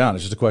going to go down.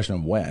 It's just a question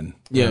of when.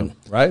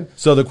 Right?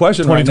 So the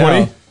question right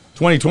now,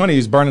 2020,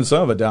 he's burning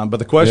some of it down, but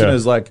the question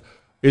is like,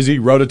 is he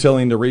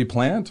rototilling to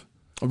replant?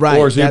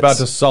 Or is he about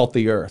to salt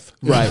the earth?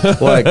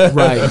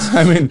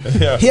 I mean,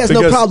 he has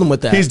no problem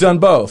with that. He's done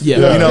both.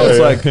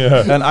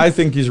 And I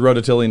think he's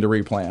rototilling to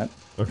replant.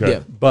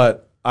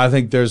 But I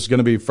think there's going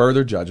to be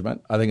further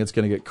judgment. I think it's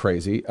going to get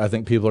crazy. I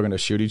think people are going to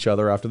shoot each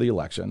other after the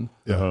election.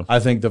 I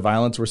think the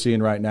violence we're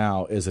seeing right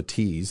now is a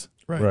tease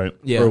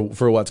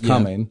for what's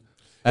coming.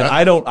 And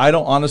I don't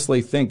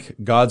honestly think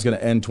God's going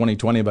to end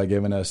 2020 by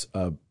giving us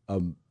a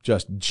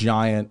just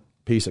giant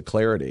piece of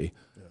clarity.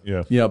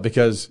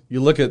 Because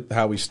you look at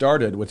how we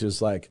started, which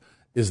is like,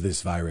 is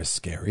this virus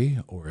scary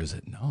or is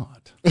it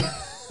not?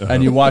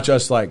 And you watch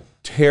us like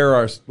tear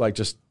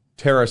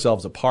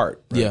ourselves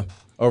apart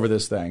over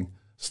this thing.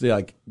 So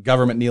like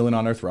government kneeling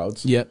on our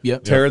throats.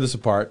 Tear this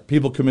apart.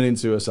 People committing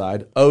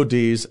suicide,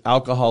 ODs,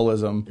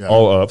 alcoholism,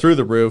 all up through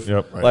the roof.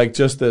 Like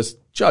just this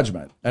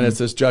judgment. And it's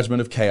this judgment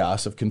of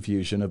chaos, of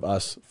confusion, of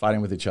us fighting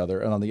with each other.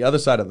 And on the other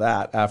side of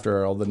that,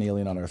 after all the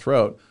kneeling on our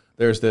throat,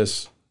 there's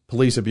this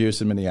police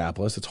abuse in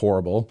Minneapolis. It's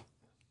horrible.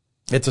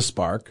 It's a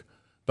spark.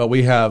 But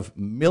we have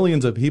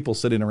millions of people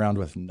sitting around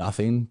with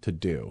nothing to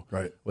do.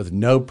 Right. With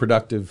no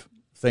productive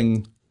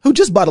thing. Who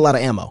just bought a lot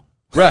of ammo.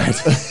 Right.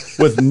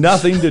 With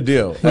nothing to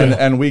do.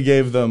 And we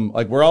gave them,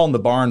 like, we're all in the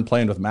barn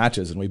playing with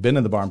matches, and we've been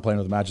in the barn playing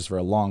with matches for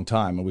a long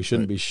time, and we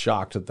shouldn't be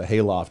shocked that the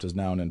hayloft is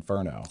now an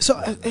inferno. So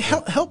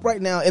help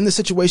right now in the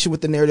situation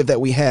with the narrative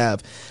that we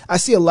have. I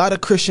see a lot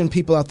of Christian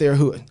people out there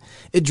who,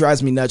 it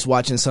drives me nuts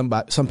watching some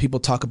people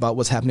talk about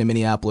what's happening in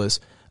Minneapolis,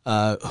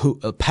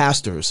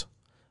 pastors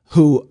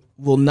who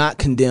will not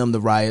condemn the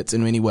riots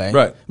in any way.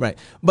 Right. Right.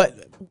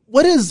 But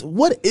what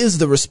is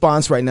the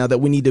response right now that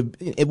we need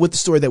to, with the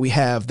story that we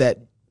have, that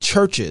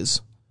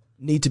churches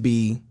need to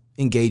be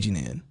engaging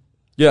in?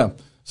 Yeah.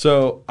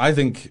 So I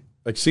think,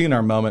 like, seeing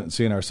our moment and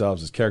seeing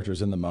ourselves as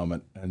characters in the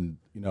moment and,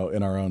 you know,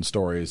 in our own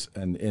stories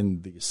and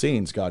in the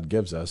scenes God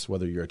gives us,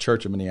 whether you're a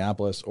church in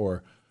Minneapolis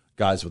or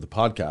guys with a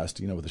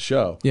podcast, you know, with a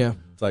show. Yeah.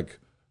 It's like,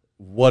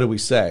 what do we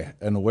say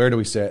and where do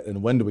we say it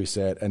and when do we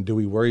say it and do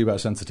we worry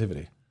about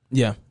sensitivity?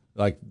 Yeah.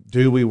 Like,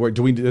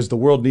 does the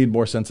world need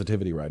more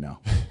sensitivity right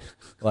now?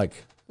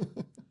 Like,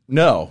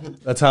 no,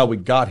 that's how we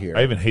got here.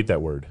 I even hate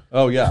that word.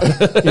 Oh yeah.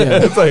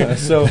 It's like,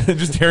 So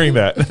just hearing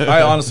that.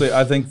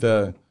 I think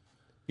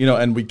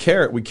and we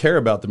care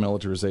about the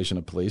militarization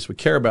of police. We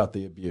care about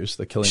the abuse,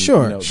 the killing,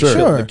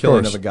 the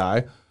killing of a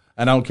guy.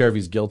 And I don't care if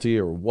he's guilty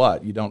or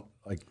what. You don't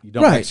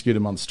execute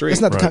him on the street.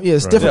 It's not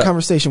it's a different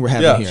conversation we're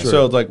having here.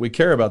 So like, we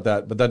care about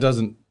that, but that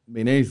doesn't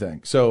mean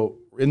anything. So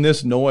in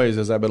this noise,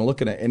 as I've been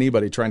looking at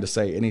anybody trying to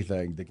say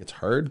anything that gets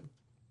heard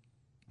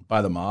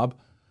by the mob,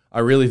 I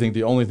really think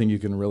the only thing you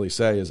can really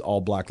say is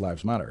all Black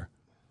Lives Matter.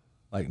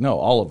 Like, no,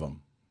 all of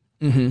them.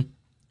 Mm-hmm.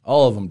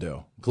 All of them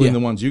do, including the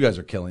ones you guys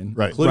are killing,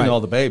 including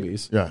all the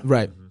babies. Yeah.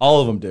 Right.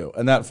 All of them do.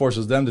 And that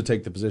forces them to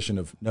take the position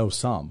of no,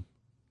 some.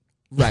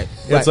 Right.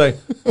 It's like,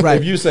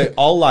 if you say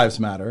all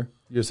lives matter,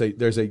 you say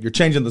you're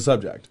changing the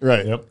subject.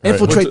 Right. Yep.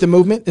 Infiltrate the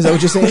movement. Is that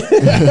what you're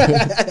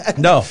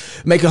saying? No.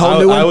 Make a whole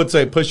new one? I would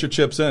say push your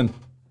chips in.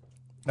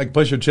 Like,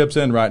 push your chips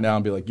in right now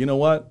and be like, you know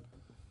what?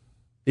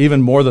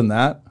 Even more than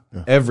that,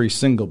 every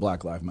single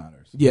Black Life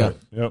matters. Yeah. Right.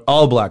 Yep.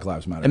 All Black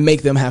Lives matter. And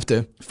make them have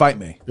to fight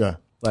me. Yeah.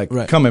 Like,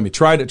 come at me.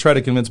 Try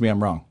to convince me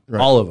I'm wrong. Right.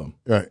 All of them.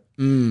 Right.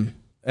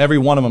 Every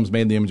one of them's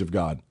made in the image of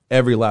God.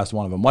 Every last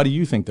one of them. Why do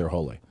you think they're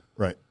holy?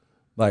 Right.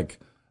 Like,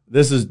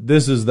 this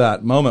is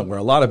that moment where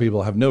a lot of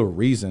people have no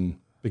reason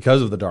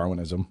because of the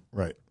Darwinism.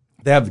 Right.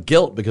 They have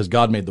guilt because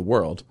God made the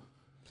world.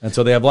 And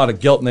so they have a lot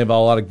of guilt, and they have a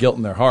lot of guilt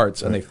in their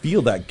hearts, and they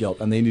feel that guilt,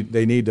 and they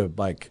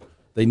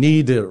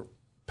need to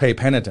pay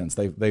penitence.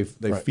 They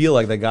feel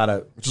like they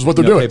gotta, which is what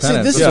they're doing. See,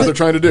 this is what they're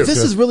trying to do. This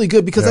is really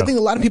good because I think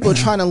a lot of people are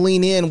trying to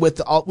lean in with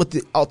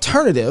the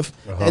alternative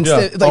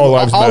instead, like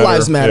all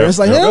lives matter. It's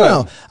like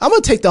no, I'm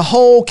going to take the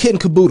whole kit and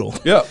caboodle.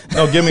 Yeah,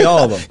 no, give me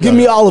all of them. Give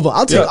me all of them.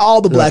 I'll take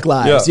all the Black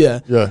lives.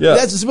 Yeah.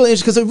 That's just really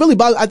interesting because it really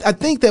bothers. I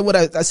think that what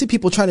I see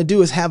people trying to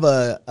do is have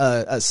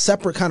a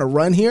separate kind of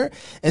run here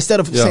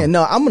instead of saying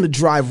no, I'm going to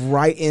drive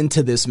right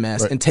into this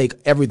mess and take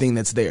everything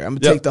that's there. I'm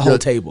going to take the whole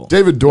table.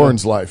 David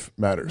Dorn's life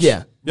matters.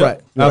 Yeah. Yep,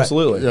 right.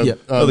 Absolutely. Yeah.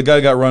 So the guy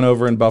got run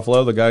over in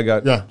Buffalo. The guy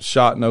got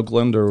shot in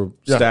Oakland or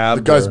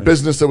stabbed. The guy's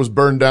business that was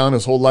burned down,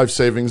 his whole life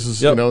savings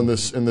is in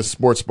this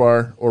sports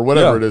bar or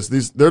whatever it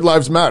is. Their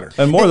lives matter.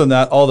 And more than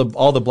that,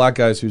 all the Black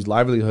guys whose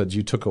livelihoods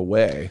you took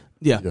away.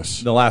 Yeah. Yes.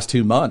 The last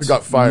 2 months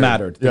got fired.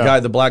 Mattered.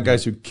 The Black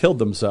guys who killed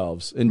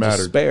themselves in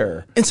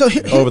despair and so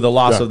over the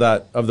loss of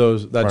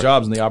those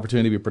jobs and the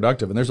opportunity to be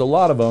productive. And there's a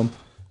lot of them,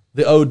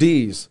 the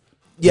ODs.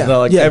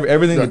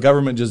 Everything the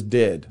government just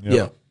did.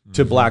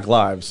 To Black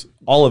lives.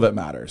 All of it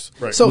matters.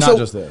 Right. So, not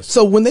just this.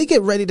 So when they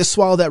get ready to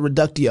swallow that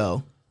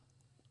reductio,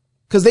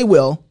 because they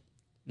will.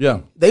 Yeah.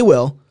 They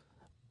will.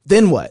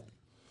 Then what?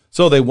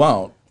 So they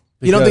won't.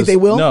 You don't think they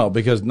will? No,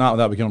 because not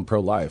without becoming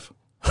pro-life.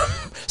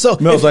 So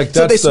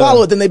so they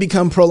swallow it, then they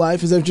become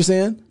pro-life. Is that what you're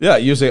saying? Yeah,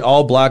 you say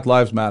all Black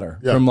lives matter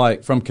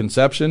from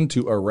conception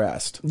to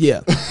arrest.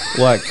 Yeah,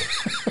 like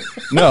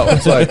no,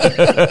 it's like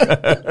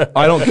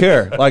I don't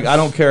care. Like I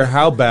don't care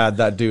how bad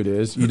that dude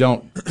is. You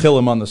don't kill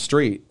him on the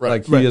street. Right.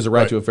 Like he has a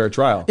right to a fair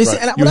trial.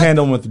 And you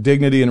handle him with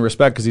dignity and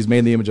respect because he's made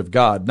in the image of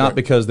God, not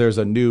because there's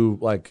a new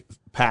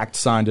pact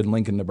signed in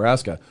Lincoln,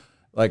 Nebraska.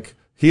 Like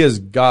he has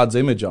God's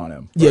image on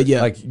him.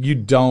 Yeah. Like you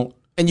don't.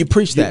 And you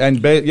preach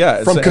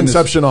that. From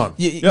conception on.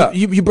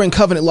 You bring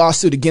covenant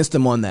lawsuit against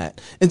them on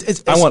that.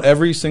 I want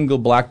every single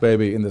Black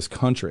baby in this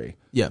country.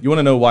 Yeah. You want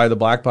to know why the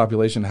Black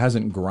population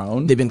hasn't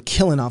grown? They've been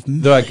killing off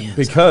millions.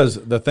 Because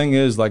the thing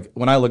is,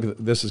 when I look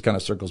at this, kind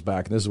of circles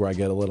back, and this is where I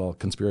get a little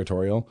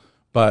conspiratorial.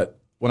 But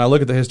when I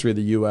look at the history of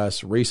the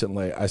U.S.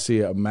 recently, I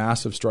see a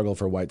massive struggle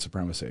for white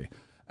supremacy.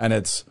 And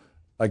it's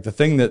like the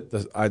thing that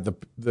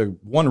the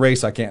one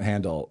race I can't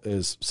handle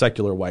is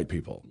secular white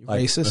people.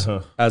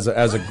 Racist?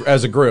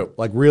 As a group.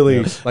 Like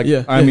really,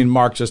 I mean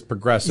Marxist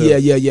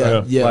progressive.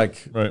 Yeah.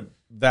 Like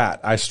that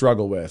I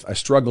struggle with. I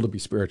struggle to be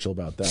spiritual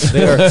about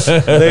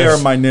that. They are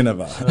my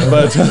Nineveh.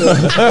 But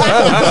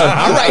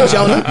all right,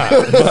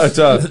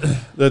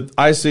 Jonah. But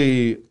I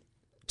see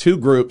two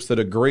groups that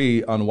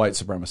agree on white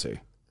supremacy.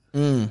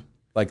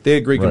 Like they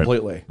agree Right.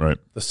 completely. Right.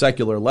 The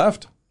secular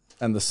left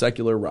and the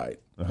secular right.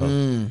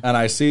 And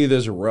I see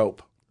this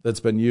rope that's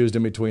been used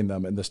in between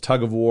them and this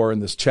tug of war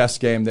and this chess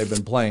game they've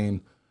been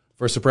playing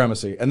for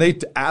supremacy. And they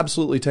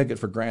absolutely take it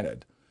for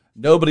granted.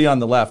 Nobody on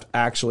the left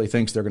actually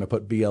thinks they're going to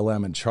put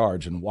BLM in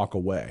charge and walk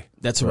away.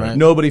 That's right.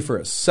 Nobody for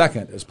a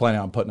second is planning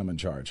on putting them in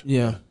charge.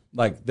 Yeah.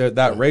 Like that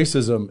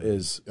racism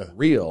is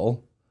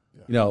real,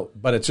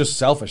 but it's just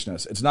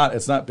selfishness. It's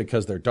not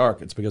because they're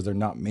dark. It's because they're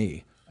not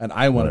me. And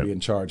I want to be in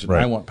charge and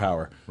I want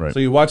power. Right. So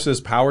you watch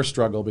this power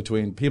struggle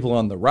between people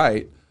on the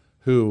right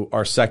who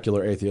are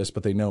secular atheists,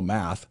 but they know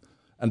math,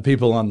 and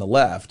people on the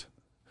left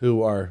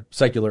who are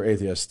secular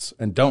atheists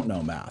and don't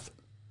know math.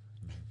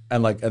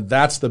 And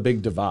that's the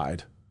big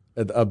divide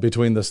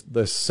between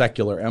this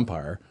secular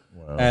empire.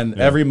 Wow. And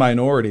every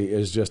minority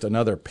is just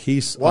another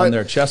piece on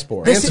their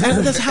chessboard. That's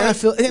how I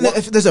feel. And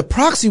if there's a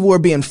proxy war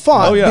being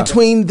fought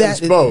between that.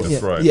 It's both.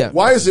 That's right. Yeah.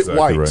 Why is it Exactly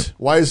white? right.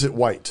 Why is it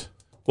white?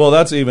 Well,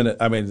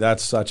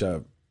 that's such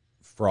a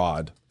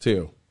fraud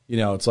too.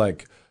 It's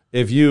like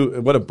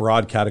what a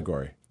broad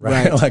category,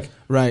 right? Right.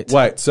 Right.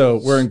 White. So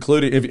we're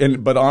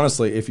including, but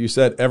honestly, if you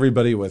said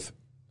everybody with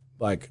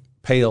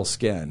pale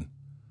skin,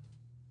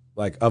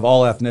 of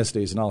all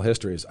ethnicities and all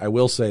histories, I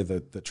will say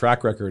that the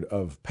track record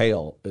of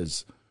pale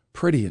is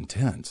pretty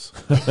intense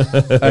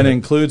and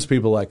includes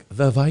people like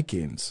the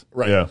Vikings,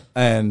 Right. Yeah.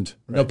 and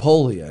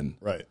Napoleon,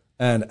 Right.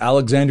 and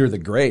Alexander the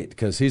Great,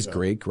 because he's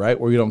Greek, right?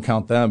 Where you don't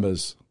count them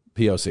as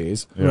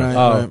POCs.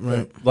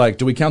 Right.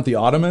 Do we count the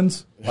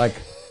Ottomans?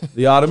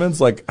 The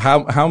Ottomans,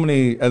 how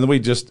many? And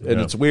then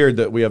it's weird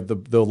that we have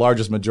the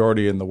largest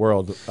majority in the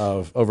world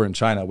over in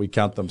China. We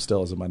count them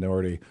still as a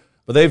minority.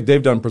 But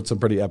they've done some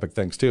pretty epic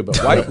things too. But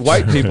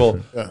white people,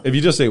 if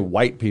you just say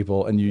white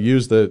people and you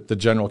use the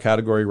general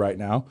category right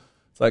now,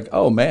 it's like,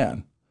 oh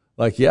man,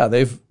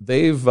 they've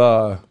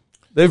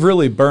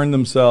really burned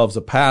themselves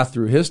a path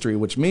through history.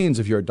 Which means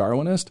if you're a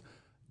Darwinist,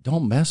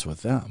 don't mess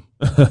with them.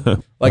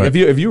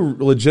 If you're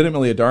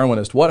legitimately a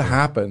Darwinist, what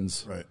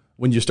happens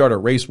when you start a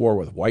race war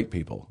with white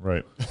people?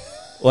 Right.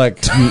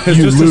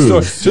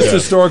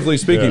 Historically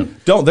speaking,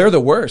 they're the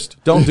worst.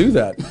 Don't do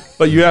that.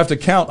 But you have to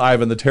count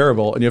Ivan the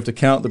Terrible, and you have to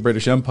count the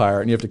British Empire,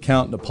 and you have to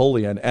count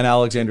Napoleon and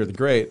Alexander the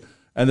Great,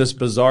 and this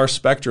bizarre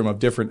spectrum of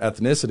different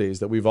ethnicities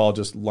that we've all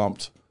just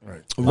lumped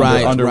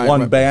under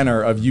one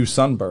banner of you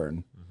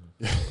sunburn.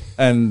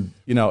 And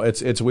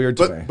it's weird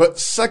to me. But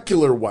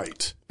secular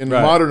white in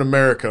modern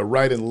America,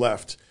 right and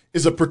left,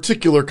 is a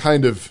particular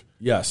kind of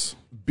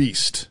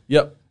beast.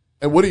 Yep.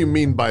 And what do you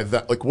mean by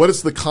that? What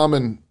is the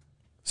common?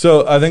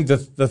 So I think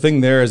the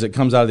thing there is it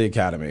comes out of the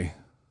academy.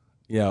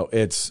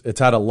 It's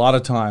had a lot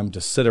of time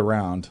to sit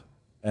around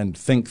and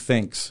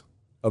thinks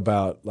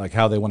about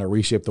how they want to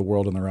reshape the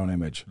world in their own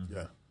image.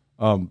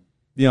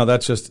 Yeah.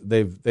 That's just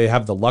they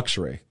have the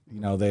luxury.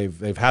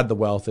 They've had the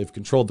wealth, they've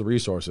controlled the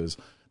resources,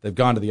 they've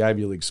gone to the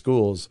Ivy League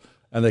schools,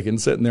 and they can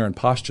sit in there and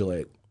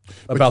postulate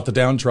about the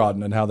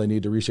downtrodden and how they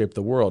need to reshape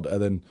the world,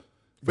 and then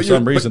for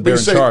some reason they're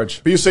in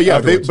charge. But you say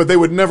they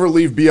would never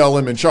leave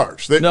BLM in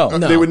charge. They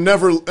would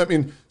never. I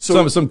mean,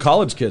 some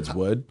college kids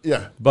would.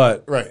 Yeah,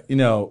 but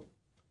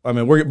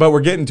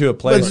we're getting to a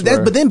place.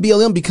 But then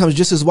BLM becomes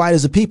just as white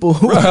as the people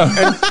who.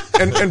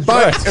 And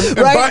by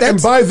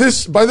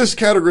this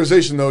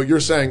categorization though, you're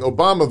saying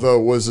Obama though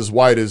was as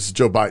white as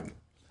Joe Biden.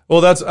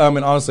 Well,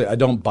 honestly, I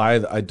don't buy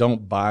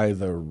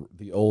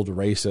the old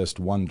racist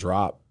one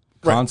drop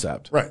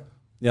concept. Right.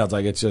 Yeah,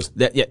 it's just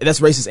that's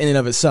racist in and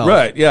of itself.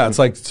 Right. Yeah,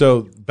 it's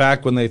so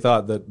back when they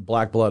thought that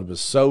black blood was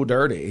so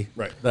dirty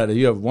that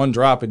you have one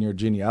drop in your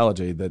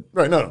genealogy that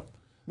No.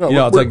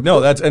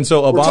 And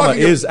so Obama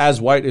is as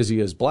white as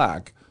he is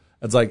black.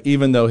 It's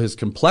even though his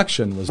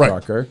complexion was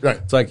darker,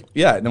 it's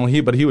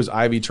but he was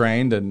Ivy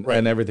trained and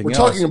everything else.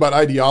 We're talking about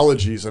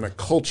ideologies and a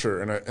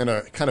culture and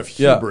a kind of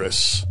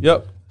hubris.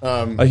 Yep.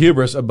 A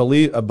hubris, a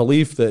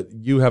belief that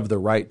you have the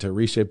right to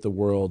reshape the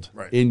world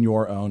in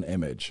your own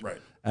image. Right.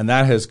 And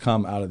that has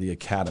come out of the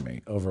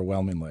academy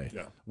overwhelmingly,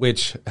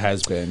 which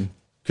has been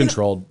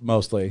controlled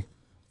mostly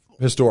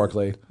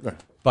historically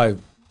by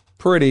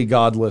pretty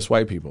godless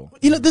white people.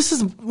 This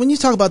is when you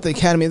talk about the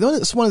academy.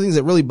 It's one of the things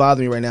that really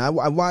bother me right now.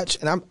 I watch,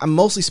 and I'm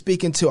mostly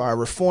speaking to our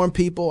reform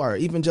people, our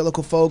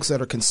evangelical folks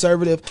that are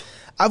conservative.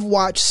 I've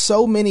watched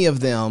so many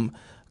of them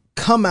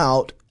come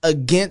out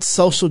against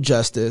social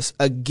justice,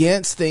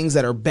 against things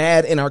that are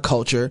bad in our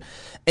culture,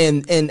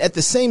 and at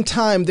the same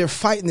time they're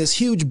fighting this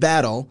huge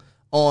battle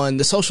on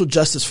the social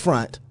justice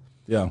front.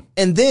 Yeah.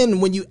 And then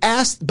when you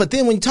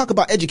talk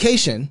about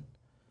education,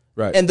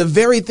 and the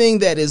very thing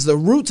that is the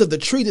roots of the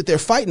tree that they're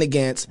fighting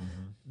against,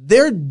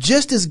 they're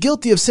just as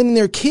guilty of sending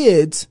their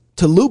kids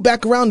to loop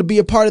back around to be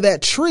a part of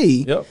that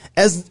tree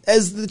as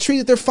the tree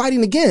that they're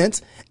fighting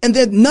against. And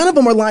then none of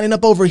them are lining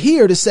up over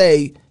here to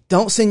say,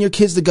 don't send your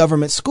kids to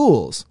government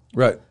schools.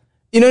 Right.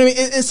 You know what I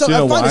mean? And so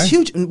I find this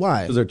huge.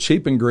 Why? Because they're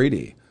cheap and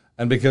greedy.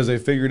 And because they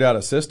figured out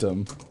a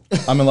system.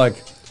 Well,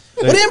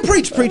 then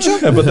preach, preacher.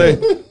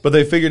 But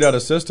they figured out a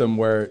system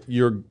where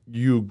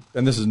you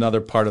and this is another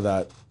part of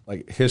that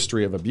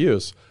history of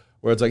abuse,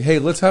 where it's hey,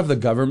 let's have the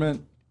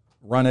government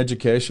run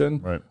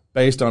education,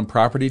 based on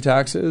property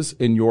taxes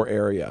in your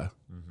area.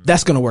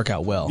 That's going to work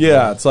out well.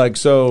 Yeah, it's like,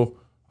 so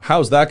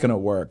how's that going to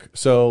work?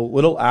 So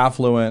little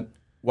affluent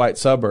white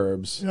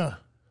suburbs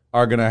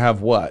are going to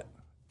have what?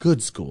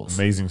 Good schools.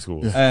 Amazing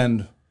schools.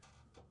 And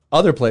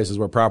other places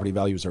where property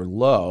values are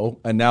low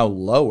and now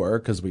lower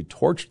because we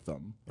torched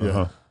them.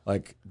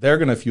 Like, they're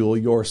going to fuel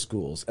your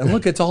schools. And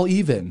look, it's all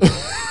even.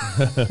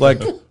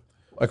 like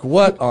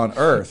what on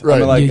earth? Right. I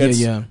mean,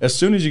 like, as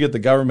soon as you get the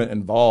government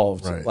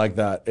involved like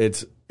that,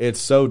 it's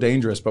so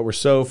dangerous, but we're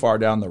so far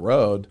down the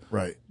road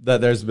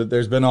that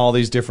there's been all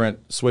these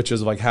different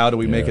switches of like, how do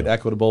we make it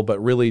equitable,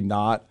 but really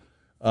not,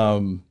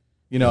 and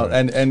you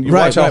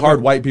watch how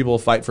hard white people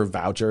fight for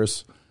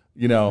vouchers,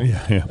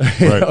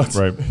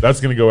 Right. That's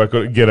going to go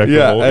get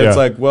equitable. Yeah, it's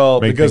like, well,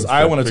 Make because things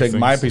I fit, want to fix take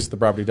my things. piece of the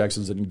property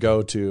taxes and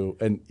go to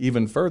an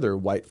even further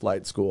white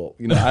flight school.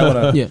 I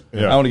want to,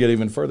 I want to get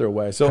even further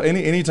away. So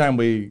anytime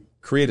we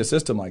create a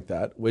system like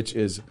that, which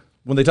is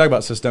when they talk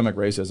about systemic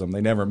racism,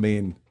 they never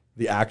mean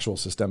the actual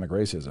systemic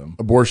racism.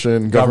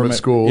 Abortion, government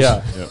schools.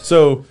 Yeah.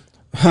 So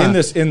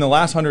in the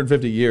last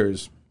 150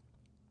 years,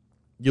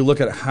 you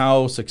look at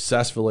how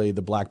successfully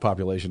the black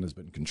population has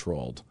been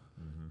controlled.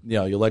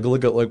 You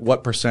look at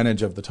what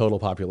percentage of the total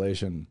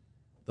population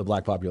the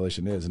black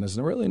population is, and it's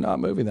really not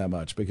moving that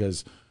much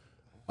because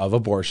of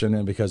abortion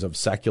and because of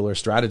secular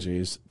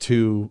strategies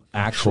to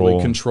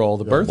actually control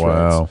the birth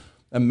rates.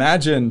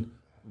 Imagine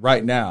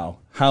right now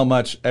how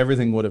much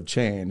everything would have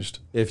changed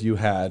if you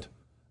had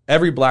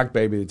every black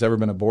baby that's ever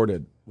been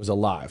aborted was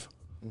alive.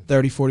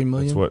 30, 40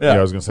 million? That's what, I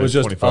was going to say. It was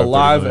just 25,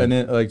 alive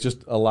and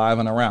just alive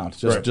and around.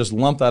 Just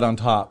lump that on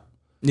top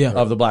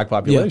of the black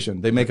population.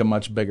 They make a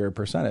much bigger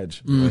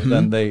percentage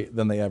than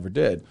they ever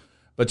did.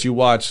 But you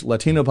watch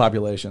Latino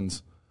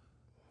populations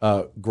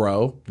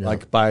grow,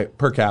 like by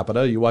per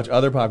capita. You watch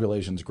other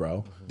populations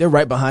grow. They're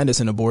right behind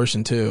us in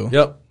abortion too.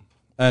 Yep.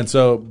 And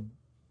so,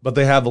 but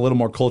they have a little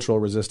more cultural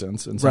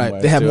resistance in some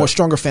ways. They have more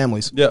stronger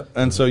families. Yeah.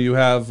 And so you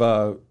have,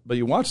 but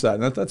you watch that,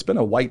 and that's been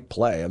a white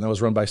play, and that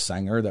was run by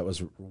Sanger. That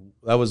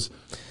was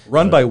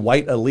run by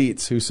white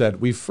elites who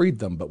said, "We've freed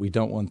them, but we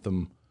don't want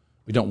them.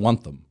 We don't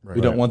want them. We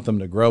don't want them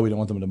to grow. We don't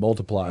want them to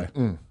multiply."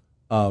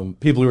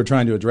 People who are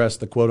trying to address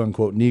the quote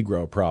unquote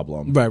Negro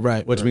problem,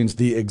 which means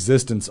the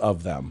existence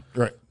of them,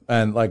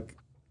 and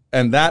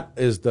that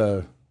is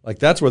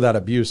that's where that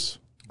abuse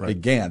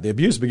began. The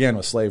abuse began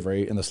with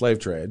slavery and the slave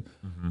trade,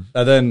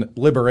 and then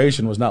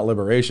liberation was not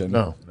liberation.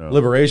 No.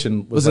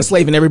 Liberation was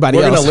enslaving everybody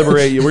else. We're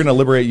going to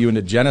liberate you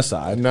into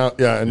genocide. Now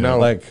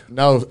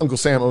Uncle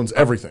Sam owns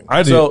everything.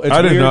 I do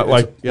not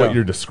like what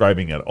you're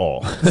describing at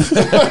all.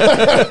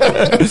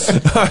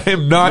 I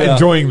am not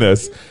enjoying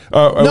this.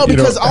 No,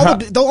 because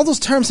all those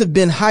terms have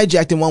been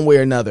hijacked in one way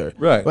or another.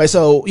 Right.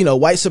 So,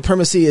 white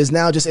supremacy is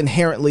now just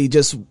inherently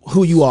just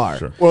who you are.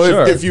 Sure.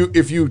 Well,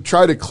 if you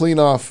try to clean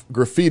off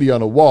graffiti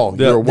on a wall,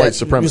 you're a white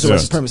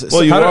supremacist.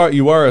 Well,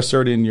 you are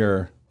asserting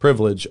your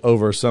privilege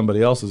over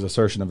somebody else's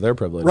assertion of their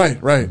privilege.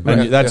 Right.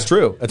 And that's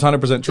true. It's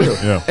 100% true.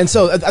 And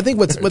so I think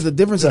what the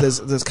difference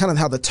is kind of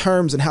how the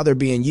terms and how they're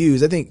being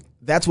used. I think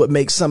that's what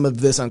makes some of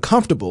this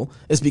uncomfortable,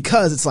 is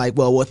because it's like,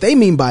 well, what they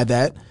mean by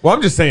that. Well,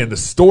 I'm just saying the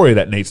story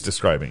that Nate's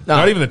describing,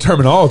 not even the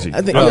terminology.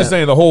 I'm just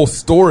saying the whole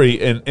story,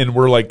 and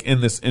we're like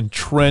in this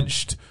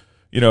entrenched,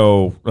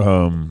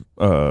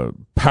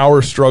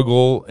 power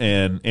struggle,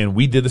 and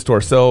we did this to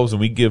ourselves, and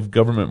we give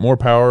government more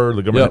power.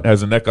 The government has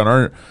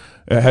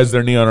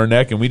their knee on our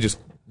neck, and we just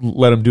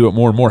let them do it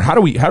more and more. How do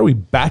we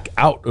back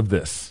out of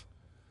this?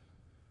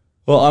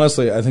 Well,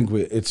 honestly, I think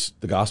it's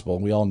the gospel.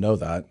 We all know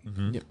that,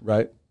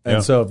 right?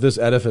 And so if this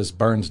edifice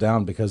burns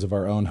down because of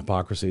our own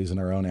hypocrisies and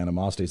our own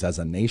animosities as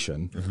a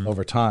nation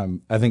over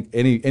time, I think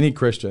any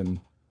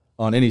Christian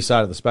on any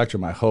side of the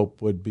spectrum, I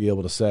hope, would be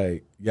able to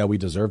say, yeah, we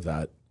deserve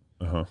that.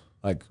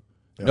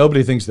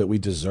 Nobody thinks that we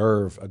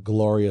deserve a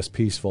glorious,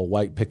 peaceful,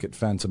 white picket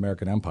fence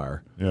American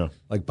empire. Yeah.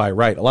 Like by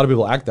right. A lot of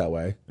people act that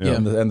way. Yeah.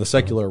 And the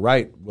secular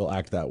right will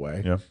act that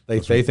way. Yeah.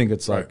 They think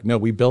it's like, no,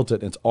 we built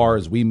it, it's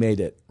ours, we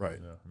made it. Right.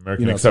 Yeah.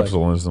 American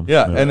exceptionalism.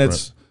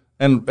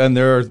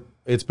 And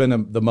it's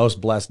been the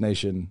most blessed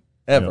nation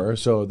ever. Yeah.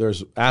 So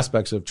there's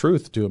aspects of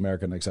truth to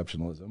American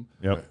exceptionalism.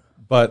 Yep.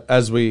 But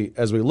as we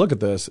look at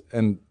this,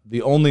 and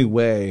the only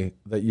way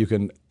that you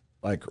can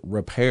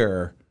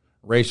repair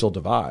racial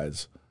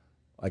divides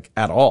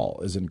at all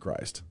is in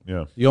Christ.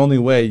 Yeah. The only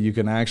way you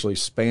can actually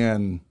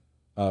span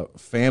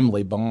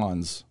family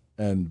bonds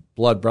and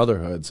blood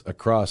brotherhoods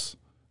across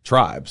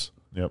tribes.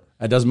 Yep.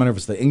 It doesn't matter if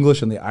it's the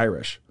English and the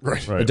Irish.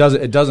 Right. It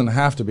doesn't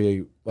have to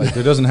be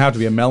there doesn't have to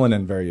be a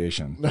melanin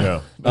variation.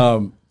 Yeah.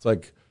 It's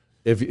like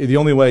if the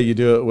only way you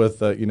do it with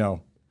the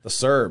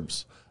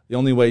Serbs, the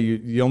only way you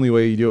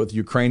do it with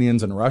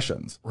Ukrainians and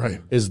Russians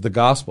is the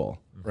gospel.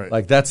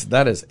 Right.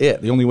 that is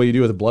it. The only way you do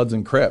it with the Bloods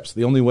and Crips.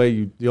 The only way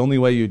you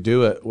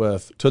do it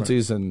with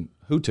Tutsis and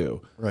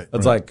Hutu. Right.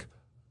 It's like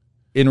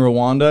in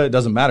Rwanda, it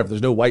doesn't matter if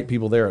there's no white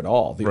people there at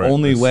all. The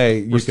only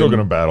way we're still going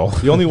to battle.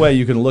 The only way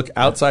you can look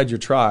outside your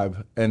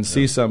tribe and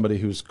see somebody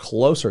who's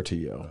closer to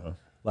you.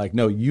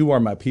 No, you are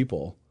my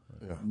people.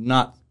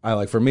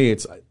 Yeah. For me,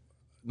 it's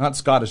not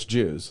Scottish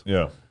Jews.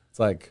 Yeah.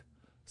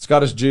 It's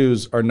Scottish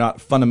Jews are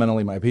not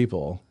fundamentally my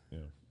people,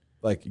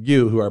 like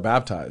you who are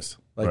baptized.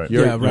 Like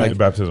right.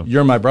 Baptism.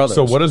 You're my brother.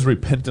 So what does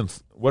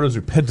repentance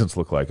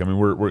look like? I mean,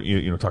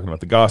 we're talking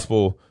about the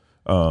gospel.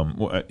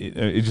 I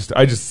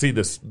just see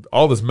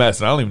all this mess,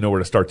 and I don't even know where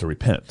to start to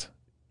repent.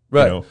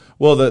 Right. You know?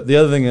 Well, the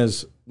other thing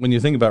is when you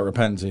think about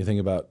repentance, and you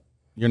think about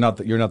you're not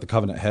the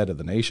covenant head of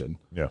the nation.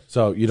 Yeah.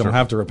 So you don't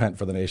have to repent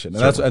for the nation,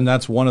 and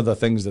that's one of the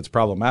things that's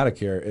problematic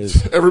here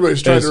is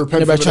everybody's trying to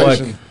repent for the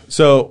nation.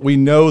 So we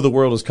know the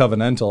world is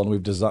covenantal, and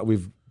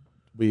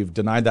we've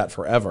denied that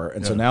forever,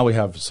 and so now we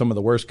have some of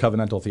the worst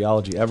covenantal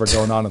theology ever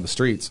going on in the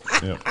streets,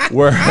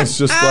 where it's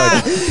just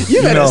like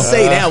you better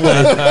say that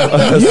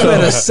one. You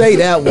better say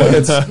that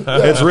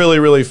one. It's really,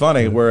 really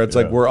funny where it's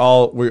like we're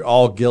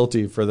all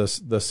guilty for the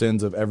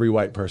sins of every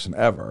white person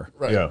ever,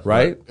 right? Yeah.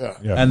 Right?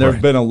 Yeah. And there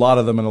have been a lot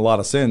of them and a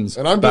lot of sins.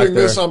 And I'm doing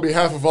this on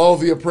behalf of all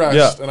the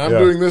oppressed, and I'm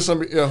doing this on.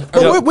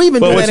 But we've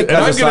been doing it. And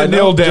I'm going to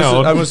nail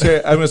down. I'm going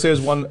to say as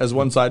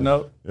one side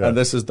note, and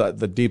this is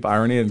the deep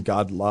irony, and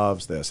God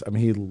loves this. I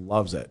mean, He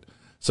loves it.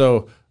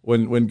 So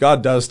when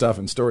God does stuff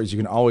in stories, you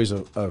can always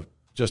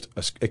just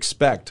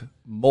expect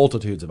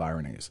multitudes of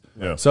ironies.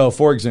 Yeah. So,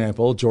 for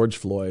example, George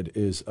Floyd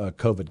is a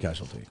COVID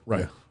casualty.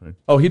 Right.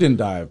 Oh, he didn't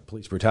die of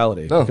police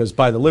brutality because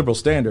by the liberal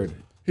standard,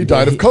 he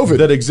died of COVID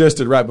that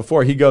existed right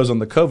before. He goes on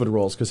the COVID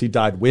rules because he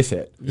died with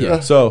it.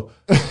 Yeah. So,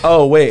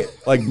 oh wait,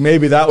 like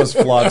maybe that was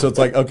flawed. So it's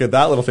like, okay,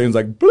 that little thing's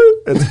like,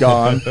 bloop, it's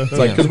gone. It's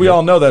like because we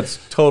all know that's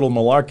total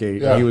malarkey.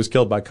 Yeah. He was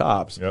killed by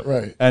cops. Yep.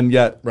 Right. And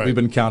yet we've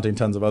been counting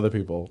tons of other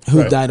people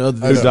who died.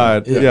 Who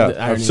died?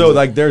 Yeah. So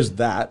like, there's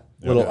that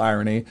little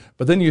irony.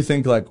 But then you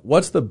think like,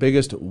 what's the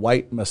biggest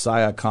white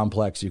messiah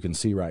complex you can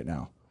see right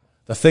now?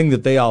 The thing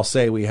that they all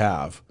say we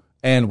have,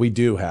 and we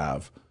do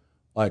have,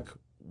 like.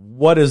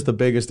 What is the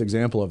biggest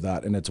example of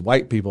that? And it's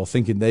white people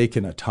thinking they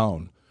can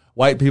atone.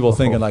 White people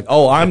thinking like,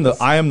 "Oh, I am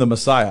the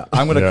Messiah.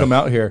 I'm going to come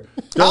out here.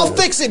 I'll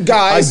fix it,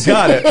 guys. I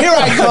got it. Here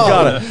I come. I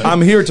got it.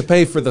 I'm here to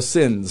pay for the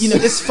sins." You know,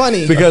 it's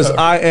funny because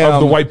I am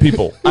of the white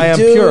people. I am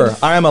pure.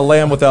 I am a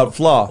lamb without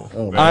flaw.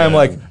 I am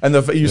like, and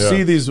you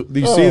see these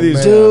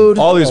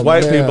all these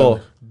white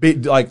people be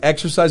like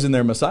exercising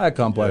their Messiah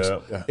complex.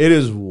 Yeah. It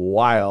is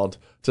wild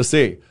to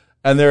see.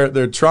 And they're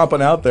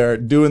tromping out there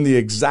doing the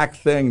exact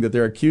thing that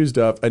they're accused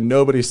of, and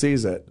nobody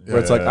sees it. Where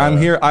it's like, I'm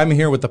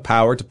here with the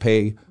power to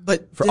pay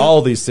for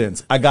all these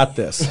sins. I got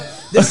this.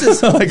 This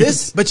is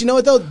this. But you know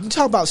what though? You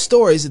talk about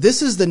stories.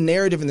 This is the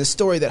narrative and the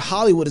story that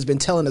Hollywood has been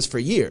telling us for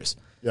years.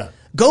 Yeah.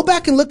 Go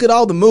back and look at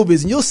all the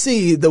movies, and you'll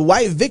see the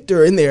white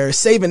victor in there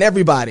saving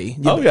everybody.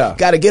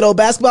 Got a ghetto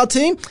basketball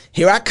team?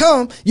 Here I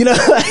come. You know,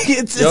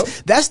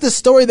 that's the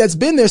story that's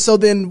been there. So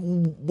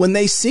then when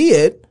they see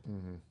it.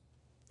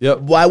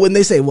 Why wouldn't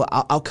they say, well,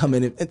 I'll come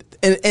in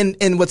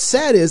and what's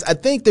sad is I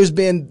think there's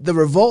been the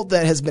revolt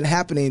that has been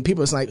happening.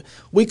 People are like,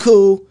 we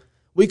cool.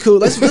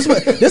 This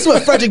is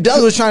what Frederick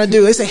Douglass was trying to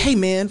do. They say, hey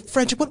man,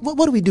 Frederick,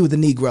 what do we do with the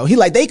Negro? He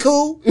like, they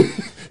cool.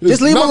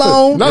 Just leave them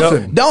alone.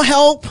 Nothing. Don't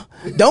help.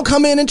 Don't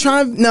come in and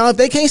try. No, if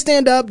they can't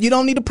stand up, you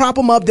don't need to prop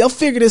them up. They'll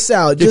figure this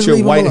out. Get just your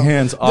leave white them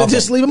hands off.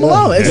 Just leave them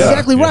alone. That's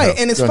exactly right.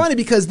 Yeah. And it's funny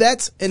because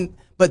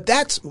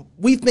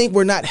we think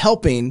we're not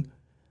helping.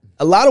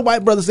 A lot of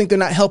white brothers think they're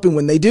not helping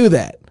when they do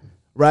that.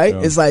 Right?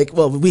 It's like,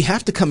 well, we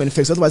have to come in and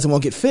fix it, otherwise it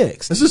won't get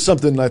fixed. This is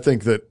something I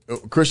think that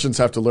Christians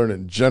have to learn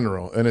in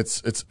general, and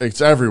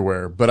it's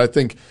everywhere. But I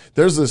think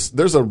there's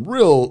a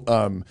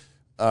real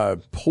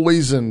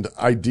poisoned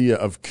idea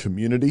of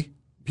community.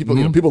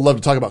 People love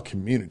to talk about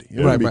community.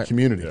 You know, be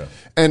community. Yeah.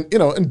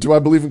 And do I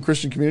believe in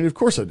Christian community? Of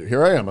course I do.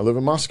 Here I am. I live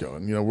in Moscow,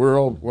 and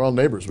we're all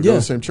neighbors. We go to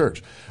the same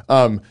church.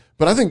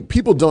 But I think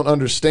people don't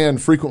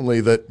understand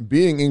frequently that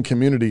being in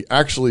community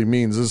actually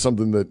means, this is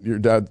something that your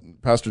dad,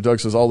 Pastor Doug,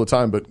 says all the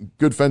time, but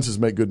good fences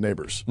make good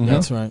neighbors. Mm-hmm.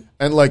 That's right.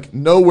 And like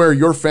know where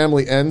your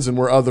family ends and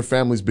where other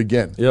families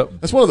begin. Yep.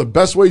 That's one of the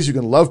best ways you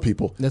can love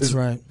people. That's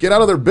right. Get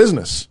out of their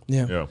business.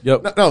 Yeah.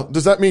 Yep. Now,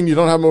 does that mean you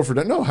don't have them over for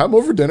dinner? No, have them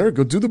over for dinner.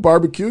 Go do the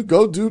barbecue.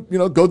 Go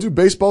do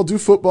baseball, do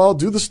football,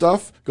 do the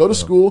stuff, go to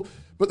school.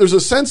 But there's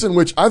a sense in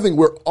which I think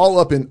we're all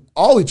up in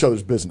all each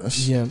other's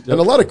business. Yeah. And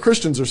a lot of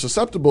Christians are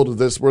susceptible to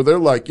this where they're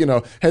like,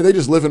 hey, they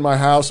just live in my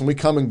house and we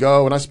come and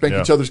go and I spank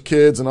each other's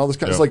kids and all this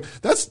kind of stuff. It's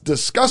like, that's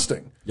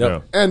disgusting.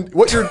 Yep. And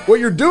what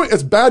you're doing,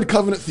 it's bad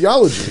covenant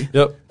theology.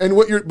 Yep. And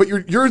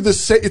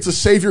it's a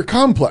savior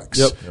complex.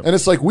 Yep. And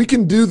it's like, we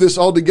can do this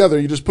all together.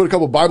 You just put a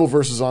couple Bible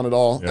verses on it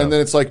all. And then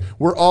it's like,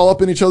 we're all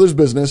up in each other's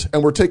business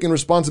and we're taking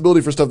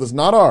responsibility for stuff that's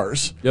not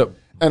ours. Yep.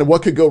 And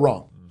what could go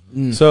wrong?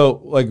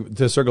 So, like,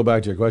 to circle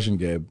back to your question,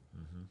 Gabe,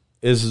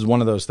 this is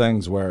one of those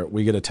things where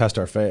we get to test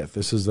our faith.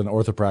 This is an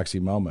orthopraxy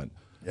moment.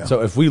 Yeah.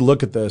 So if we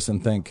look at this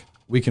and think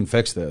we can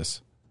fix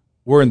this,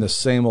 we're in the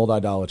same old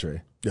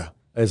idolatry. Yeah.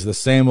 It's the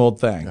same old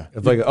thing. Yeah.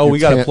 If we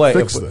got to play.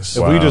 Fix this.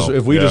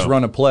 If we just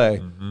run a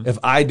play, if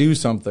I do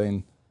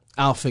something,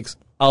 I'll fix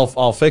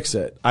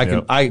it. I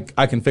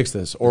can fix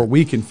this, or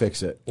we can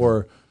fix it,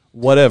 or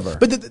whatever.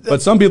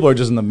 But some people are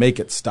just in the make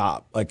it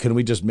stop. Like, can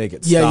we just make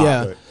it stop?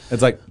 Yeah.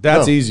 It's like,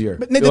 that's easier.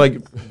 But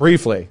like,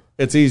 briefly,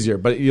 it's easier.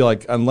 But you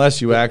like,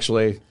 unless you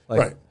actually like.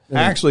 Right.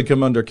 actually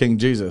come under King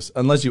Jesus,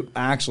 unless you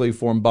actually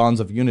form bonds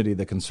of unity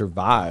that can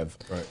survive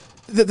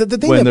The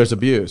thing when that there's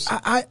abuse.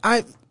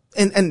 I'm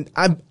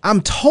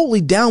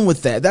totally down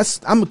with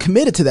that. I'm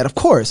committed to that, of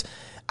course.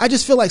 I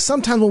just feel like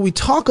sometimes when we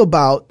talk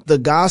about the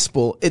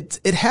gospel,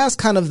 it has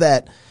kind of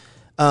that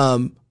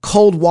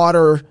cold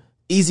water,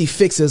 easy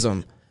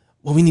fixism.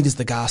 What we need is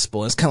the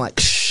gospel. It's kind of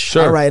like,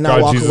 all right, and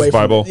I walk Jesus, away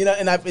from Bible.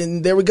 it.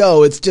 And there we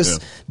go. It's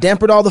just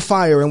dampened all the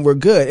fire, and we're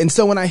good. And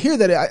so when I hear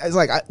that, it's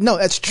like, no,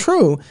 that's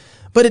true,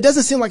 but it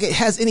doesn't seem like it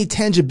has any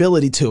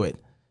tangibility to it.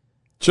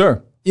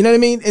 Sure. You know what I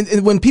mean?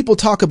 And when people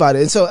talk about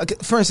it, and so,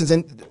 for instance,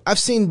 and I've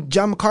seen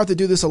John MacArthur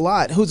do this a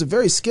lot, who's a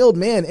very skilled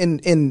man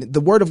in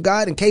the Word of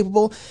God and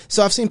capable.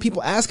 So I've seen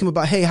people ask him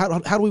about, hey, how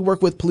do we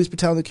work with police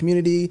brutality in the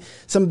community?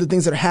 Some of the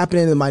things that are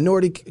happening in the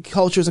minority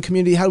cultures and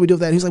community, how do we do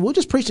that? He's like, we'll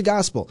just preach the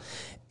gospel.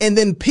 And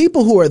then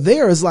people who are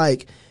there is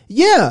like,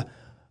 yeah,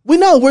 we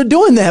know we're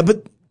doing that,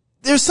 but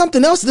there's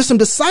something else. There's some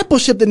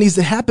discipleship that needs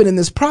to happen in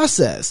this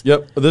process.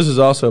 Yep. But this is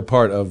also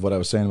part of what I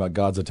was saying about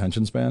God's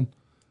attention span.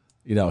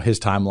 You know, his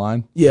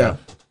timeline. Yeah.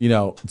 You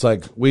know, it's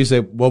like we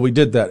say, well, we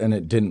did that and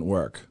it didn't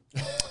work.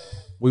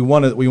 we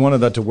wanted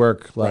that to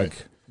work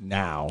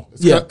now.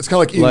 It's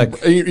kind of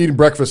like eating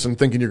breakfast and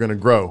thinking you're going to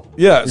grow.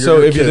 Yeah.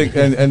 So if you think,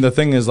 and the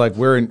thing is, like,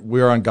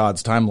 we're on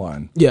God's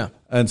timeline. Yeah.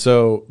 And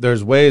so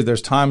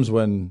there's times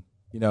when,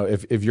 you know,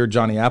 if you're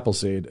Johnny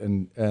Appleseed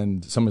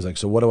and somebody's like,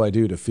 so what do I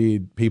do to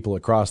feed people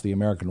across the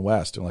American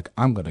West? And like,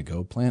 I'm going to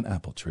go plant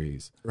apple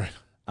trees. Right.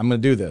 I'm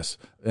going to do this.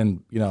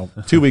 And, you know,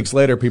 2 weeks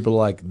later, people are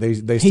like, they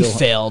still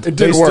failed. It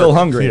they're didn't work. still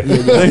hungry.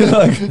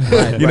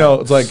 You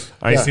know, it's like,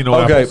 I see no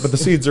okay, apples. but the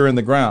seeds are in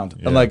the ground.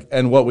 Yeah.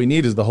 And what we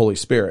need is the Holy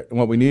Spirit. And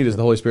what we need is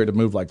the Holy Spirit to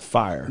move like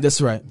fire.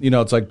 That's right. You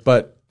know, it's like,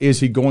 but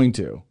is he going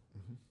to?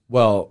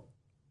 Well,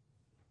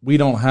 we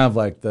don't have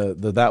like the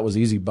that was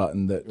easy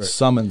button that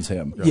summons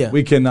him. Yeah.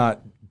 We cannot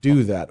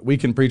do that. We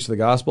can preach the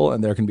gospel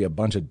and there can be a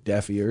bunch of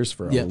deaf ears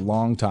for a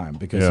long time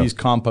because he's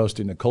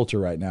composting a culture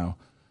right now.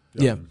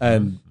 Yeah.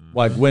 And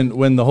like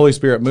when the Holy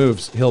Spirit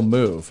moves, he'll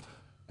move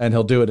and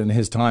he'll do it in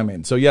his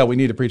timing. So yeah, we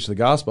need to preach the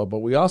gospel, but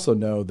we also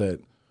know that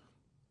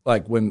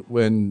like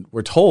when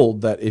we're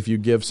told that if you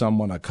give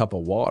someone a cup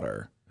of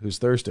water who's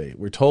thirsty,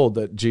 we're told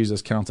that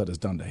Jesus counts that as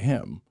done to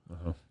him.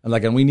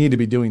 And we need to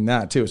be doing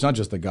that too. It's not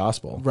just the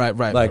gospel. Right.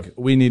 Like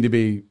we need to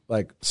be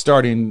like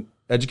starting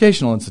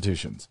educational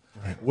institutions.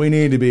 Right. We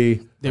need to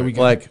be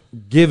like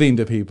giving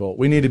to people.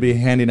 We need to be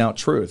handing out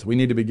truth. We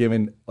need to be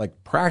giving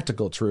like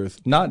practical truth,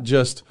 not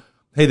just,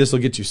 hey, this will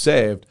get you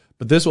saved,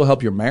 but this will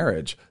help your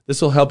marriage.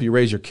 This will help you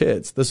raise your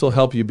kids. This will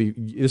help you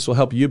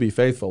be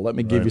faithful. Let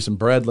me give you some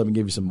bread. Let me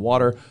give you some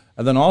water.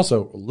 And then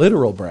also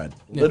literal bread,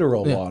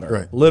 literal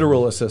water,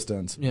 literal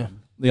assistance. Yeah.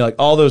 You know, like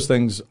all those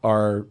things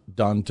are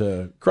done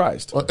to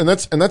Christ. Well, and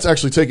that's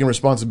actually taking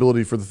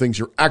responsibility for the things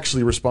you're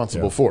actually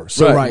responsible for.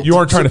 So you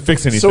aren't trying to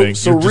fix anything.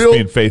 So you're just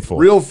being faithful.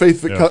 Real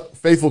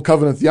faithful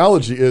covenant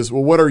theology is,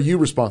 well, what are you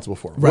responsible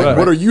for? Right.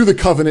 What are you the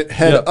covenant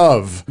head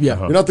of? Yeah.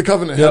 You're not the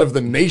covenant head of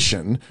the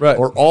nation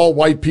or all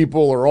white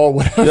people or all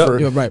whatever.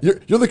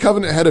 You're the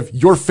covenant head of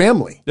your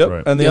family. Yep.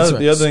 Right. And the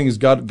other thing is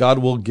God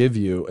will give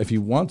you, if he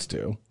wants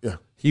to,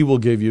 he will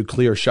give you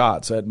clear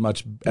shots at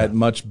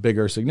much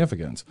bigger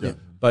significance. Yeah.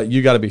 But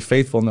you got to be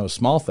faithful in those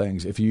small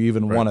things if you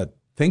even want to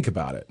think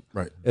about it.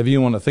 Right. If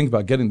you want to think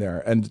about getting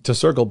there. And to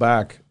circle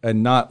back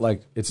and not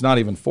like it's not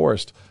even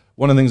forced,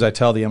 one of the things I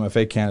tell the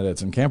MFA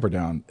candidates in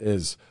Camperdown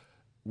is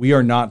we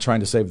are not trying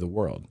to save the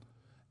world.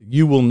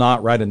 You will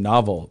not write a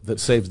novel that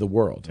saves the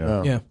world.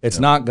 It's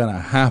not going to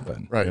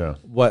happen. Right.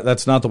 Yeah.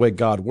 That's not the way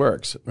God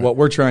works. Right. What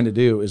we're trying to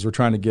do is we're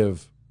trying to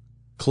give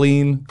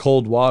clean,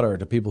 cold water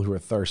to people who are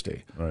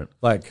thirsty. Right.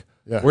 Like,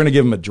 we're going to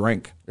give them a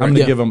drink. I'm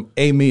going to give them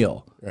a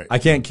meal. Right. I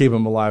can't keep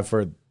them alive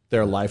for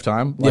their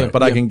lifetime,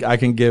 but I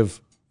can give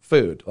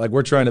food. Like,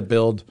 we're trying to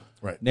build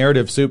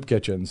narrative soup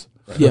kitchens.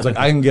 Right. It's like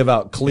I can give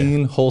out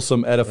clean,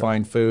 wholesome,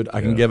 edifying food.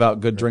 I can give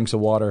out good drinks of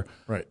water.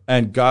 Right.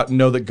 And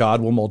know that God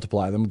will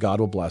multiply them.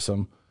 God will bless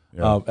them.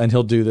 And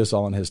he'll do this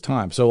all in his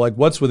time. So, like,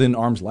 what's within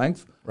arm's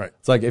length? Right.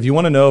 It's like, if you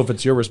want to know if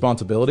it's your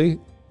responsibility,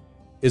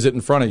 is it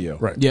in front of you?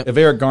 Right. Yep. If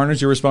Eric Garner's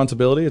your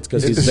responsibility, it's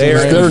because he's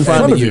there in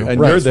front of you. And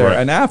you're there.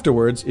 And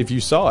afterwards, if you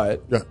saw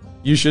it,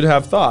 you should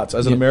have thoughts.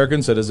 As an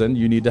American citizen,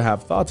 you need to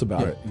have thoughts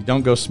about it. You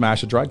don't go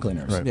smash a dry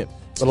cleaners. Right.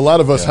 But a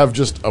lot of us have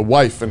just a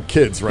wife and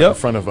kids in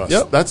front of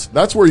us.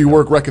 That's where you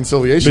work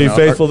reconciliation. Be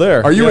faithful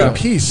there. Are you at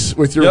peace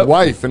with your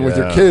wife and with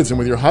your kids and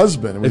with your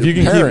husband and with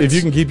your parents? If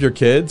you can keep your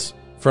kids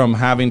from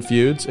having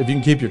feuds, if you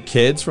can keep your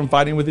kids from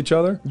fighting with each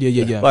other,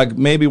 like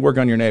maybe work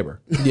on your neighbor.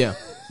 Yeah.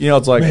 You know,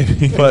 it's like,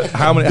 but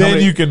how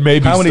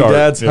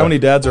many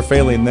dads are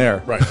failing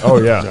there? Right.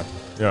 Oh yeah.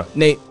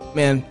 Nate,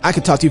 man, I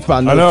could talk to you for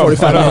about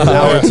 45 minutes, an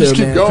hour or two,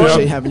 man.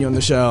 Appreciate having you on the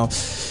show.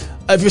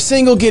 If you're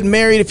single, get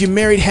married. If you're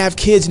married, have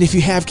kids. And if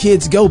you have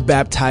kids, go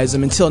baptize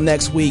them. Until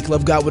next week,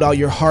 love God with all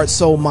your heart,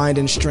 soul, mind,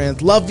 and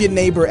strength. Love your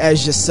neighbor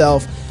as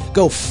yourself.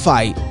 Go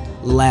fight,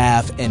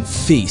 laugh, and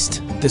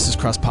feast. This is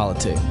Cross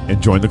Politics.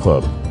 And join the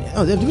club. Yeah.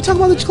 Oh, did we talk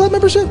about the club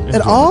membership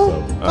at all?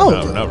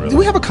 No, not really. Do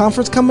we have a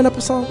conference coming up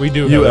or something? We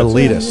do. You have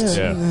elitist.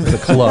 Yeah. The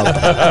club.